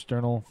little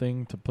external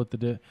thing to put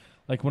the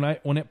like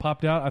when it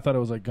popped out, I thought it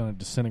was like gonna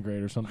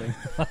disintegrate or something.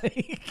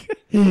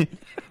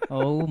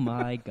 Oh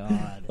my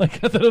god!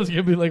 Like I thought it was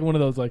gonna be like one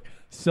of those like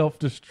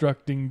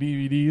self-destructing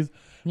DVDs.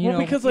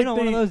 Because like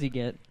one of those you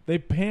get. They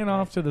pan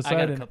off to the I got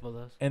side a couple of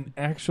those. and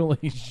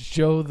actually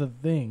show the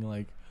thing.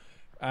 Like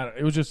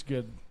it was just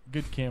good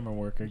camera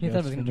work. I He guess thought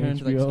it was from gonna turn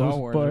into like HBO's Star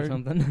Wars or part.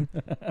 something.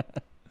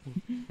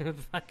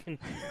 Fucking,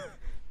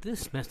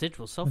 this message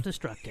will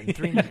self-destruct in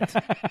 3 minutes.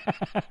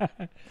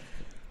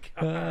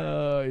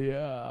 Oh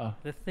yeah.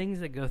 The things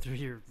that go through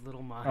your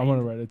little mind. I want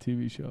to write a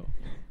TV show.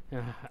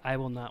 I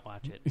will not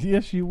watch it.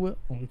 Yes, you will.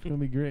 It's gonna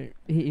be great.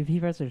 If he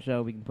writes a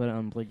show, we can put it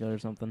on Pleeka or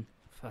something.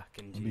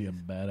 Fucking It'll be a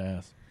jeez.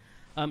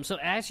 badass. So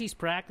as she's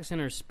practicing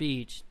her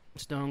speech,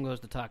 Stone goes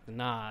to talk to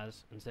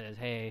Nas and says,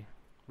 "Hey,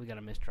 we got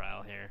a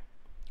mistrial here,"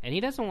 and he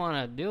doesn't want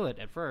to do it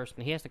at first,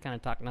 and he has to kind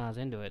of talk Nas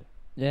into it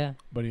Yeah.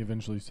 But he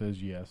eventually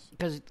says yes.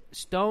 because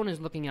Stone is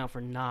looking out for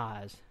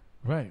Nas.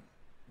 Right.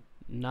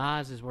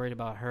 Nas is worried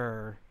about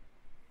her,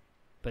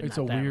 but It's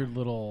not a that weird one.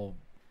 little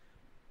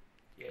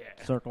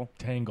Circle.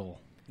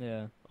 tangle.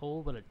 Yeah.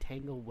 Oh, but a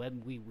tangle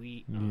web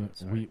we Yeah,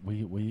 sorry.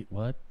 we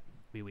what?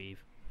 We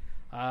weave.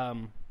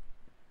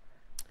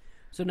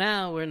 So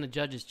now we're in the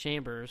judge's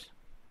chambers,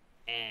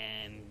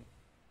 and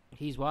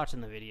he's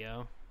watching the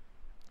video.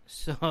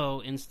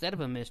 So instead of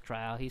a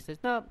mistrial, he says,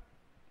 "Nope,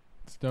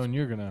 Stone,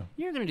 you're gonna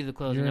do the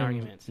closing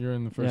arguments." You're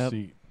in the first Yep.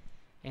 seat.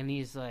 And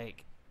he's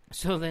like,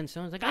 so then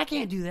someone's like, "I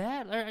can't do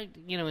that." Or,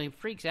 he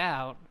freaks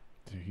out.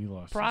 Dude, he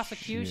lost.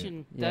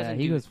 Prosecution Yeah, doesn't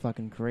he do was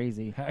fucking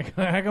crazy.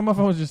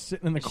 Hagamuffin was just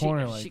sitting in the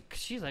corner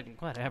she's like,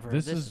 "Whatever.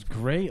 this is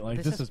great.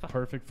 Like, this is fu-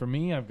 perfect for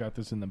me. I've got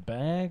this in the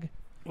bag.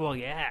 Well,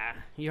 yeah.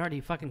 You already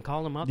fucking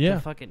called him up Yeah. to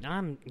fucking...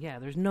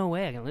 there's no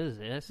way I can lose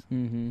this.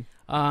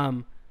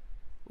 Mm-hmm.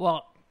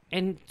 Well,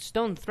 and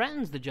Stone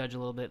threatens the judge a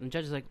little bit, and the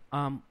judge is like,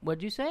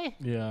 what'd you say?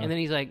 Yeah. And then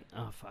he's like,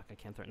 oh, fuck, I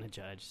can't threaten the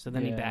judge. So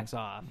then he Yeah. backs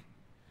off.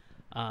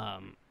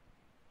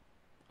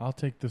 I'll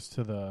take this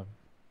to the.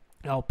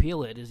 I'll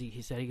appeal it, as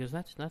he said. He goes,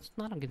 that's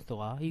not against the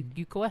law.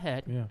 You go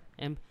ahead.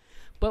 Yeah.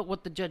 But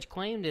what the judge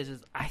claimed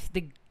is I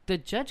think the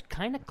judge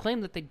kind of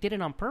claimed that they did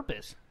it on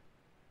purpose.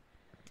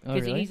 Oh,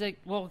 Because really? he's like,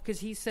 well, because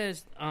he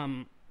says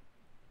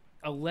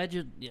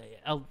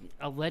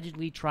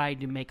allegedly tried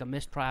to make a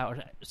mistrial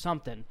or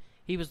something.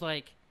 He was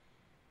like,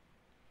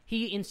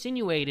 he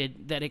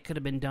insinuated that it could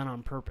have been done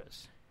on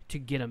purpose to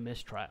get a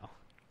mistrial.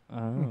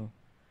 Oh.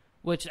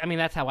 Which, I mean,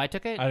 that's how I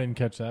took it. I didn't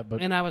catch that,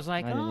 but And I was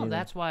like, I didn't oh, either.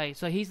 that's why.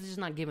 So he's just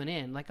not giving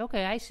in. Like,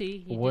 okay, I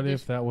see. He what did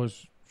if this. that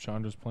was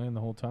Chandra's plan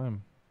the whole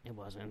time? It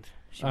wasn't.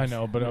 I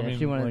know, but I Yeah, mean,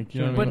 she wanted- like, she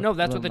you know wanted- what I But mean? no,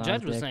 that's what the Little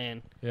judge Nas was dick.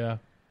 saying. Yeah.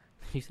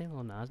 You say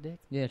little Nas dick?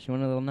 Yeah, she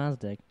wanted a little Nas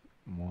dick,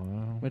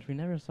 Wow. which we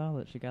never saw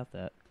that she got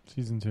that.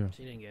 Season 2.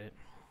 She didn't get it.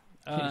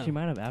 She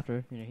might have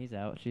after. He's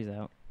out. She's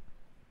out.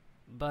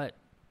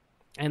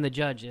 And the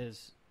judge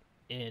is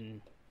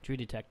in True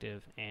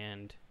Detective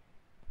and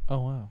Oh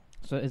wow.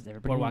 So is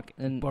everybody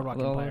in Boardwalk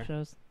all Empire. those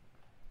shows?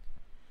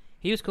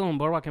 he was cool in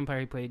Boardwalk Empire.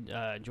 He played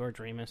George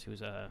Remus,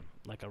 who's a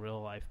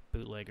real life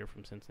bootlegger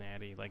from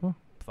Cincinnati. Like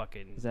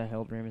fucking. Is that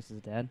Harold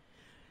Ramis's dad?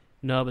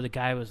 No, but the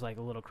guy was like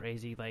a little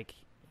crazy. Like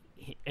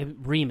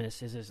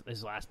Remus is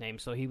his last name,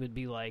 so he would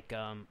be like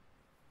I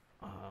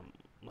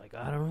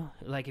don't know.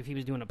 Like if he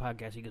was doing a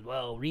podcast, he goes,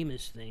 "Well,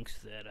 Remus thinks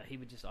that," he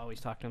would just always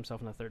talk to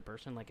himself in the third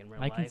person, like in real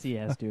I life. can see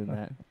Hess doing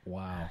that.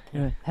 Wow.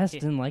 Hess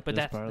didn't like but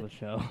this that's part of the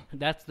show.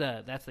 That's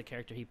the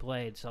character he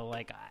played. So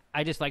like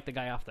I just like the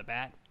guy off the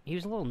bat. He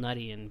was a little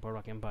nutty in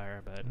Boardwalk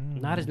Empire, but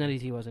not as nutty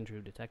as he was in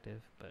True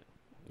Detective. But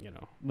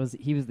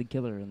He was the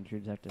killer in True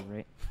Detective,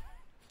 right?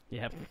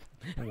 yeah,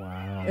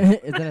 Wow.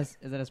 is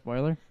that a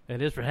spoiler?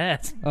 it is for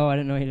Hats. Oh, I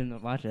didn't know he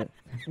didn't watch it.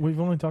 We've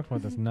only talked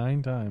about this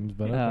 9 times,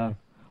 but okay.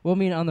 Well, I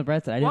mean, on the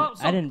bright side,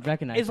 I didn't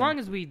recognize As him. long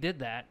as we did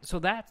that, so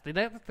that's the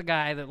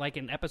guy that like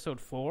in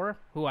episode 4,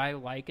 who I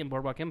like in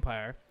Boardwalk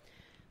Empire.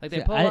 Like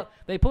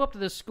they pull up to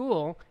this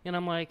school, and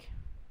I'm like,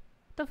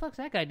 what the fuck's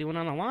that guy doing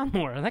on a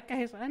lawnmower? That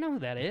guy's, I know who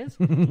that is.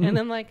 And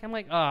then like I'm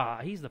like,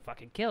 he's the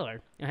fucking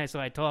killer. And so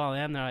I told all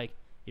them, they're like,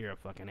 you're a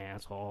fucking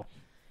asshole.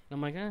 And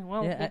I'm like,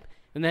 well. Yeah,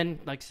 and then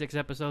like 6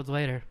 episodes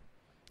later,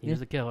 he was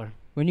the killer.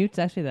 When you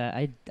texted me that,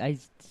 I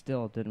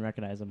still didn't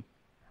recognize him.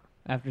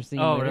 after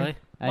seeing. Oh, it later. really?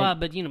 Well,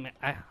 but you know,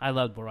 I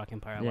loved Boardwalk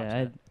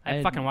Empire.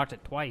 I fucking watched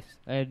it twice.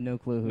 I had no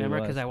clue who.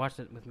 Remember, because I watched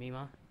it with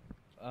Mima.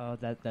 Oh,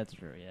 that's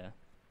true. Yeah.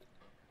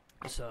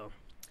 So,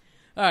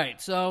 all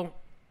right. So,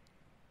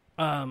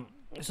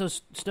 so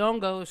Stone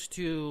goes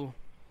to,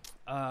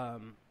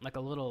 like a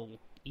little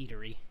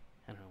eatery.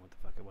 I don't know what the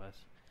fuck it was.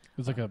 It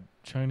was like a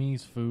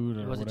Chinese food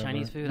or Was whatever. it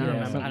Chinese food? I Yeah, don't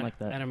remember. something like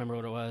that. I don't remember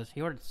what it was.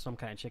 He ordered some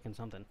kind of chicken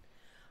something.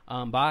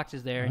 Box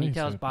is there, and he Nice,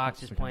 tells so Box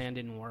his chicken. plan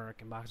didn't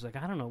work, and Box is like,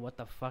 I don't know what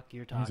the fuck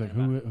you're talking He's like,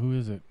 about. who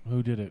is it?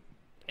 Who did it?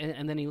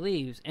 And then he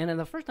leaves. And then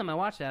the first time I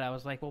watched that, I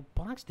was like, well,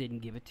 Box didn't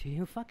give it to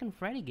you. Fucking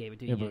Freddy gave it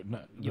to Yeah, you. but, no,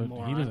 you but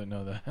moron. he doesn't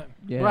know that.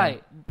 Yeah.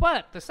 Right.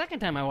 But the second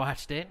time I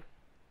watched it,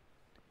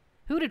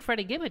 who did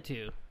Freddy give it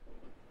to?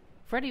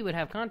 Freddy would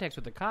have contacts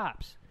with the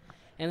cops.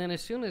 And then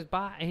as soon as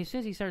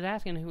he starts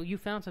asking, who you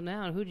found some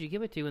now, and who did you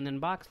give it to? And then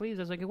Box leaves.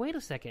 I was like, wait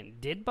a second.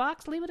 Did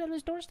Box leave it at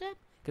his doorstep?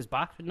 Because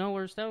Box would know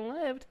where Stone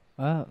lived.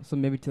 Oh, so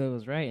maybe Taylor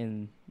was right,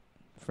 and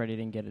Freddy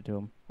didn't get it to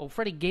him. Well,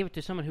 Freddy gave it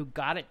to someone who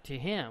got it to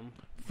him.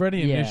 Freddie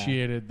Yeah.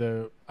 initiated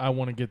the I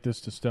want to get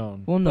this to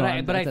Stone. Well, no, But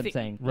I that's what I'm think,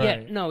 saying.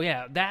 Right.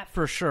 Yeah, that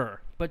for sure.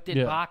 But did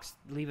Yeah. Box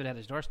leave it at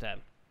his doorstep?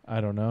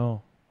 I don't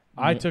know.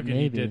 I took it he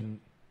Maybe.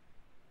 didn't.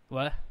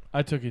 What?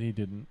 I took it he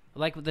didn't.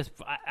 Like with this,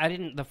 I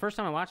didn't. The first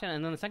time I watched it,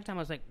 and then the second time I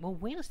was like, well,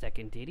 wait a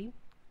second, did he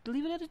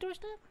leave it at his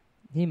doorstep?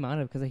 He might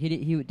have, because he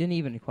didn't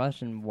even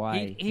question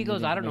why. He goes,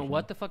 needed I don't know information.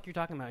 what the fuck you're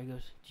talking about. He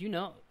goes, do you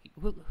know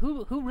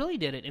who really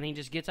did it? And he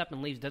just gets up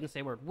and leaves, doesn't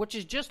say a word, which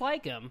is just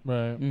like him.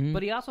 Right. Mhm.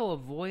 But he also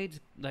avoids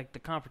like the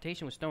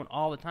confrontation with Stone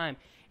all the time,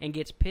 and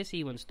gets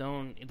pissy when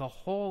Stone the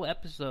whole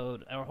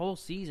episode or whole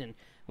season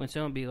when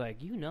Stone be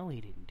like, you know,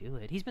 he didn't do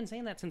it. He's been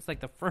saying that since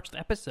like the first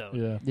episode.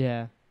 Yeah.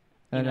 Yeah.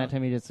 And know? that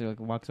time he just like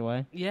walks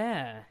away.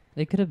 Yeah.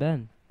 It could have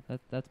been.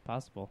 That's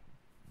possible.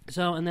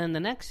 So, and then the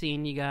next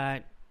scene, you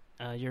got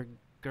your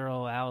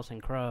girl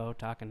Allison Crow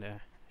talking to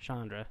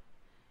Chandra.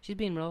 She's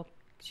being real.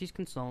 She's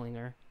consoling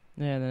her.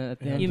 Yeah. Then at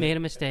the end, You made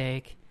a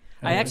mistake.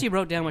 I actually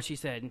wrote down what she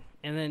said,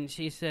 and then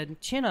she said,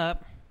 "Chin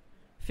up,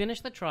 finish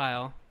the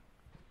trial,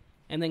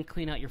 and then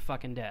clean out your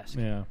fucking desk."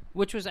 Yeah.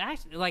 Which was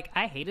actually like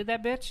I hated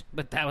that bitch,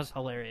 but that was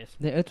hilarious.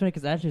 That's right,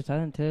 because actually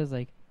Silent Hill is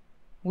like,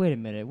 wait a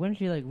minute, wouldn't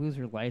she like lose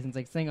her license,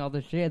 like saying all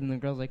this shit, and the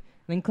girl's like,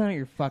 then clean out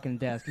your fucking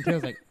desk, and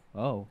Taylor's like,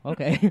 oh,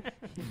 okay.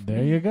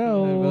 There you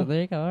Well, go.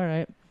 there you go. All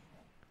right.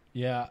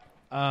 Yeah.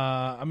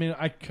 I mean,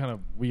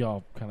 we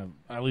all kind of,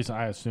 at least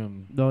I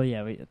assumed, Oh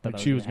yeah, we thought like that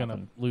she was gonna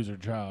going to lose her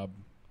job.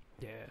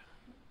 Yeah.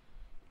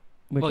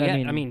 Which, Well,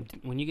 I mean,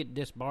 when you get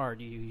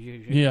disbarred, you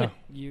usually Yeah.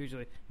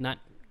 usually not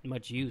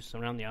much use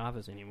around the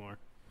office anymore.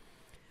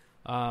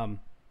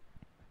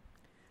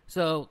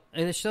 So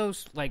and it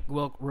shows like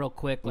real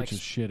quick, Which like is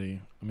shitty.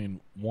 I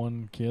mean,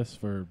 one kiss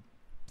for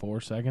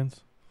 4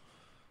 seconds.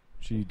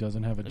 She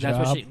doesn't have a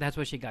job. that's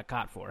what she got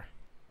caught for.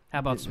 How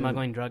about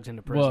smuggling drugs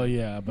into prison? Well,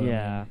 yeah, but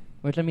yeah.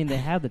 Which I mean, they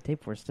have the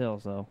tape for still,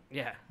 so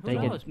Yeah. They Who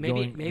could- knows?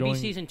 Maybe going-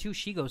 season 2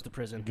 she goes to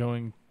prison.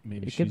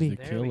 maybe It she's could be. the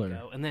There killer. we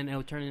go. And then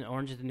it'll turn into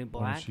Orange is the New Or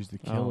Black. she's the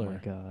oh killer. my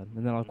god,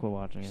 and then I'll quit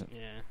watching it.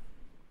 Yeah.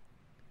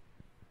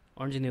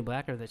 Orange is the New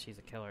Black, or that she's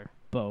a killer.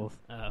 Both.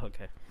 Oh,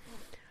 okay.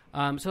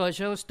 So it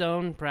shows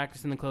Stone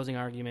practicing the closing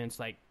arguments,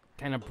 like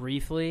kind of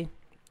briefly,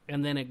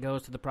 and then it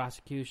goes to the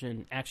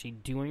prosecution actually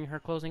doing her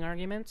closing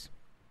arguments.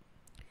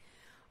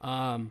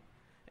 And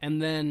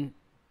then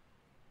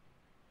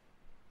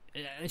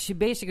she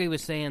basically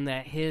was saying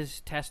that his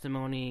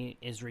testimony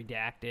is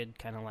redacted,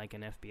 kind of like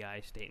an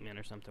FBI statement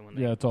or something. When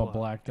they Yeah, it's all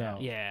pull- blacked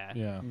out. Yeah.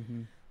 Yeah.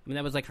 Mm-hmm. I mean,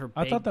 that was like her.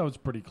 I big- thought that was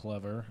pretty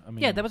clever. I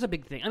mean, Yeah, that was a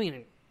big thing. I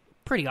mean,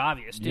 pretty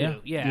obvious too. Yeah.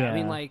 Yeah. I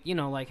mean, Yeah.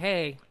 like like,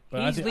 hey,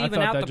 But he's I leaving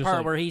thought out that the just, part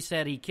like, where he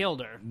said he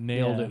killed her.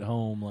 nailed Yeah. it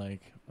home.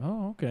 Like,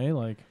 oh, okay.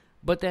 Like,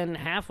 But then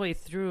halfway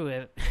through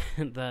it,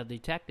 the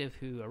detective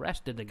who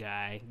arrested the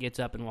guy gets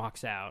up and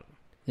walks out,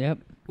 Yep.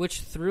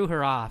 which threw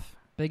her off.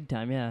 Big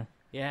time. Yeah.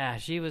 Yeah,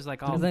 she was like,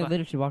 Because all then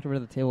later she walked over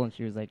to the table and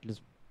she was like just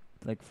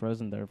like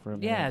frozen there for a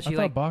minute. Yeah, I she thought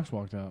like, Box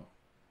walked out.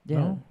 Yeah.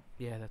 No?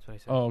 yeah, that's what I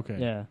said. Oh, okay.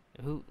 Yeah.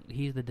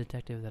 He's the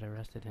detective that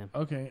arrested him.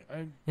 Okay.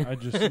 I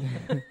just,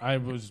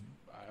 I'm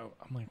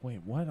like,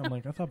 wait, what? I'm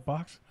like, I thought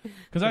Box,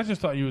 because I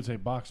just thought you would say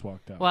Box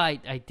walked out. Well,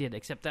 I did,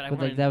 except that I But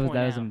wanted like to that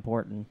point was out.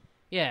 important.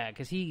 Yeah,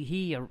 because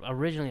he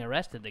originally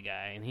arrested the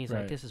guy, and he's like,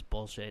 Right. "This is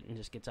bullshit," and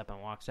just gets up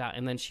and walks out.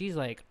 And then she's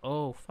like,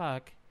 "Oh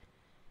fuck."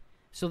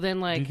 So then,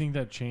 Do like, you think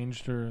that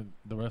changed the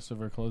rest of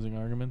her closing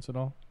arguments at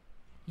all?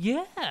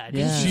 yeah,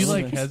 Yeah. She a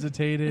like little bit.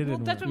 hesitated Well,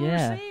 and that's what Yeah. we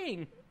were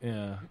saying.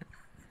 yeah.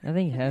 I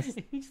think Hess.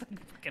 He's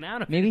like fucking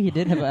out of it. Maybe he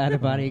did have an out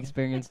of body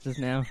experience just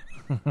now.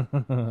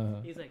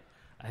 He's like,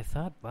 I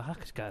thought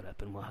Box got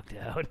up and walked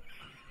out.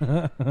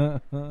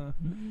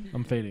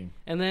 I'm fading.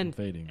 And I'm then,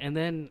 fading.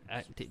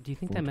 do you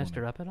think that messed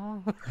her up at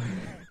all?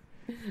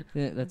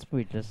 Yeah, that's what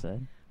we just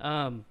said.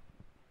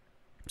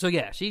 So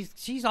yeah,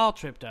 she's all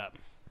tripped up.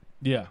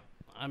 Yeah.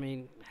 I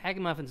mean,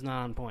 Hagamuffin's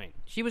not on point.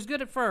 She was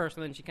good at first,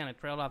 and then she kind of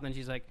trailed off. And then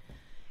she's like,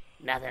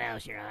 "Nothing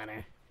else, Your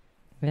Honor."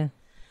 Yeah.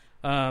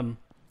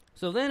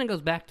 So then it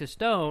goes back to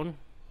Stone.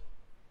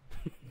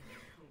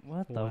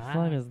 What the Wow.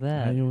 fuck is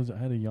that? I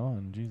had a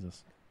yawn.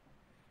 Jesus.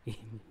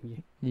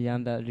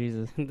 Young out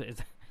Jesus.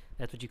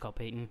 That's what you call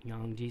Peyton,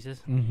 young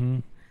Jesus. Mm-hmm.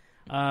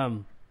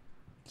 Um,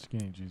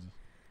 Skinny Jesus.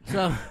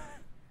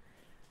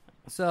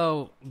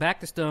 So back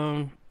to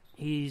Stone.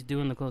 He's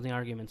doing the closing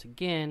arguments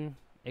again,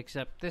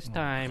 except this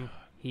time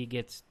he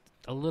gets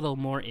a little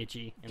more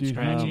itchy and Dude,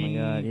 scratchy. Oh my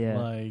God, yeah.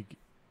 Like,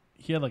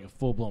 he had like a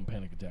full-blown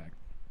panic attack.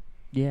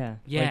 Yeah.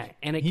 Yeah, Like,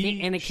 and it he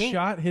came.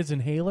 shot his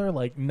inhaler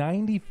like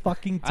 90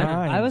 fucking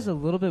times. I was a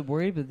little bit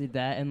worried, but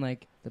that and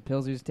like the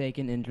pills he was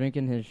taking and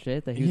drinking his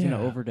shit that he was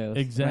gonna overdose.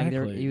 Exactly.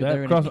 Like, they That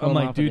were cross, gonna kill I'm him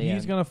like, off at dude, the he's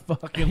end. gonna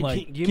fucking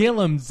like You kill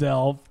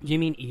himself. Do you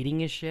mean eating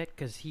his shit?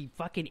 Because he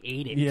fucking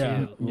ate it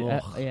Yeah. too. Yeah,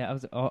 Ugh. yeah, I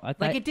was. Oh, I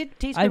thought, Like it did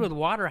taste I- good with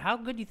water. How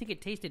good do you think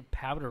it tasted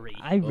powdery?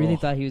 I really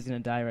Ugh. thought he was gonna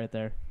die right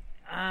there.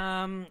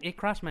 It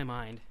crossed my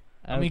mind.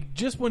 I mean,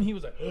 just when he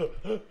was like,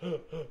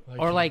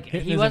 Or like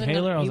hitting he his wasn't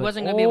inhaler, I gonna, was he like,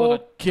 wasn't gonna be able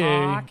to okay,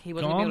 talk. He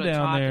wasn't gonna calm be able to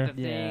down talk there. at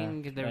the Yeah.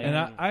 thing. 'Cause they were and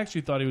gonna- I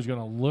actually thought he was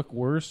gonna look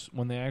worse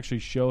when they actually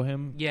show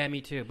him. yeah,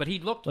 me too. But he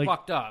looked Like,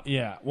 fucked up.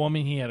 Yeah, well, I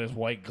mean, he had his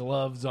white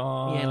gloves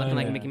on. Yeah, looking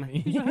like and- Mickey Mouse.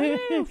 He's like,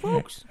 "Hey,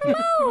 folks,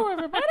 hello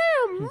everybody,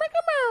 I'm Mickey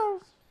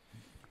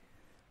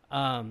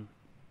Mouse."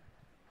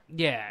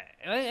 Yeah,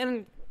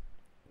 and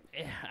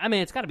I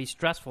mean, it's got to be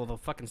stressful to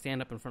fucking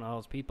stand up in front of all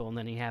those people, and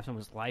then you have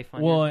someone's life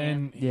on Well, your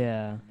hand. and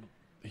Yeah.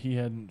 he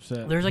hadn't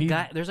said. There's a he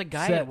guy. There's a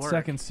guy sat at work.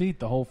 second seat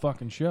the whole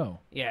fucking show,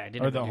 Yeah, I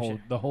didn't or know the what you whole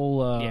said. the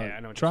whole Yeah, I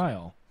know what you're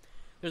trial.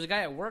 There's a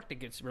guy at work that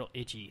gets real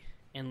itchy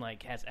and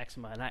like has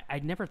eczema, and I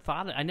never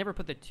thought it. I never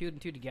put the two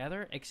and two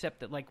together, except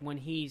that like when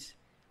he's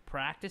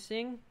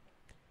practicing,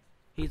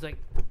 he's like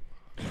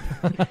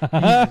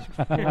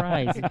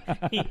Christ.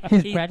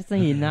 He's he-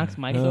 practicing. He knocks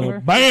mics over.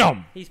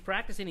 Bam! he's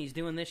practicing. He's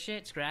doing this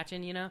shit,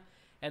 scratching, you know,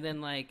 and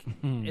then like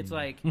it's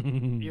like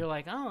you're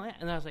like, oh, yeah.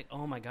 And I was like,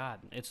 oh my god,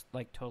 it's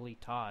like totally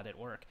Todd at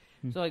work.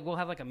 So like we'll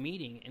have like a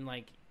meeting, and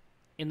like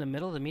in the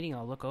middle of the meeting,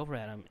 I'll look over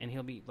at him, and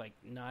he'll be like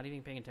not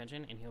even paying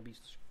attention, and he'll be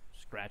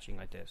scratching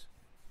like this,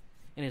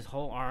 and his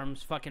whole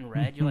arm's fucking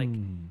red. You're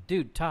like,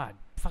 dude, Todd,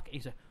 fuck.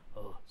 He's like,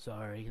 oh,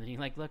 sorry, and he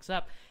like looks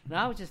up, and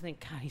I was just think,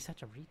 God, he's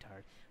such a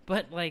retard.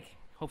 But like,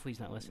 hopefully he's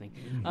not listening.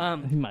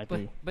 He might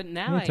be. But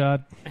now Hey,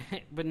 Todd.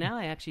 but now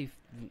I actually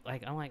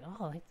like I'm like,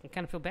 oh, I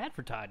kind of feel bad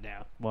for Todd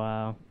now.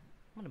 Wow.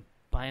 I'm gonna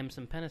buy him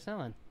some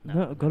penicillin.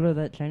 No, go to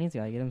that Chinese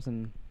guy. Get him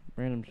some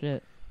random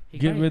shit. He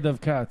Get probably- rid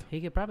of cat.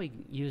 He could probably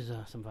use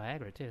some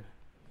Viagra too.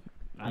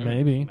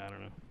 Maybe. I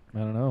don't know. I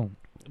don't know.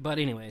 But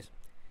anyways,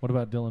 What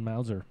about Dylan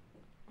Mauser?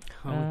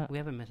 we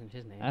haven't mentioned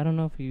his name. I don't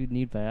know if you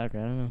need Viagra.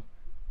 I don't know.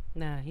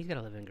 Nah, he's got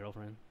a live-in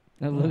girlfriend.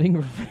 A living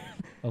girlfriend.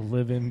 A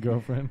live-in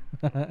girlfriend?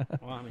 Well,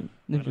 I mean,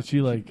 Is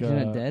she like? She's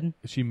not dead.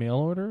 Is she mail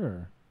order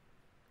or?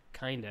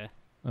 kinda.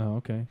 Oh,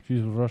 okay.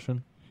 She's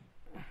Russian.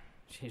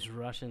 She's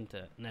Russian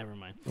to. Never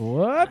mind.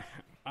 What?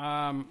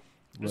 So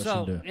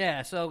Russian to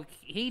yeah, so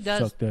he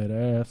does. suck that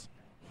ass.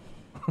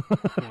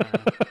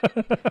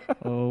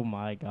 Oh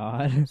my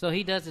god. So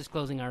he does his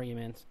closing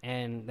arguments,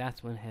 and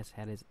that's when has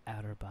had his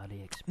outer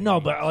body experience. No,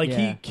 but like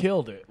he Yeah.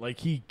 killed it. Like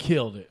he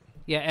killed it.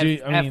 yeah, at,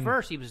 Dude, I at mean-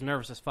 first he was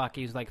nervous as fuck.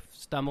 He was like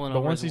stumbling But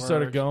over. once he his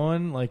started words.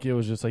 going, like it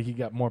was just like he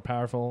got more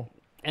powerful.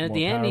 and at more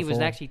the end he was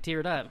powerful. actually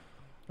teared up.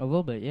 A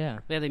little bit, yeah.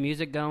 They had the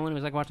music going. It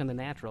was like watching The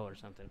Natural or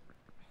something.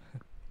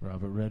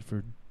 Robert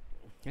Redford.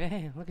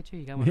 Hey, look at you!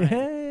 You got one right.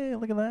 Hey,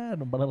 look at that!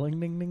 Ding,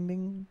 ding, ding,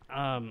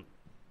 ding.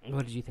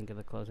 What did you think of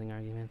the closing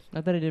arguments?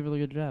 I thought he did a really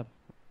good job.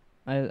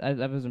 I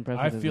was impressed.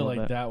 I with his feel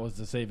little like bit. that was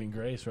the saving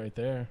grace right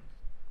there.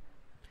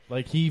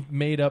 Like he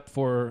made up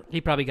for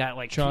He probably got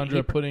like Chandra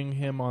He, putting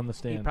him on the he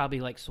stand. probably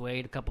like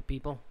swayed a couple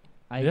people.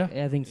 Yeah.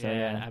 I think so.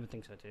 Yeah. I would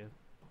think so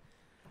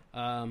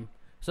too.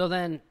 So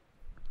then,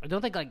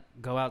 don't they like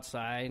go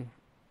outside?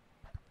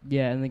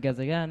 Yeah, and the guy's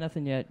like,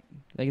 nothing yet.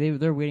 Like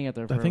they're waiting out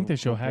there. I For think they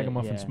show a bit,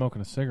 Hagamuffin yeah. smoking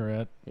a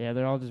cigarette. Yeah,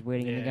 they're all just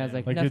waiting, and the guy's Yeah.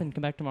 like, Like nothing.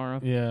 Come back tomorrow.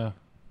 Yeah.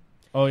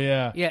 Oh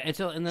yeah. Yeah,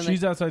 and then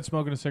She's outside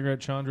smoking a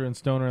cigarette. Chandra and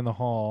Stoner in the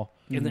hall,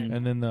 And then-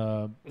 and then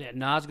the yeah,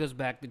 Nas goes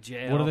back to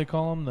jail. what do they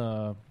call him?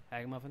 The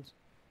Hagamuffins?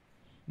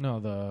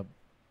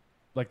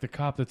 like the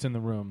cop that's in the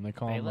room. They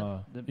call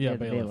Bailiff? him. The Yeah,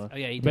 bailiff. Oh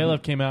yeah, he did.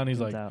 Bailiff came out and he's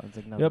Comes like, out, it's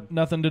nothing. "Yep,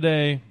 nothing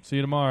today. See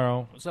you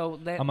tomorrow." So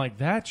that I'm like,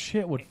 that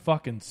shit would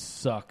fucking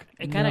suck.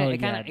 it kind of No, it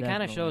kind yeah, of it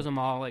kind of definitely. shows them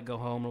all like go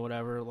home or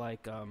whatever.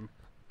 Like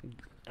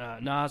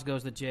Nas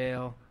goes to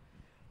jail,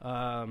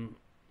 and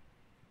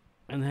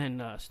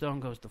then Stone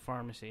goes to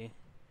pharmacy,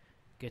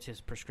 gets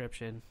his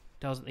prescription.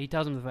 He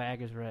tells him the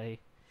Viagra's ready.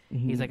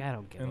 Mhm. He's like, I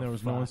don't give And a there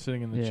was fuck. no one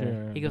sitting in the Yeah.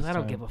 chair. He goes, this I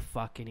don't time. give a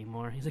fuck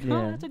anymore. He's like, Yeah.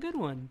 oh, that's a good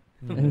one.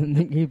 and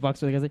then he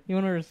walks away. The guy's like, you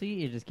want a receipt?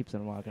 He just keeps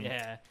on walking.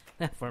 Yeah,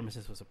 that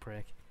pharmacist was a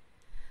prick.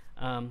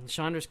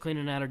 Chandra's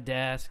cleaning out her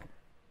desk,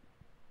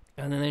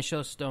 and then they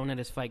show Stone at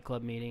his Fight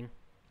Club meeting.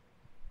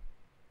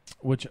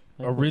 Which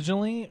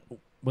originally,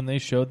 when they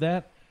showed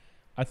that,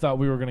 I thought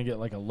we were going to get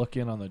like a look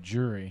in on the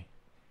jury.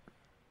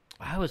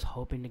 I was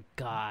hoping to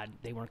God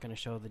they weren't going to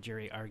show the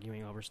jury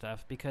arguing over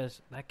stuff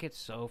because that gets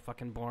so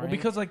fucking boring. Well,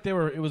 because like they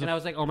were, it was. and I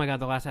was like, oh my God,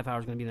 the last half hour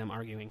is going to be them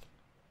arguing.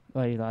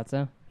 Oh, you thought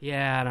so?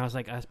 Yeah, and I was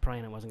like, I was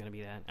praying it wasn't going to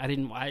be that. I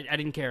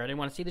didn't care. I didn't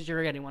want to see the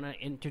jury. I didn't want to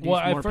introduce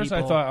well, more at first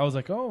people. I thought I was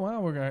like, oh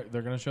wow,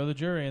 they're going to show the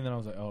jury, and then I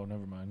was like, oh,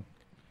 never mind.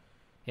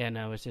 Yeah,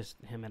 no, it's just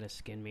him at a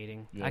skin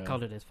meeting. Yeah. I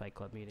called it his Fight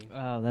Club meeting.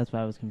 Oh, that's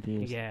why I was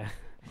confused. Yeah.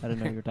 I didn't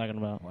know what you were talking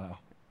about. Wow.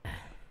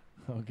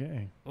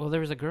 Okay. Well, there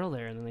was a girl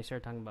there, and then they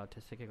started talking about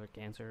testicular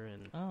cancer,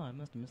 and Oh, I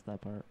must have missed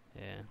that part.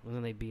 yeah, and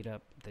then they beat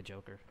up the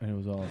Joker. And it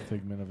was all a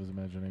figment of his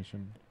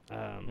imagination.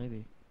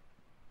 Maybe.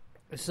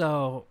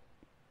 So,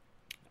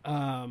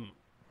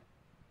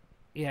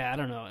 yeah, I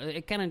don't know.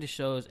 It kind of just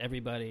shows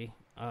everybody.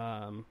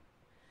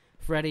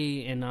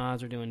 Freddy and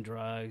Nas are doing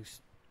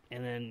drugs,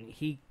 and then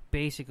he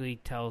basically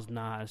tells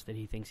Nas that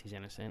he thinks he's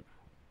innocent.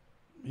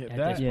 Yeah, At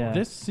that this point.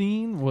 this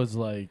scene was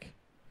like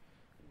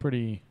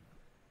pretty.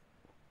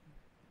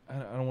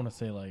 I don't want to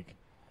say like,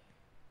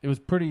 it was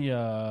pretty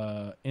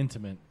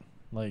intimate.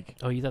 Like,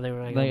 Oh, you thought they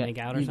were Like, going to make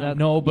out or you something? thought-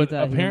 no, but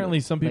thought he apparently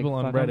would, some like, people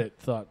on fuck him? Reddit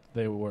thought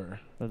they were.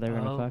 That they were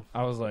Oh. gonna fuck.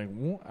 I was like,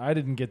 I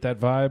didn't get that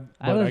vibe.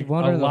 I But was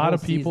wondering a the lot whole of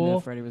season people,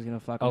 if Freddy was gonna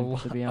fuck a, him. lo-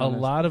 To be a honest,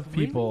 lot of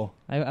Really? people,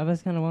 I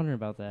was kind of wondering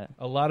about that.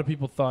 a lot of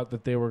people thought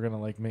that they were gonna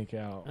like make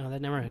out Oh,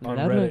 that never on occurred.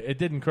 That'd Reddit. be- It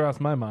didn't cross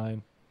my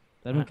mind.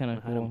 That'd been kind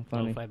of I don't cool, know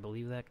funny. if I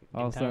believe that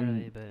All of a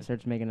entirely, sudden, but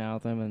starts making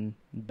out with him and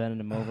bending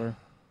him over.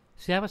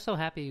 see, I was so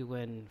happy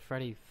when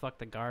Freddy fucked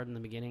the guard in the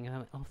beginning.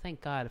 I'm like, oh,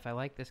 thank God! If I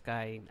like this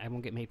guy, I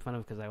won't get made fun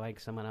of because I like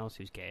someone else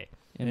who's gay.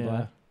 In Yeah.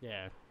 black.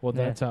 Yeah, Well,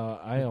 Yeah. that's how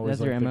I always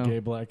That's your like the MO. gay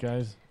black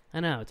guys. I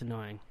know it's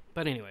annoying,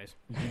 but anyways,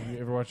 You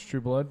ever watch True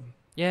Blood?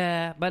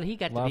 yeah. But he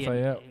got to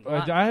Lafayette. be.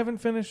 I haven't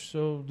finished,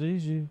 so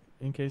these you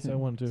in case I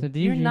want to. So do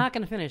You're you not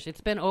gonna finish.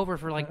 It's been over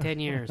for like 10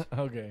 years.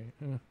 Okay.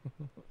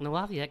 The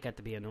Lafayette got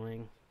to be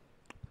annoying.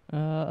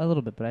 A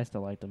little bit, but I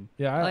still liked him.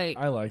 Yeah, Like-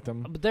 I liked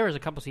them. But there was a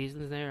couple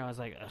seasons there. I was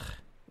like, ugh.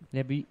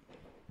 Yeah, but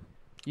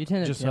you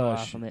tend to Just tail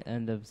hush. off on the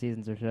end of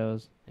seasons or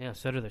shows. Yeah,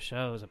 so do the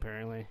shows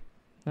apparently.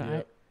 No,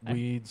 Yep. I-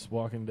 Weeds,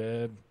 Walking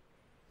Dead,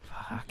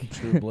 Fuck.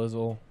 True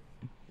Blizzle.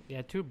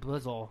 Yeah, True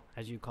Blizzle,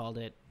 as you called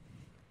it.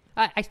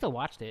 I still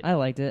watched it. I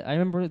liked it. I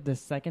remember the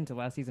second to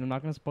last season. I'm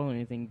not going to spoil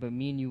anything, but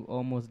me and you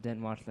almost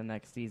didn't watch the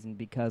next season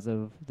because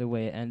of the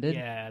way it ended.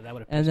 Yeah, that would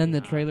have. And then the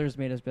trailers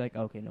made us be like,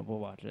 okay, no, we'll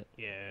watch it.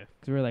 Yeah.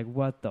 Because we were like,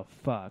 what the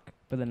fuck?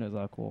 But then it was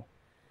all cool.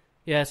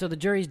 Yeah. So the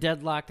jury's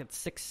deadlocked at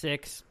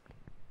 6-6.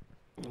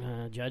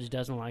 Judge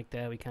doesn't like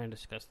that. We kind of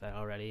discussed that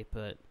already,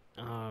 but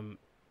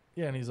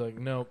Yeah, and he's like,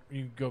 nope,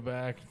 you go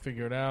back,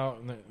 figure it out.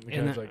 And the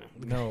And guy's the-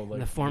 like, no, like,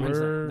 the foreman's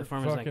like- we're the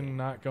foreman's like- fucking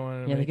not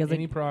going to Yeah, make because, like-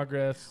 any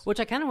progress. which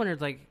I kind of wondered,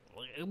 like,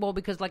 well,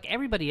 because like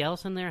everybody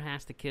else in there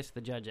has to kiss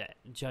the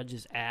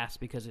judge's ass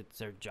because it's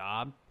their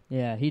job.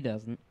 Yeah, he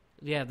doesn't.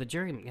 Yeah, the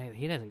jury,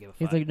 he doesn't give a fuck.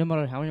 He's like, no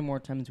matter how many more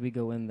times we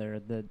go in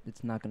there, that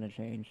it's not going to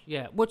change.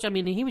 Yeah, which I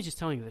mean, he was just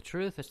telling you the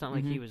truth. It's not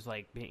like he Mhm. was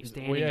like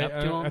standing Well, yeah, up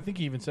to him. I think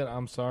he even said,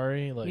 I'm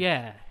sorry. Like,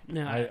 yeah,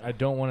 no, I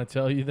don't want to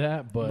tell you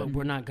that, but but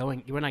we're not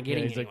getting yeah,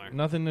 he's anywhere. like,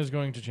 nothing is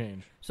going to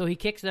change. So he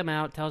kicks them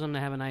out, tells them to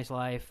have a nice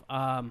life,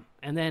 and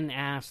then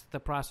asks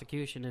the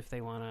prosecution if they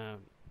want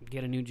to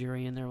get a new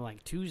jury in there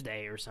like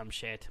Tuesday or some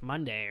shit,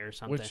 Monday or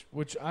something.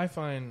 Which I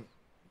find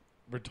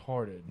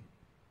retarded.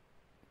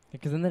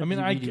 Because then they I have mean,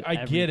 to I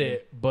redo get everything.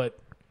 it, but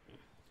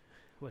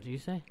What do you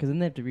say? Because then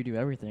they have to redo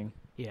everything.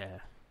 Yeah.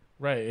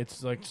 right,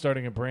 it's like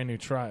starting a brand new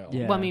trial.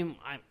 Yeah. Well, I mean,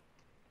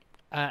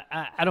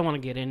 I don't want to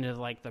get into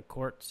like the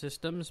court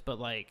systems, but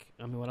like,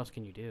 I mean, what else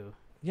can you do?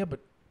 Yeah, but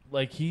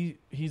like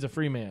he's a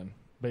free man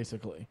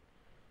basically,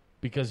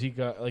 because he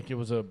got like it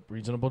was a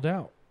reasonable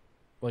doubt,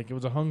 like it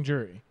was a hung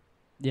jury.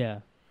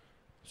 Yeah.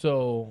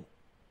 So,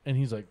 and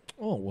he's like,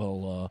 oh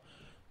well,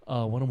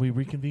 why don't we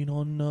reconvene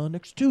on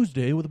next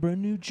Tuesday with a brand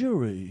new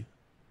jury?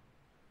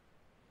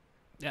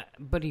 Yeah,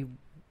 but he,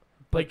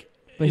 Like,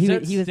 But is he that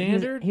was- he was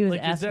standard? he was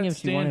like, is asking that if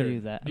she wanted to standard?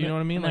 do that. Do you know what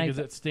I mean? I mean, Like, I is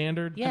that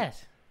standard?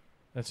 yes.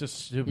 That's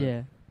just stupid.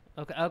 Yeah.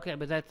 Okay,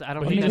 but that's I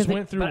don't. But think he that's, just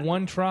went through but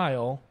one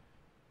trial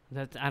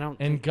That's I don't.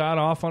 and think, got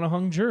off on a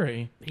hung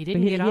jury. he But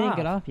didn't he get didn't off.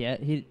 get off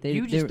yet.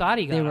 You just thought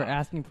he They got were off.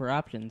 asking for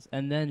options,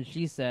 and then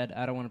she said,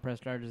 "I don't want to press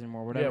charges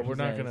anymore." Whatever. Yeah, we're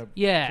she not says. gonna.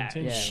 Yeah,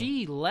 Continue.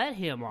 she let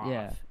him off.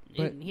 Yeah,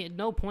 And but- he at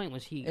no point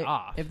was he I-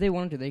 off. If they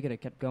wanted to, they could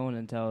have kept going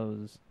until it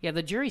was. Yeah,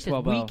 the jury says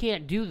 12-0. we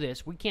can't do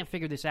this. We can't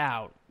figure this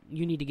out.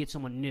 You need to get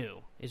someone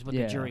new. Is what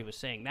Yeah. the jury was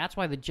saying. That's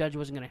why the judge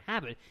wasn't going to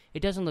have it. It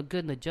doesn't look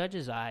good in the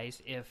judge's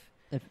eyes if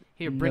If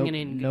here bringing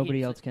in nobody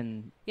it's- else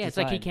can. Yeah, it's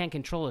like he decide. can't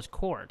control his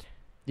court.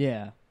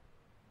 Yeah,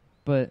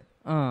 but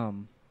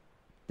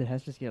did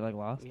Hess just get like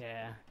lost?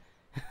 Yeah.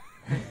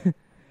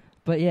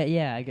 But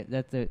yeah, I get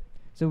that's it.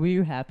 So were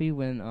you happy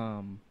when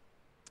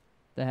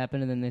that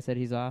happened, and then they said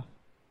he's off?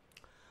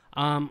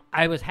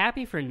 I was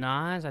happy for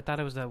Nas. I thought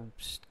it was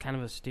kind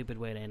of a stupid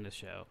way to end the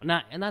show.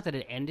 Not that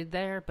it ended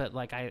there, but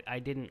like I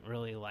didn't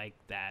really like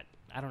that.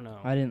 I don't know.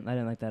 I didn't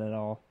like that at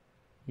all,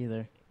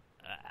 either.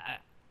 I-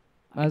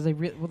 I was like,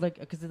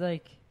 because it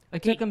Like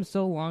took he- them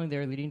so long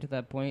there leading to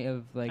that point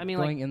of like I mean,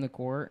 going in the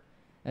court,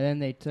 and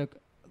then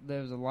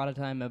there was a lot of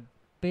time,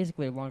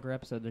 basically a longer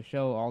episode to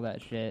show all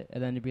that shit,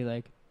 and then to be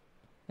like,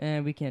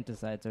 we can't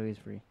decide, so he's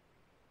free.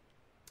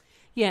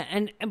 Yeah,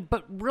 and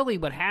but really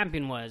what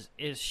happened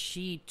is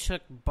she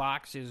took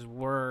Box's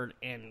word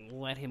and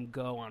let him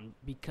go on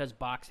because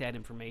Box had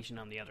information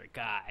on the other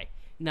guy,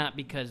 not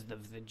because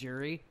of the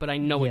jury. But I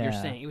know what you're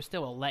Yeah. saying. It was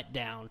still a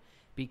letdown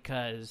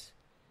because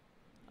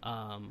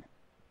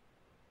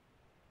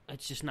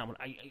It's just not what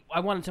I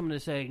wanted someone to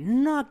say,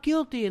 not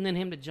guilty, and then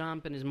him to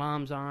jump in his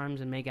mom's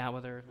arms and make out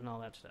with her and all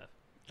that stuff.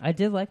 I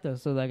did like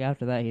those. So, like,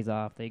 after that, he's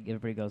off.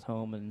 Everybody goes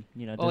home and,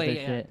 does their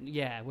shit.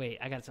 Yeah, wait,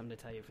 I got something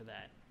to tell you for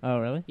that. Oh,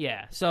 really?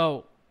 Yeah,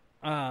 so,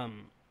 I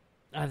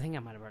think I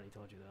might have already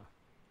told you, though.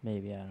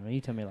 Maybe, I don't know.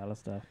 You tell me a lot of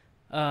stuff.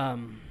 You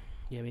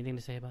have anything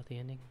to say about the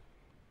ending?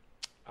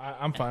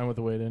 I'm fine with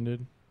the way it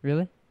ended.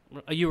 Really?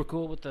 You were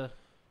cool with the...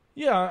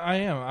 Yeah, I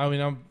am. I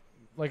mean,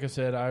 like I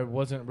said, I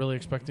wasn't really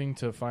expecting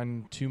to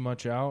find too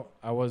much out.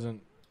 I was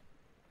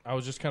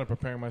just kind of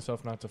preparing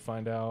myself not to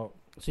find out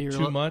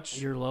too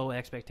much. Your low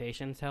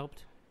expectations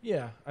helped?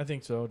 Yeah, I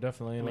think so,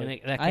 definitely. I mean,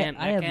 like, that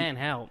can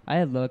help. I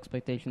had low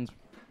expectations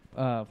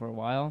for a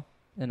while,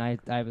 and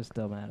I was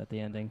still mad at the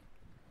ending.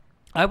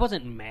 I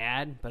wasn't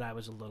mad, but I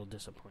was a little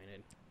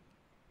disappointed.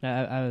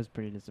 I was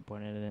pretty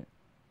disappointed in it.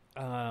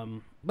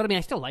 But I mean,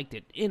 I still liked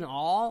it. In the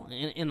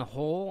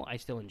whole, I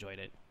still enjoyed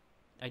it.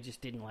 I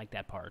just didn't like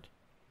that part.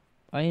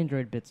 I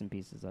enjoyed bits and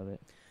pieces of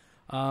it.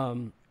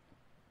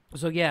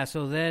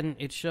 So then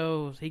it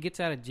shows he gets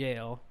out of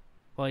jail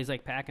while he's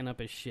like packing up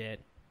his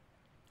shit.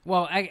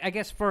 Well, I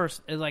guess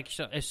first, like,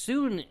 as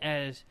soon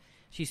as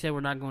she said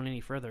we're not going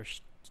any further,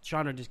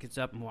 Chandra just gets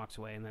up and walks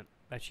away, and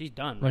that she's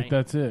done. Right? like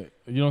that's it.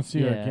 You don't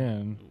see her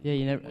again. Yeah,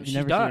 you never see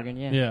her done.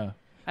 again. Yeah.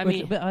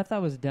 But I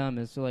thought was dumb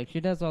is so like she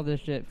does all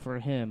this shit for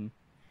him,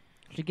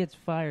 she gets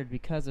fired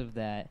because of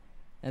that,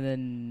 and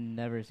then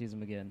never sees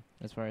him again,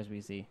 as far as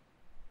we see.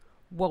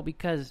 Well,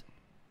 because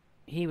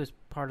he was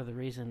part of the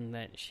reason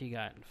that she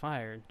got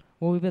fired.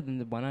 Well,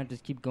 then why not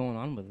just keep going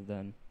on with it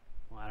then?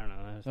 Well, I don't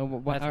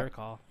know. That's her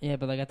call. Yeah,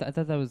 but like I thought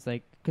that was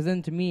like, because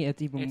then to me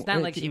it's even. It's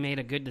not like she made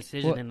a good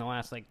decision in the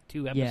last like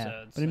 2 episodes.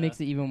 Yeah, but it makes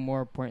it even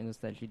more pointless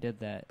that she did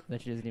that.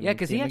 That she doesn't even. Yeah,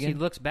 because he actually again.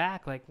 looks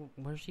back like,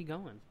 where's she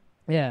going?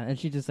 Yeah, and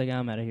she's just like,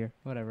 I'm out of here.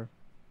 Whatever.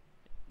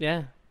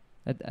 Yeah.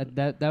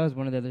 That was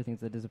one of the other things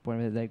that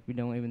disappointed me. Like we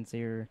don't even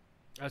see her.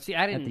 Oh, see,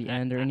 I didn't at the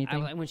end or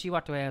anything. when she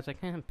walked away, I was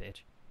like,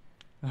 bitch.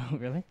 Oh,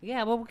 really?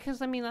 Yeah, well,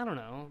 because I mean, I don't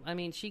know. I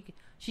mean, she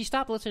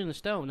stopped listening to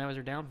Stone. That was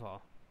her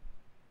downfall.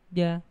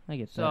 Yeah, I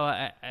get that. So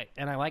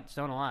I liked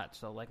Stone a lot.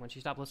 So like when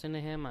she stopped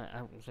listening to him,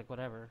 I was like,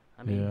 whatever.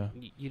 I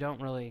mean, you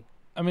don't really.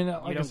 I mean,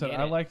 like I said,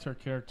 I liked her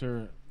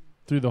character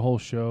through the whole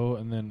show,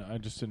 and then I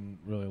just didn't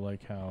really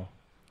like how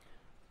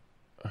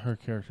her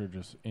character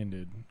just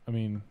ended. I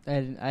mean, I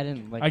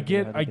didn't like. I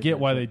get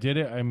why they did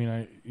it. I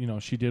mean,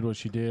 she did what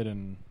she did,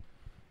 and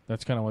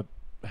that's kind of what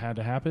had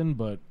to happen.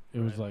 But it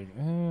was like,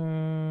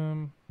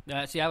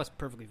 see, I was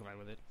perfectly fine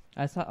with it.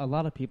 I saw a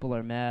lot of people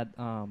are mad.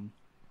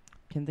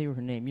 Can't think of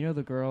her name. You know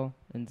the girl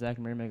in Zack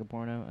and Mary Make a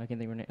Porno? I can't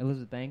think of her name.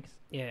 Elizabeth Banks.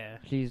 Yeah.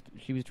 She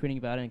was tweeting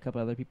about it, and a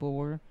couple other people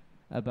were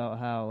about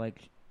how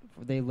like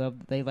they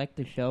liked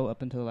the show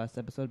up until the last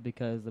episode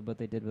because of what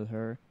they did with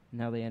her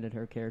and how they ended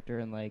her character,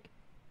 and like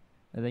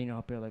they how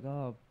people are like,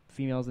 oh,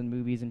 females in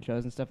movies and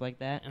shows and stuff like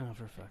that. Oh,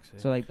 for fuck's sake.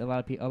 So like a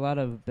lot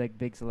of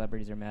big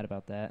celebrities are mad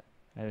about that.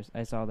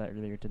 I saw that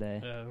earlier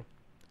today. Oh.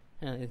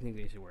 Yeah, I think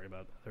they should worry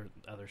about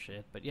other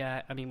shit. But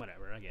yeah, I mean,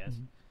 whatever, I guess.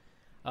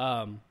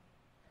 Mm-hmm.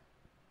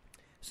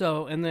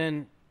 So, and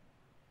then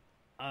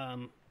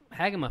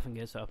Hagamuffin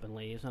gets up and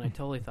leaves, and I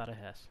totally thought of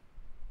Hess.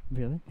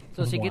 Really?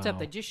 So she gets up,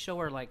 they just show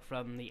her, like,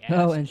 from the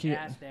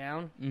ass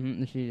down.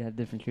 Mm-hmm, she had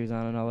different shoes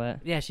on and all that.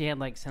 Yeah, she had,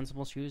 like,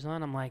 sensible shoes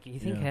on. I'm like, you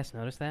think Hess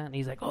noticed that? And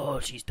he's like, oh,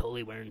 she's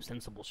totally wearing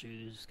sensible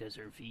shoes because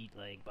her feet,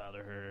 like,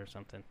 bother her or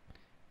something.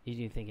 You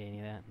didn't think any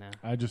of that? No.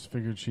 I just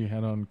figured she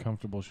had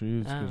uncomfortable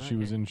shoes because she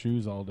was in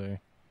shoes all day.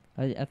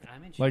 I'm in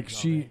shoes like all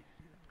she, day.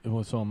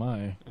 well, so am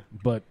I.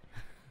 But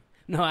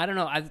no, I don't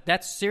know.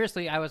 That's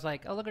seriously. I was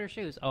like, oh, look at her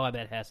shoes. Oh, I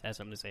bet Hess has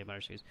something to say about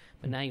her shoes.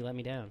 But now you let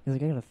me down. He's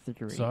like, I got a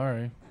theory.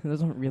 Sorry,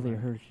 those aren't really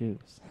her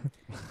shoes.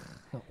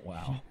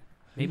 Wow.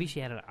 Maybe she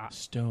had an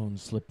Stone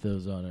slipped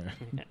those on her.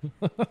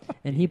 Yeah.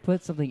 And he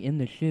put something in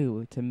the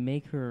shoe to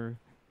make her.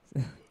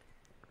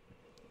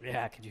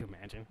 Yeah, could you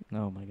imagine?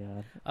 Oh my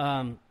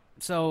god.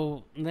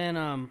 So then,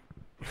 I'm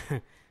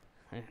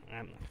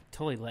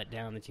totally let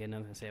down that you had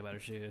nothing to say about her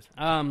shoes.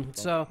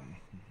 So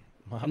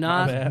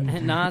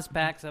Nas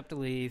packs up to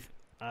leave.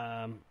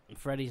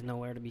 Freddy's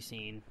nowhere to be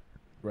seen.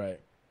 Right.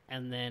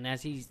 And then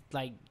as he's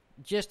like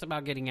just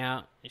about getting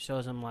out, it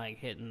shows him like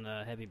hitting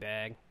the heavy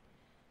bag.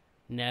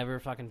 Never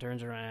fucking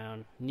turns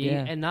around.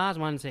 Yeah. And Nas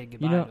wanted to say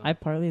goodbye. You know, to him. I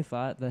partly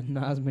thought that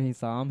Nas, when he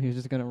saw him, he was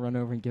just gonna run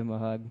over and give him a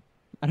hug.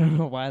 I don't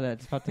know why that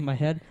just popped in my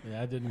head.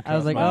 Yeah, I didn't. I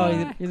was like,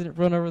 he's gonna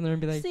run over there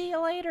and be like, see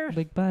you later.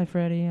 Like, bye,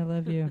 Freddie, I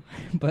love you.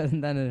 But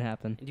that didn't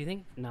happen. Do you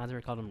think Nas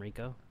ever called him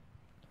Rico?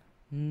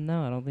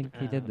 No, I don't think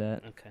he did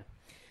that.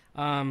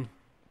 Okay.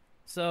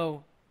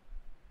 So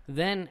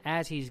then,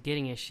 as he's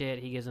getting his shit,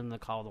 he gives him the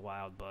Call of the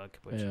Wild book,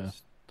 which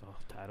is the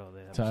title of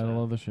the episode.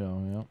 Title of the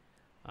show,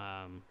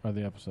 yep. Or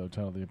the episode.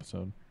 Title of the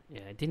episode.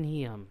 Yeah, didn't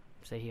he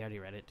say he already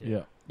read it too?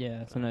 Yeah.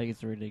 Yeah, so now he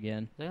gets to read it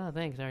again. Like, oh,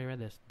 thanks, I already read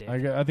this. Dick.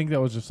 I think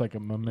that was just like a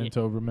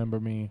memento. Remember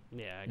me.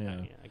 Yeah, I kind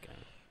of.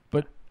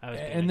 But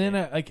and then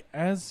like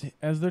as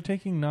they're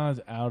taking Nas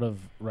out of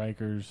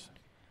Rikers,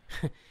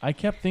 I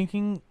kept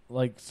thinking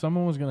like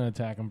someone was gonna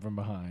attack him from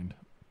behind.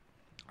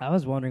 I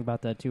was wondering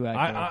about that too.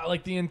 Actually, I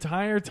like the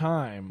entire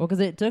time. well, because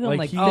it took them Like,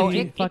 like he-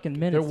 15 it- fucking it-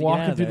 minutes. They're to get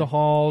walking out of through the there.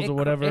 halls It or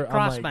whatever. it I'm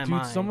crossed like, my dude,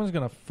 mind. someone's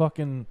gonna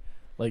fucking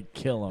like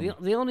kill him,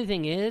 The only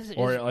thing is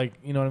or like,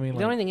 you know what I mean? the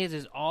Like, only thing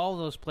is all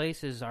those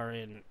places are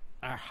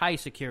high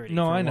security.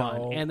 No, for I one.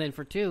 know. And then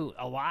for two,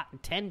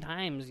 10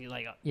 times,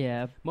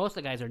 Yeah, most of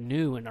the guys are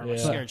new and are Yeah.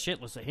 scared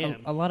shitless of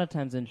him. a lot of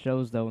times in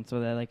shows though, and so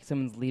that like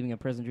someone's leaving a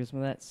prison or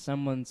something like that,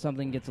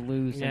 something gets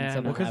loose Yeah. and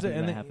something Well, 'cause happens.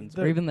 and That the- happens,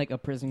 the- or even like a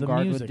prison the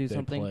guard music would do they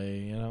something. play,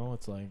 you know,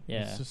 it's like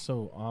Yeah. it's just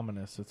so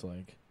ominous. It's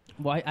like,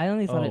 Well, I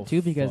only thought Oh, it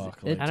too because fuck,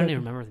 it like- I don't took- even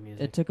remember the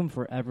music. It took them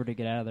forever to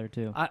get out of there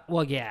too.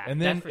 Well, yeah. And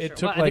then that's for it sure.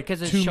 took, Well, like,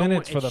 because it's 2 showing,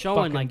 minutes for it's the showing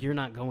fucking- like you're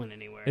not going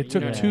anywhere. it you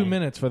took know what I 2 mean?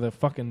 minutes for the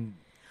fucking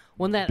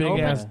When that big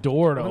opens, ass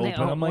door to when they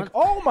open. I'm like,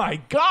 when- oh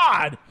my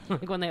god!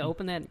 like when they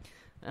open that,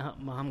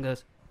 Mom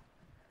goes,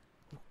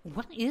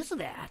 "What is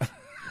that?"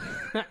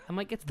 I'm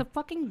like, "It's the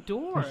fucking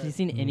door." Have you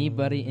seen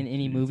anybody in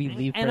any movie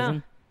leave And,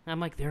 prison? I'm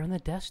like, "They're in the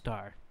Death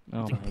Star."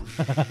 Oh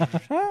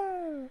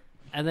my!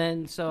 And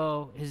then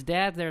so his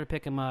dad's there to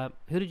pick him up.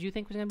 Who did you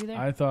think was gonna be there?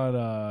 I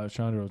thought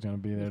Chandra was gonna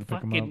be there to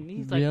pick him up.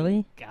 He's like,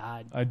 Really?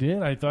 God. I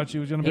did. I thought she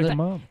was gonna He pick thought-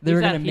 him up. They were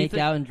thought- gonna he make thought-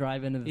 out and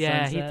drive into the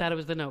Yeah, sunset. he thought it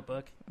was the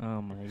Notebook.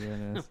 Oh my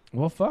goodness!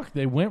 Well, fuck.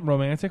 They went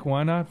romantic.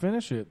 Why not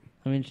finish it?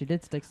 I mean, she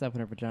did stick stuff in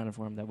her vagina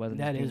for him. That wasn't.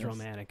 That his is penis.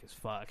 romantic as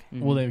fuck.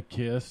 Mhm. Well, they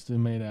kissed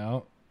and made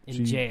out. In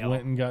She jail.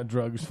 went and got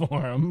drugs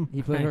for him.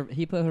 He put her.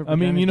 He put her. I mean,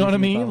 vagina you know what I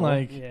juice in the mean? bottle.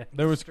 Like, Yeah,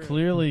 there was it's true.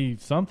 clearly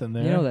something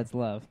there. You know that's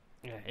love.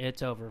 Yeah,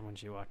 it's over when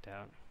she walked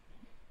out.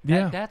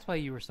 yeah. That's why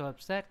you were so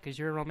upset, because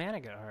you're a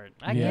romantic at heart.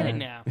 I Yeah. get it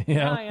now.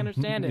 Yeah. Now I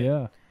understand it.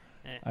 Yeah.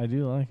 Eh. I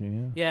do like it,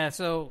 yeah. Yeah,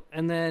 so,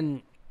 and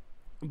then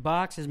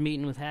Box is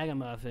meeting with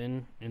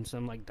Hagamuffin in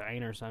some, like,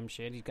 diner or some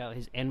shit. He's got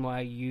his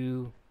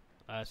NYU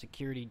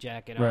security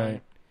jacket on.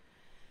 Right.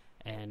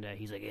 And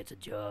he's like, "It's a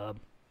job."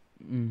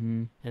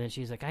 Mm-hmm. And then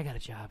she's like, "I got a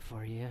job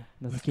for you."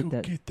 Let's get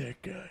that. get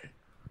that guy.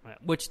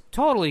 Which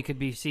totally could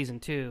be season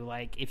 2.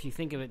 Like, if you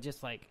think of it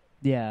just like,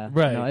 Yeah.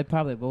 Right. No, it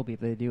probably will be if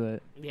they do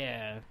it.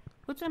 yeah.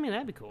 Which, I mean,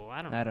 that'd be cool.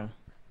 I don't know.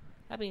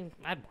 I mean,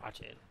 I'd watch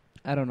it.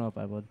 I don't know if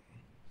I would.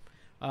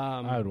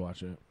 I would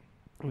watch it.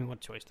 I mean, what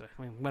choice?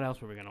 What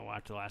else were we gonna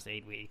watch the last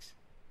 8 weeks?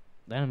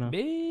 I don't know.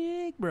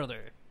 Big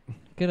Brother.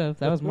 Could have.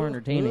 That was more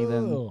entertaining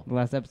than Oh. the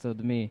last episode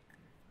to me.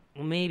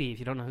 Well, maybe if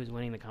you don't know who's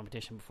winning the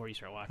competition before you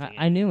start watching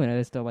I knew it.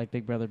 I still like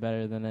Big Brother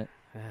better than it.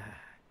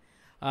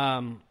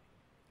 it.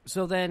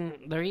 So then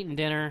they're eating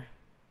dinner.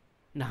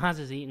 Nas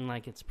is eating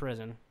like it's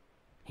prison.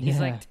 He's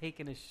Yeah. like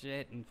taking a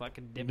shit and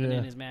fucking dipping Yeah.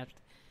 in his mashed.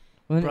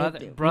 When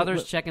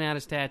Brother's checking out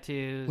his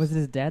tattoos. Was it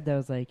his dad that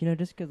was like,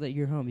 just because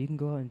you're home, you can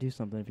go out and do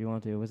something if you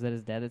want to? Was that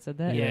his dad that said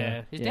that?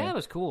 Yeah. His dad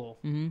was cool,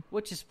 Mm-hmm.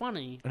 which is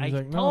funny. And I he's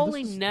like, "No,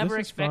 totally this is- never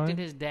this is expected fine."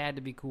 his dad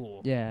to be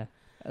cool. Yeah.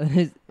 So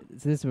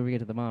this is where we get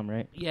to the mom,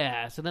 right?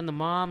 Yeah, so then the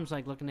mom's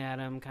like looking at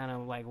him, kind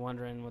of like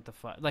wondering what the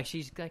fuck. Like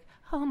she's like,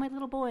 "Oh, my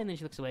little boy," and then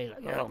she looks away,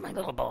 like, "Oh, my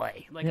little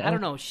boy." Like Yeah, I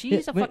don't know,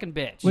 she's a when- fucking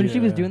bitch. When she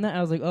was Yeah. doing that,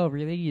 I was like, oh,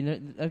 really?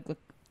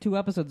 2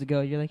 episodes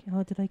ago, you're like,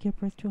 oh, did I give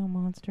birth to a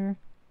monster?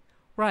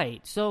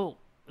 Right. So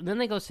then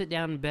they go sit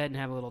down in bed and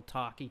have a little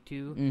talkie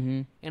too.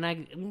 Mm-hmm.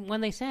 And when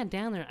they sat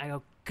down there, I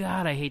go,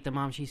 "God, I hate the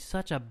mom. She's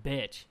such a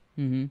bitch."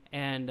 Mm-hmm.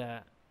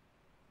 And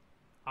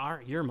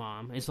your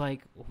mom is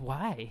like,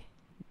 "Why?"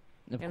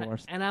 Of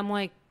course. And I'm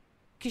like,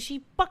 "'Cause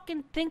she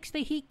fucking thinks that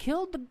he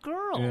killed the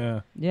girl."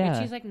 Yeah. Yeah.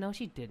 And she's like, "No,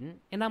 she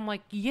didn't." And I'm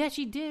like, "Yeah,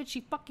 she did.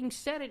 She fucking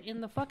said it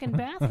in the fucking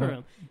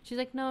bathroom." She's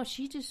like, "No,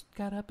 she just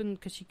got up and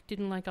because she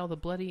didn't like all the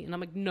bloody." And I'm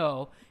like,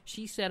 "No,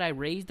 she said I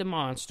raised a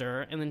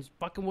monster and then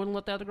fucking wouldn't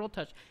let the other girl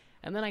touch."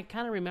 And then I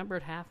kind of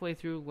remembered halfway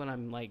through when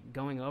I'm like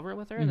going over it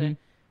with her that Mhm.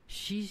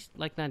 she's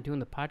like not doing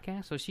the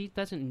podcast, so she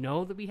doesn't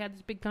know that we had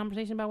this big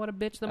conversation about what a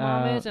bitch the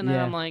mom is. And then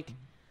yeah. I'm like,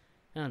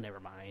 "Oh, never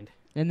mind."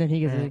 And then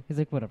he's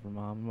like, whatever,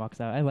 mom, and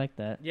walks out. I like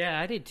that. Yeah,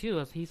 I did too.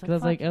 He's like,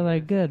 Because I "Fuck was like, you."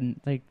 good. And,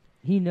 like,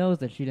 he knows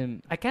that she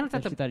didn't. I kind of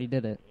That thought she thought he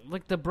did it.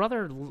 like the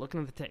brother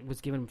looking at the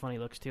was giving him funny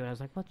looks too. And I was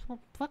like, "Well,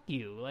 fuck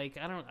you!" Like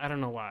I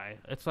don't know why.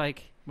 It's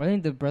like I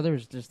think the brother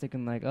was just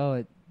thinking like, oh,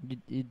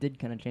 it did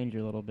kind of change her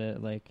a little bit,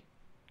 like,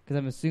 because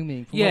I'm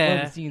assuming from what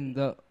Yeah. we've seen,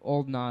 the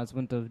old Nas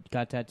went to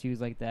got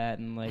tattoos like that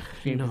and like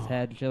shaved his No.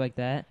 head and shit like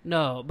that.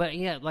 no, but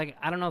yeah, like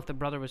I don't know if the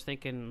brother was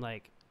thinking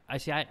like I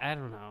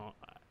don't know.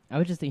 I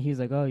would just think he was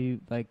like, oh,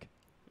 you like.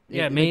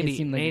 Yeah, it maybe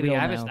seemed, like, maybe real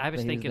I was now I was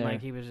that he thinking there. like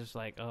he was just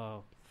like,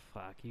 "Oh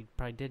fuck, you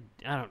probably did."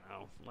 I don't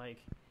know. Like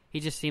he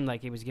just seemed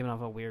like he was giving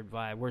off a weird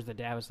vibe. Whereas the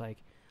dad was like,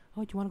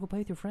 "Oh, do you want to go play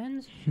with your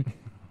friends?"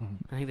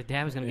 I think the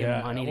dad was gonna give him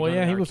Yeah. money. To Well, go to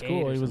yeah, the he was arcade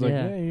cool. or He was something.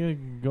 like, Yeah. yeah,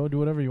 you go do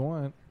whatever you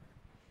want.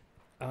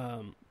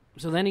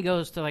 So then he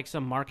goes to like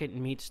some market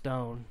and meets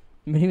Stone.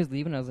 When he was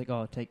leaving, I was like,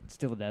 oh,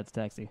 steal the dad's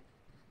taxi.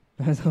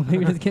 I was hoping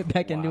we just get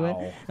back into it.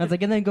 Wow. I was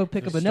like, and then go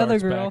pick Just up another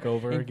starts girl back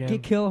over and again.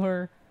 kill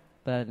her.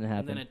 But that didn't And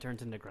happen. then it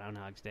turns into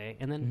Groundhog's Day,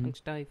 and then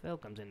Mhm. Sally Phil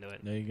comes into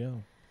it. There you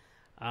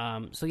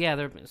go. So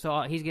yeah,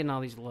 so he's getting all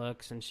these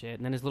looks and shit,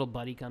 and then his little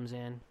buddy comes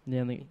in.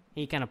 Yeah, like,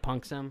 He kind of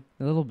punks him.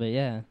 a little bit,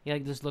 yeah. He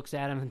like just looks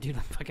at him, and the dude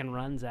fucking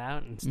runs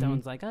out. And Mm-hmm.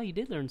 Stone's like, "Oh, you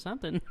did learn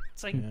something."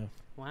 It's like, Yeah.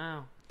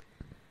 wow.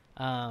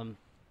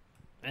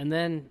 And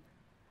then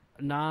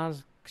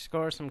Nas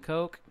score some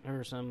coke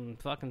or some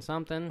fucking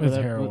something. It's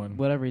heroin.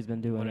 Whatever he's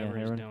been doing. Whatever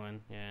yeah, he's heroin.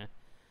 doing, yeah.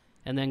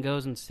 And then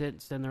goes and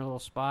sits in their little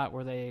spot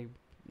where they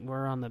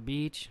were on the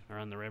beach or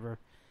on the river.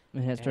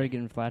 And has started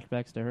getting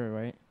flashbacks to her,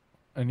 right?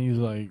 And he's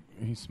like,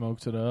 he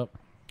smokes it up.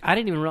 I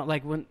didn't even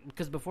like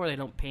because before they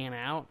don't pan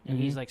out, and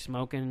Mhm. he's like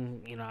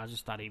smoking. You know, I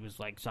just thought he was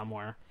like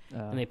somewhere,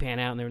 Uh, and they pan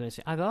out, and they were like,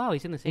 I go, oh,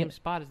 he's in the same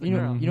spot as the You know,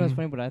 girl. you know what's Mhm.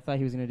 funny? What I thought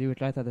he was gonna do,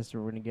 which I thought this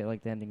was gonna get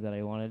like the ending that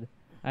I wanted.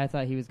 I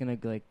thought he was gonna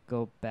like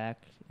go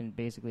back and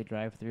basically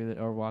drive through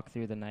or walk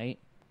through the night,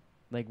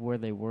 like where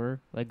they were,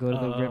 like go to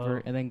the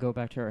river and then go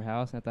back to her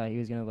house. And I thought he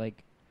was gonna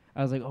like.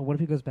 I was like, oh, what if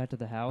he goes back to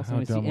the house How and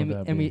we see dumb would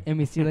that be? and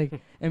we see like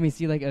and we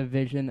see like a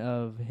vision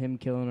of him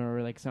killing her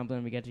or like something.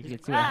 And we get to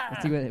see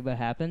what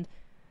happened,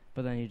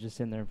 but then he's just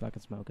sitting there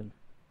fucking smoking.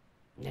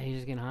 Yeah, he's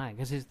just getting high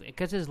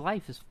because his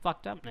life is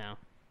fucked up now.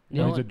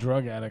 No, No he's a one-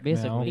 drug addict now.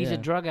 Basically, He's yeah. a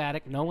drug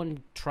addict. No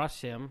one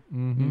trusts him,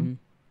 Mm-hmm.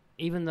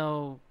 even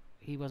though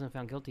he wasn't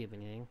found guilty of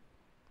anything.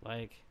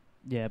 Like,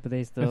 Yeah, but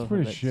they still. That's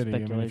pretty have, shitty. I mean,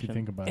 if you speculation.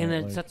 think about and it.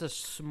 then Like, such a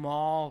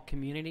small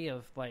community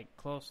of like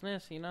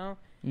closeness. You know,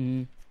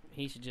 Mhm.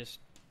 he should just.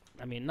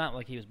 I mean, not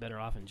like he was better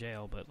off in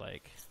jail, but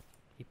like,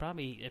 he's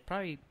probably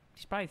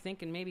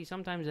thinking maybe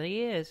sometimes that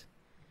he is.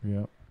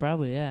 yeah.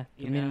 Probably, yeah.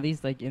 You I mean, know? at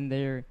least like in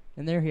there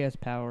he has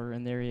power,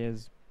 and there he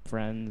has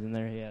friends, and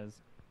there he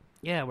has.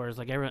 Yeah, whereas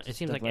like everyone, it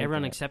seems Stuff like like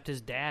everyone that. except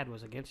his dad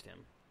was against him.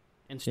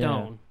 And Yeah.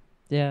 Stone.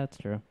 Yeah, that's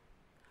true.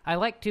 I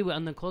like too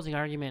on the closing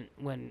argument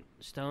when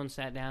Stone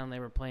sat down, they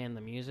were playing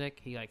the music.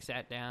 He like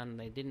sat down,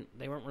 and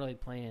they weren't really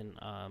playing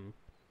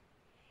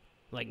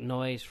like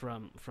noise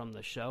from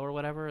the show or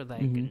whatever.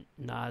 Like Mhm.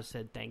 Nas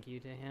said thank you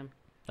to him.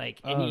 Like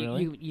Oh, and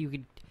really? you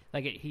could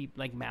like he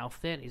like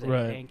mouthed it. He's like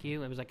Right. thank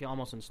you. It was like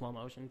almost in slow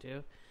motion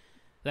too.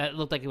 That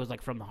looked like it was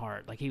like from the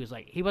heart. Like he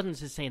wasn't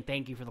just saying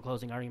thank you for the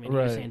closing argument. He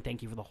was Right. saying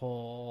thank you for the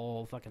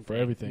whole fucking For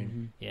thing. everything.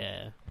 Mhm.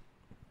 Yeah.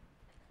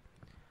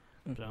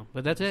 So,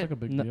 but that's It's it. like a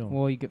big No, deal.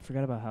 well, you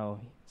forgot about how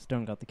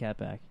Stone got the cat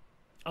back.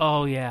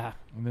 Oh yeah.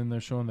 And then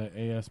they're showing the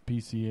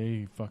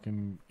ASPCA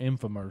fucking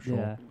infomercial.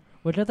 Yeah,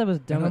 which I thought was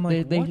And dumb. I'm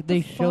like, they what they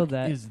the showed fuck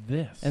that, is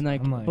this? and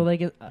like, I'm but like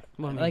it,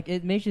 Well, I mean- like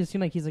it makes you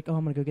seem like he's like, oh,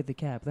 I'm gonna go get the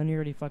cat, but then he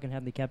already fucking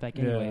had the cat back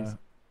anyways. Yeah.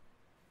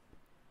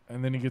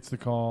 And then he gets the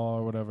call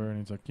or whatever, and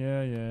he's like,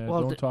 yeah,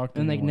 Well, don't talk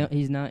to And like, anyone. no,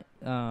 he's not.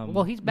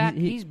 well, he's back.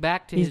 He's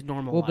back to he's- his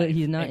normal well, life. but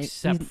he's not-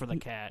 except he's- for the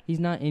cat. He's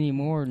not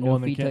anymore. Oh, No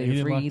and the feet cat, till he you're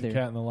didn't free lock either. the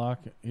cat in the lock.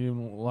 He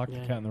didn't lock Yeah.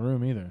 the cat in the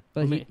room either.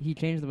 But Well, he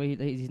changed the way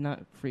he's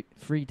not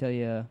free till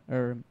you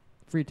or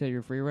free till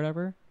you're free or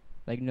whatever.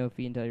 Like no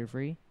fee until you're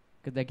free.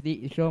 Cause like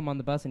they show him on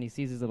the bus and he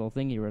sees his little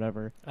thingy or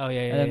whatever. Oh yeah,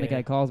 yeah. And then yeah, the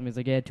guy calls him. He's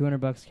like, yeah,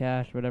 $200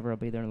 cash, whatever. I'll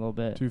be there in a little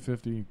bit.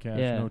 $250 cash,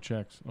 Yeah. no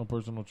checks, no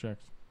personal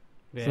checks.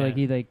 yeah. So like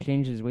he like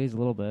changed his ways a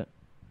little bit.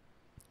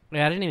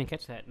 Yeah, I didn't even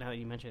catch that. Now that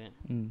you mention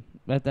it.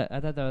 But I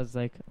thought that was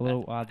like a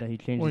little odd that he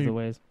changes Well, the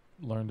ways.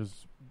 Learned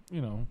his,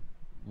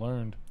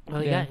 learned.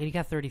 Well, Yeah. he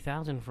got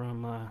 30,000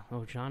 from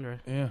Chandra,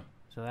 Yeah.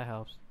 so that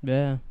helps.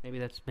 Yeah.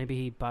 Maybe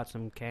he bought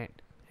some cat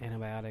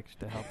antibiotics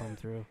to help him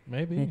through.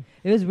 Maybe.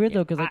 It was weird though,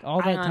 Yeah, because like I-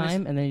 all I that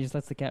time, and then he just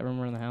lets the cat roam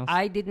around the house.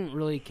 I didn't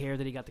really care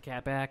that he got the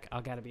cat back.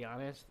 I gotta be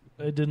honest.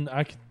 It didn't.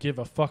 I could give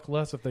a fuck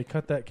less if they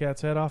cut that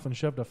cat's head off and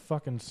shoved a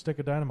fucking stick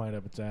of dynamite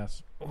up its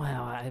ass.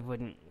 Well, I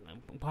wouldn't.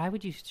 Why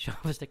would you shove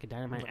a stick of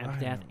dynamite I up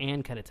its ass know.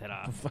 and cut its head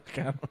off? Fuck,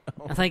 I don't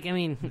know. Like, I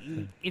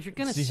mean, if you're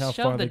gonna See how far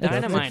shove the they go.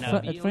 dynamite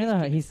up, It's you funny at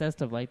how least- he says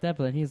stuff like that,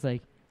 but then he's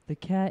like, the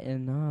cat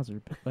and Nas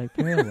are like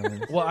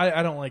parallels. Well,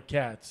 I don't like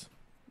cats,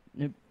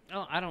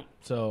 Oh, I don't.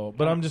 so.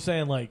 But I'm just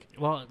saying, like,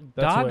 Well, That's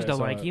the way dogs I don't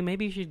saw like it. you.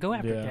 Maybe you should go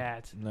after Yeah.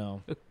 cats.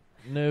 no,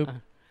 nope. Uh,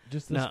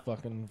 Just this no.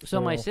 fucking.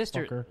 So my feral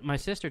sister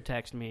fucker.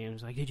 texted me and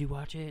was like, "Did you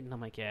watch it?" And I'm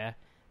like, "Yeah."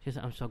 She's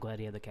like, "I'm so glad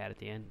he had the cat at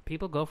the end."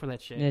 People go for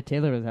that shit. Yeah,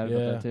 Taylor was happy Yeah.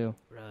 about that too.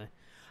 Really?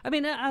 I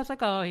mean, I was like,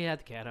 "Oh, he had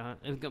the cat on."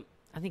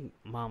 I think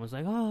Mom was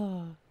like,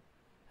 "Oh,"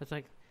 it's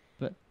like,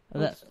 But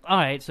well, that, all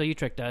right. So you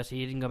tricked us.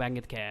 He didn't go back and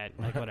get the cat.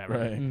 Like whatever.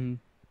 Right. mhm.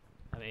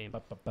 I mean,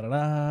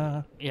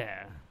 Ba-ba-ba-da-da.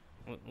 yeah.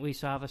 We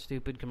saw the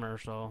stupid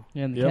commercial.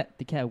 Yeah, and Yep.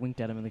 the cat winked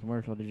at him in the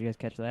commercial. Did you guys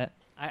catch that?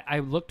 I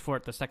looked for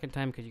it the second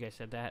time because you guys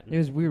said that. and It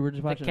was weird. We're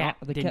just The watching cat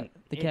the didn't-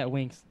 cat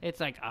winks, It's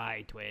like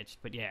eye twitched,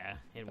 but yeah,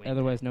 it winked.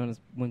 otherwise known as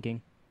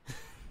winking.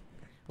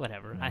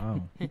 Whatever.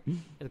 Wow.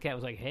 The cat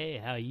was like, "Hey,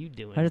 how you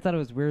doing?" I just thought it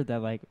was weird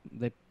that like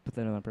they put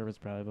that in on purpose,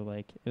 probably, but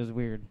like it was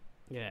weird.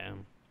 Yeah.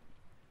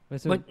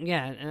 But so But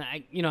yeah,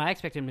 and I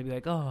expect him to be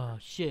like, "Oh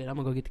shit, I'm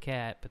gonna go get the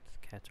cat," but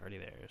the cat's already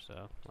there,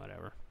 so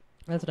whatever.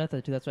 that's what I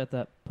thought too. That's why I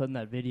thought putting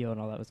that video and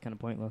all that was kind of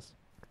pointless.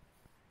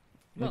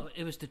 Well,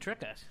 it was to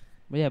trick us.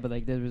 But yeah, but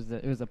like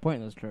it was a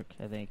pointless trick,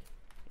 I think,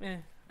 Yeah,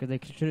 because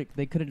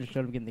they could have just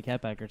showed him getting the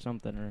cat back or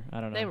something, or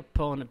I don't know. they were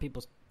pulling at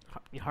people's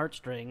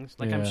heartstrings.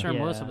 Like I'm Yeah. sure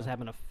Melissa Yeah. was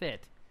having a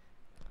fit.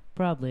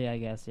 Probably, I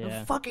guess. Oh,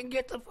 Yeah. fucking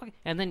get the fuck.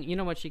 And then you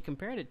know what she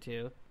compared it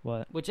to,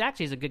 What? which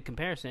actually is a good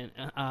comparison.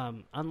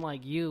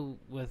 Unlike you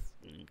with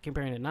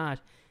comparing to Naj,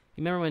 you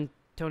remember when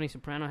Tony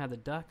Soprano had the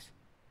ducks?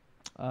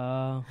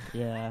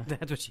 Yeah.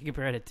 That's what she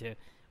compared it to,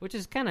 which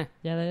is kind of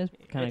Yeah, that is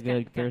kind of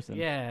good comparison.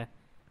 Yeah,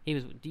 he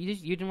was. You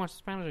didn't watch The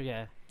Sopranos, or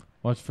yeah?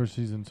 Watched the first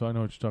season, so I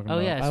know what you're talking Oh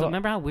about. yeah. So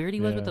remember how weird he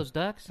was with Yeah. those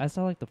ducks? I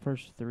saw like the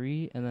first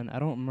 3, and then I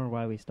don't remember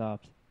why we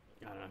stopped.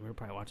 I don't know. We were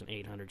probably watching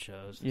 800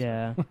 shows.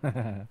 Yeah,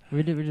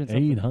 we're doing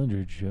something.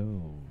 800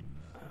 shows.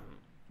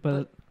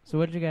 But so,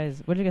 what did you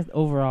guys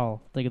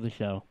overall think of the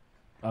show?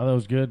 Oh, that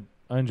was good.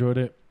 I enjoyed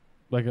it.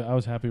 Like, I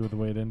was happy with the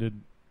way it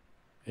ended.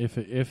 If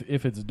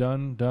it's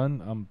done,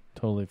 I'm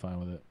totally fine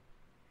with it.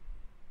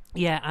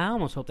 Yeah, I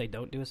almost hope they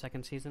don't do a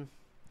second season.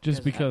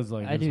 Just because,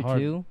 like, I it's do hard.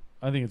 too.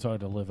 I think it's hard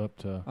to live up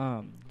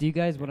to. Do you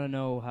guys want to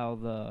know how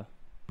the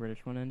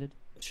British one ended?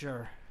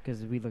 Sure.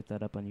 Because we looked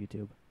that up on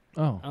YouTube.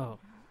 Oh.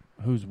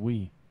 Who's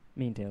we?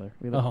 Me and Taylor.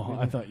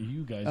 I thought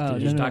you guys Oh, did.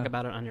 Did you no. talk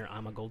about it on your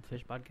I'm a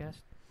Goldfish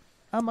podcast?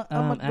 I'm a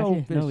actually,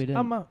 goldfish. no, we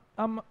didn't.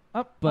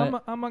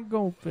 I'm a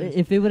goldfish.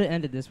 If it would have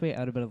ended this way, I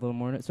would have been a little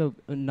more. So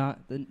not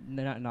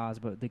Nas,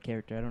 but the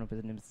character. I don't know if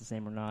his name is the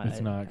same or not.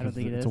 It's not. I don't Because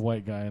think it it's is. a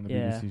white guy in the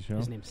Yeah. BBC show.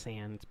 His name's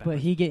San. It's But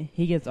he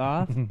gets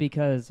off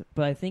because.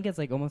 But I think it's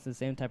like almost the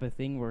same type of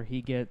thing where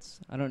he gets.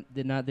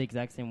 Not the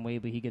exact same way,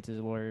 but he gets his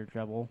lawyer in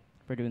trouble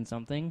for doing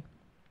something,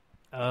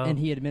 and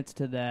he admits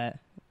to that.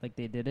 Like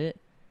they did it.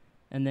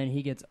 And then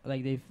he gets,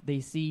 like,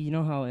 they see, you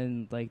know how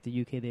in, like, the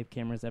UK they have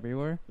cameras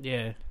everywhere?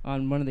 Yeah.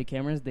 On one of the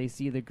cameras, they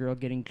see the girl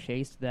getting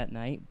chased that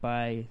night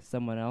by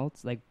someone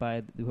else, like,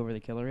 by whoever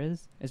the killer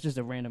is. It's just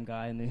a random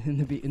guy in the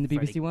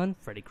BBC one.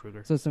 Freddy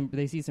Krueger. So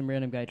they see some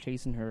random guy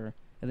chasing her,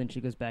 and then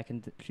she goes back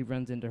and she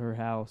runs into her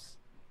house,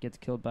 gets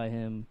killed by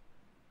him,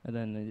 and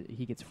then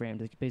he gets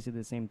framed. It's basically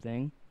the same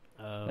thing,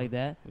 like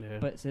that. Yeah.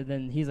 But so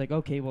then he's like,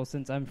 okay, well,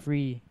 since I'm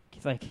free,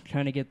 he's like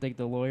trying to get, like,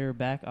 the lawyer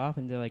back off,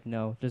 and they're like,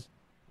 no, just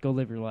go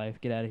live your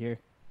life. Get out of here.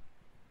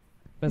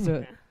 But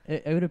so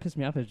it would have pissed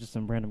me off if it was just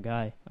some random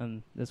guy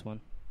on this one.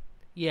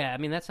 Yeah, I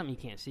mean, that's something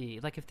you can't see.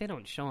 Like, if they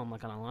don't show him,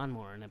 like, on a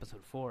lawnmower in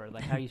episode 4,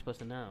 like, how are you supposed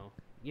to know?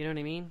 You know what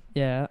I mean?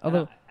 Yeah.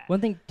 Although,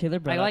 one thing Taylor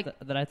brought I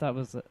up that I thought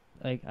was,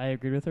 like, I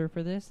agreed with her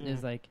for this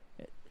is, like,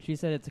 she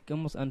said it's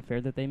almost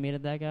unfair that they made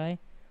it that guy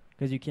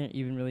because you can't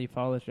even really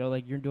follow the show.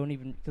 Like, you don't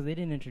even, because they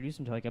didn't introduce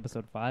him until, like,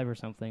 episode 5 or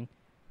something.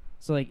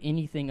 So, like,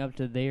 anything up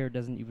to there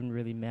doesn't even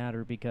really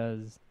matter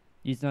because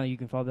it's not you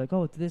can follow, like,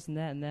 oh, it's this and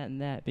that and that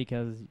and that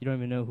because you don't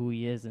even know who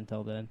he is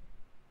until then.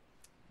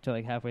 Until,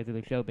 like, halfway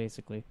through the show,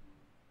 basically.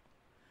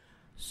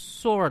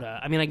 Sorta.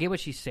 I mean, I get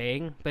what she's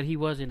saying, but he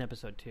was in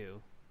episode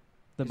 2.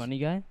 The money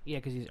guy? Yeah,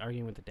 because he's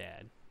arguing with the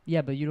dad.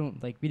 Yeah, but you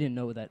don't, like, we didn't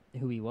know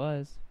who he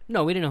was.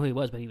 No, we didn't know who he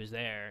was, but he was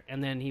there.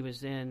 And then he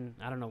was in,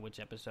 I don't know which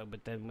episode,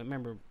 but then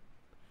remember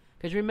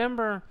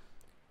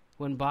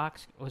when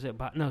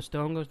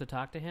Stone goes to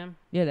talk to him?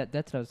 Yeah,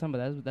 that's what I was talking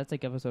about. That's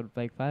like episode,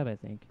 like, 5, I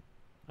think.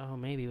 Oh,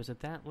 maybe. Was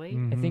it that late?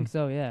 Mhm. I think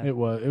so, yeah. It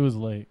was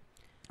late.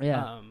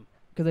 Yeah.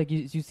 Because, like,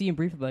 you see him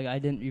briefly, like, I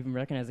didn't even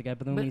recognize the guy,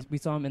 but then when we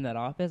saw him in that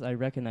office, I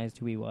recognized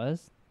who he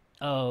was.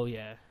 Oh,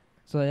 yeah.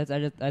 So I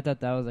thought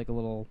that was, like, a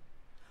little...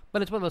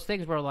 But it's one of those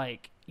things where,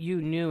 like,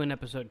 you knew in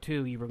episode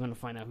 2 you were going to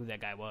find out who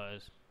that guy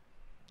was.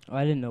 Oh,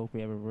 I didn't know if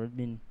we ever were. I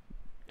mean...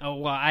 Oh,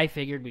 well, I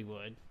figured we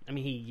would. I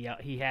mean,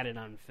 he had it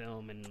on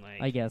film and, like...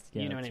 I guess,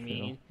 yeah. You know what I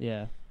mean?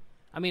 Yeah.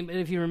 I mean, but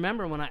if you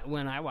remember when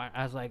I watched,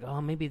 I was like,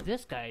 oh, maybe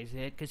this guy's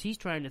it, because he's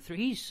trying to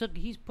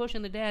he's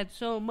pushing the dad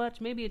so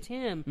much, maybe it's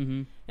him.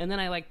 Mm-hmm. And then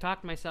I, like,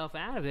 talked myself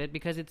out of it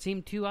because it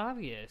seemed too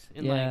obvious.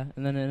 And yeah,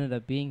 and then it ended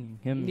up being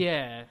him.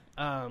 Yeah,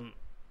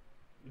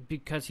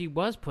 because he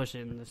was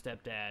pushing the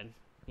stepdad,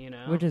 you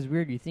know? Which is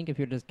weird. You think if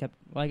you just kept...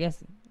 Well, I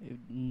guess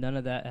none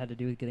of that had to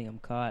do with getting him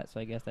caught, so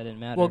I guess that didn't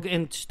matter. Well,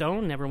 and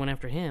Stone never went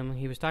after him.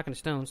 He was talking to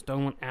Stone.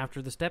 Stone went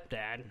after the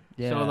stepdad.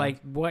 Yeah. So,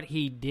 like, what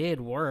he did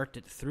worked.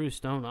 It threw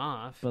Stone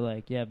off.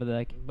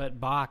 But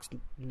Box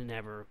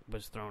never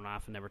was thrown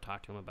off and never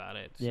talked to him about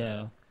it. So.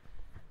 Yeah.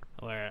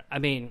 Where, I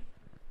mean,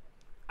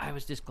 I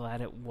was just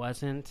glad it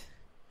wasn't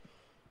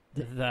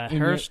the in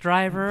hearse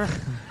driver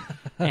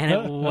and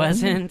it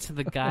wasn't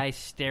the guy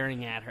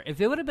staring at her.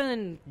 If it would have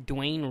been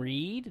Dwayne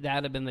Reed, that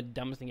would have been the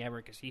dumbest thing ever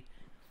because he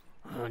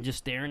just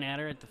staring at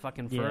her at the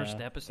fucking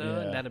first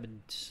episode, that'd have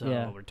been so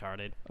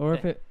retarded. Or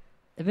if it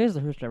was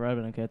the hearse driver, I'd have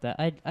been okay with that.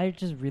 I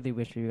just really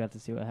wish we got to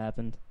see what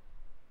happened.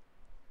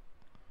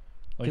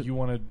 Like you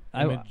wanted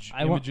images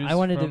I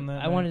wanted from to.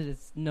 that I wanted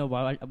to. No,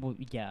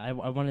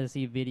 I wanted to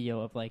see a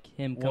video of like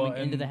him coming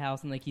into the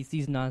house and like he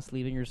sees Nas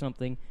sleeping or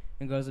something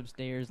and goes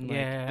upstairs and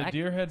yeah, the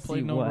deer head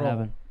played no what role.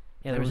 happened.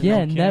 Yeah, there was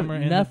no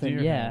camera in nothing.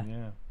 The deer Yeah. head,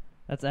 yeah.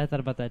 That's I thought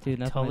about that too.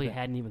 Nothing totally like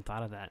that. hadn't even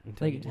thought of that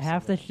until you Like just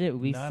half said the shit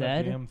we Not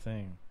said a damn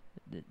thing.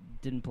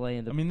 didn't play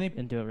into. I mean, they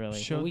into it really.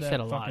 showed we that said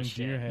a lot fucking of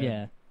shit. deer head,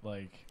 Yeah.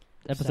 like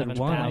Episode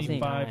 1, I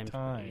think. 75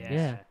 times.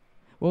 Yeah.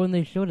 Well, and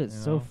they showed it You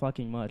so know?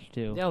 fucking much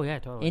too. Oh yeah,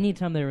 totally.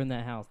 Anytime they were in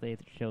that house, they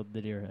showed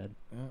the deer head.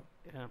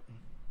 Yeah.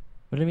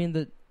 But I mean,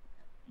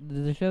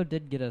 the show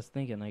did get us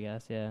thinking. I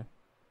guess, yeah.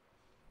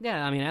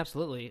 Yeah, I mean,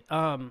 absolutely.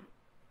 And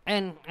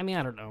I mean,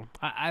 I don't know.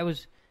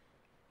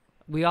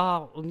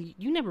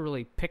 You never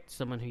really picked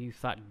someone who you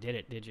thought did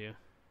it, did you?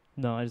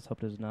 No, I just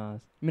hoped it was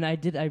Nas. I mean, I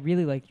did. I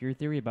really liked your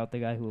theory about the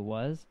guy who it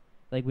was.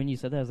 Like when you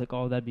said that, I was like,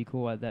 "Oh, that'd be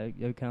cool." That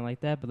kind of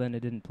like that, but then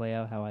it didn't play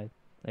out how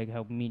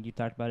me and you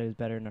talked about it was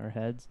better in our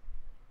heads.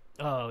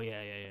 Oh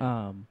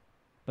yeah.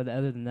 But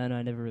other than that,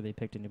 I never really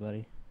picked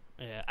anybody.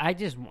 Yeah, I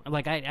just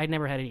like I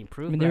never had any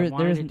proof. I mean, but I there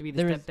wanted is- it to be the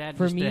there is- stepdad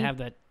for just me, to have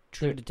that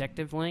true there-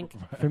 detective link.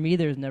 For me,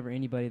 there's never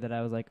anybody that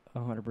I was like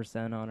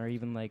 100% on, or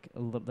even like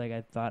like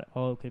I thought,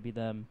 oh, it could be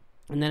them.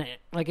 And then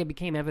it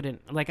became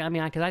evident. Like I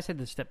mean, because I said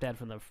the stepdad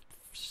from the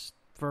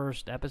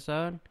first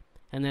episode,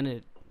 and then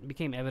it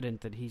became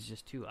evident that he's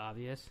just too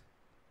obvious.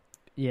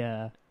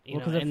 Yeah. You Well,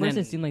 know, because at and first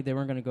then, it seemed like they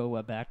weren't going to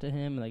go back to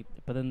him, like,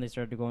 but then they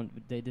started to go.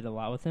 They did a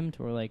lot with him,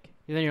 to where like,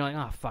 and then you're like,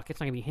 oh fuck, it's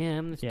not gonna be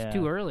him. It's Yeah.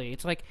 too early.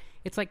 It's like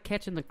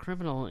catching the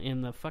criminal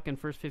in the fucking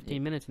first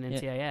 15 minutes in Yeah.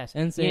 NCIS.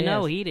 NCIS. You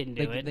know he didn't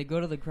do they, it. they go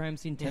to the crime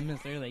scene 10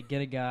 minutes later, they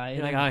get a guy. You're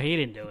and like, then- oh, he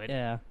didn't do it.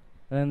 yeah,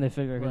 and then they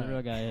figure out who Right. the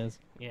real guy is.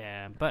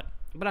 Yeah, but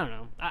I don't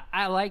know.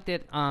 I liked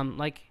it.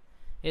 Like,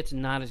 it's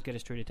not as good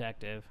as True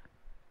Detective.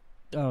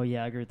 Oh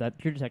yeah, I agree with that.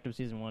 True Detective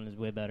season 1 is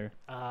way better.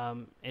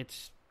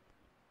 It's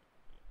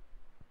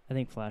I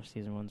think Flash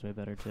season 1's way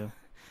better too.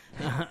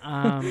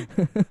 All right.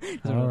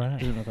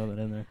 Didn't know throw that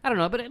in there. I don't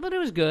know, but it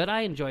was good.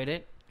 I enjoyed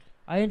it.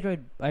 I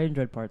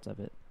enjoyed parts of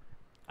it.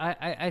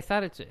 I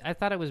thought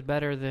it was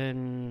better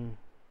than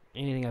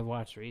anything I've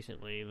watched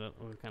recently that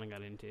we kind of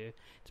got into.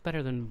 It's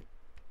better than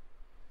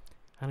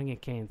I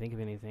can't even think of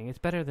anything. It's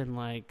better than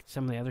like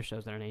some of the other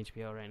shows that are on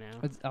HBO right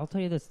now. I'll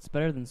tell you this: it's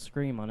better than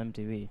Scream on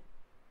MTV.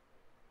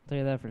 I'll tell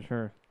you that for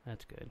sure.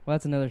 That's good. Well,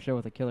 that's another show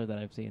with a killer that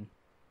I've seen.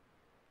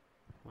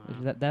 Wow.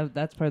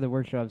 That's probably the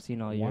worst show I've seen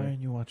all Why year. aren't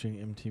you watching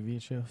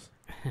MTV shows?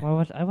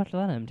 Well, I watch a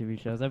lot of MTV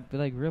shows. I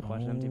like real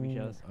watching MTV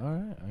shows, All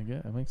right, I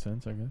get. That makes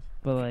sense, I guess.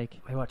 but like,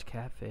 I watch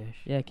Catfish.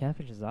 yeah,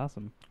 Catfish is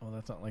awesome. Oh,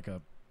 that's not like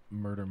a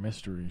murder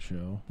mystery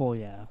show. Well,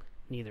 yeah,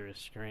 Neither is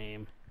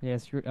Scream. yeah.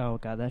 Oh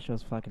god, that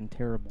show's fucking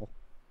terrible.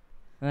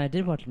 And I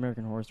did watch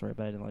American Horror Story,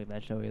 but I didn't like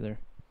that show either.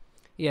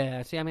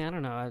 Yeah. See, I mean, I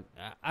don't know.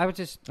 I was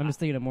just. I'm just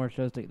thinking of more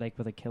shows like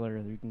with a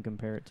killer that you can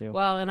compare it to.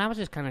 Well, and I was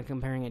just kind of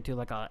comparing it to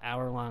like an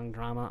hour-long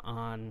drama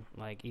on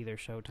like either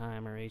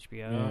Showtime or HBO.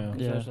 Yeah.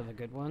 'Cause Yeah. those are the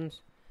good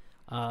ones.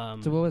 So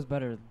what was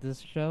better, this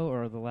show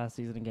or the last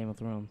season of Game of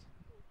Thrones?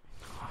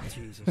 Oh,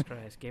 Jesus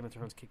Christ, Game of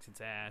Thrones kicks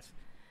its ass.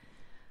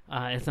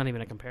 It's not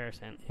even a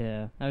comparison.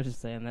 Yeah, I was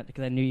just saying that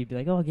because I knew you'd be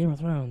like, "Oh, Game of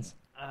Thrones."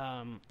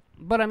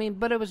 But I mean,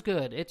 but it was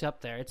good. It's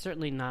up there. It's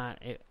certainly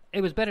not.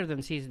 It was better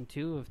than season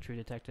 2 of True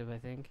Detective, I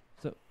think.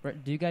 So,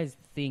 do you guys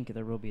think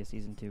there will be a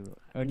season 2,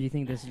 or do you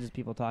think this is just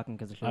people talking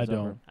because the show's I don't.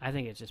 over? I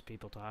think it's just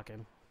people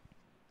talking.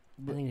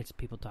 I think it's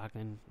people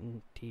talking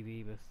on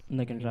TV with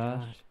Nick and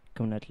Josh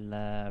coming at you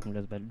live from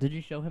Bed. Did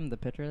you show him the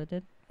picture that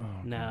did? Oh,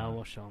 No, God.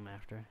 we'll show them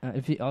after. I'm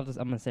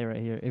gonna say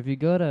right here. If you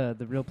go to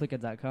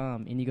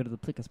therealpleeka.com and you go to the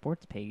Pleeka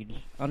Sports page,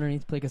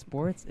 underneath Pleeka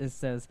Sports, it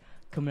says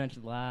 "Coming at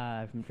you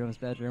live from Jerome's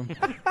bedroom."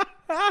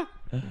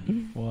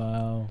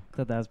 Wow.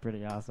 Thought that was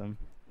pretty awesome.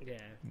 Yeah.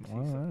 All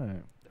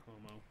right.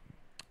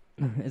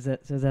 Homo. Is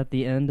that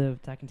the end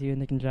of talking to you,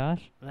 Nick and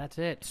Josh? That's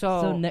it.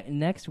 So So,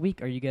 next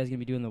week, are you guys gonna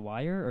be doing The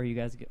Wire, or are you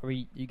guys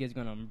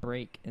going on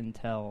break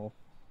until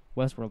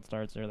Westworld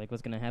starts, or like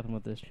what's gonna happen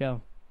with this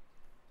show?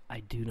 I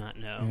do not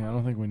know. Yeah, I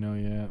don't think we know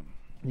yet.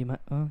 You might.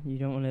 Oh, you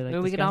don't want to like. I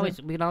mean, we discuss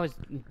it? can always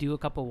do a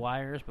couple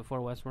wires before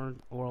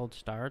Westworld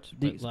starts.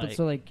 But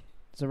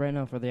So right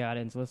now, for the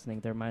audience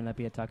listening, there might not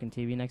be a Talking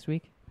TV next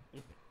week.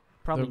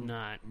 probably there-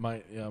 not.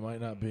 Might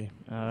not be.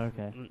 Oh,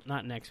 okay.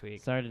 Not next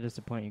week. Sorry to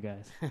disappoint you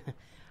guys. You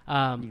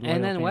And loyal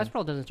then fans.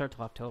 Westworld doesn't start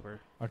till October.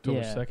 October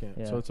Yeah, 2nd,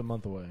 yeah. so it's a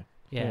month away.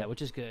 Yeah, Yeah.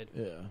 which is good.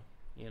 Yeah.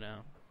 You know.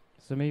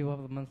 So maybe we'll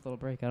have a month's little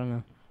break. I don't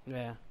know.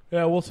 Yeah.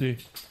 Yeah, we'll see.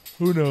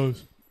 Who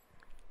knows?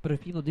 But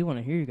if people do want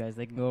to hear you guys,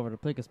 they can go over to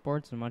Pleeka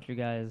Sports and watch you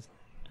guys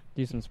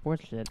do some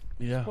sports shit.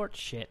 Yeah. Sports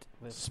shit.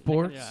 with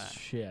Sports Nick and Josh.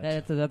 shit.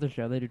 That's another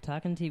show. They do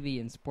Talking TV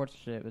and sports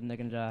shit with Nick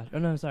and Josh. Oh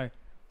no, sorry,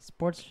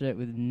 sports shit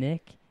with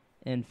Nick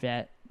and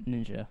Fat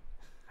Ninja.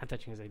 I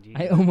thought you were going to say I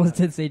Jesus. almost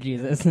did say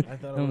Jesus. I thought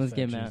it Almost was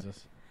came that out.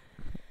 Jesus.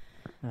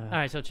 All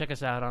right, so check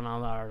us out on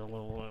all our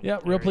little. Yeah,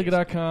 areas.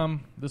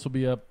 realpleeka.com. This will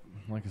be up.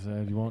 Like I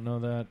said, you won't know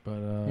that, but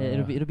Yeah,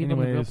 it'll be on the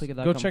anyways,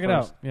 realpleeka.com go check it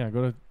out. first. Yeah,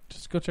 go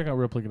check out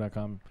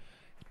realpleeka.com.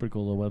 It's a pretty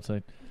cool little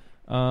website.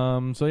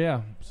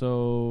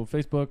 So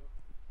Facebook,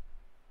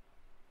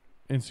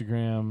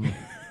 Instagram,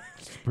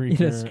 You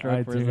just Spreaker,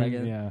 stroke for a iTunes.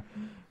 second. Yeah,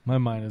 my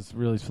mind is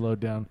really slowed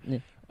down. Yeah.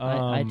 Um,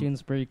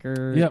 iTunes,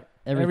 Spreaker. Yep,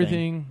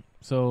 everything.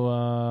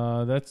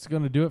 So that's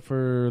gonna do it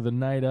for the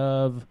night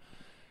of.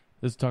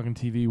 This is Talking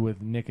TV with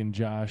Nick and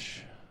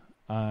Josh.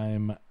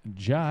 I'm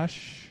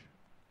Josh.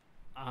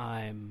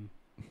 I'm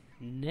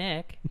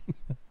Nick.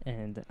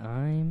 And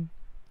I'm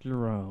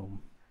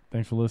Jerome.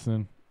 Thanks for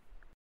listening.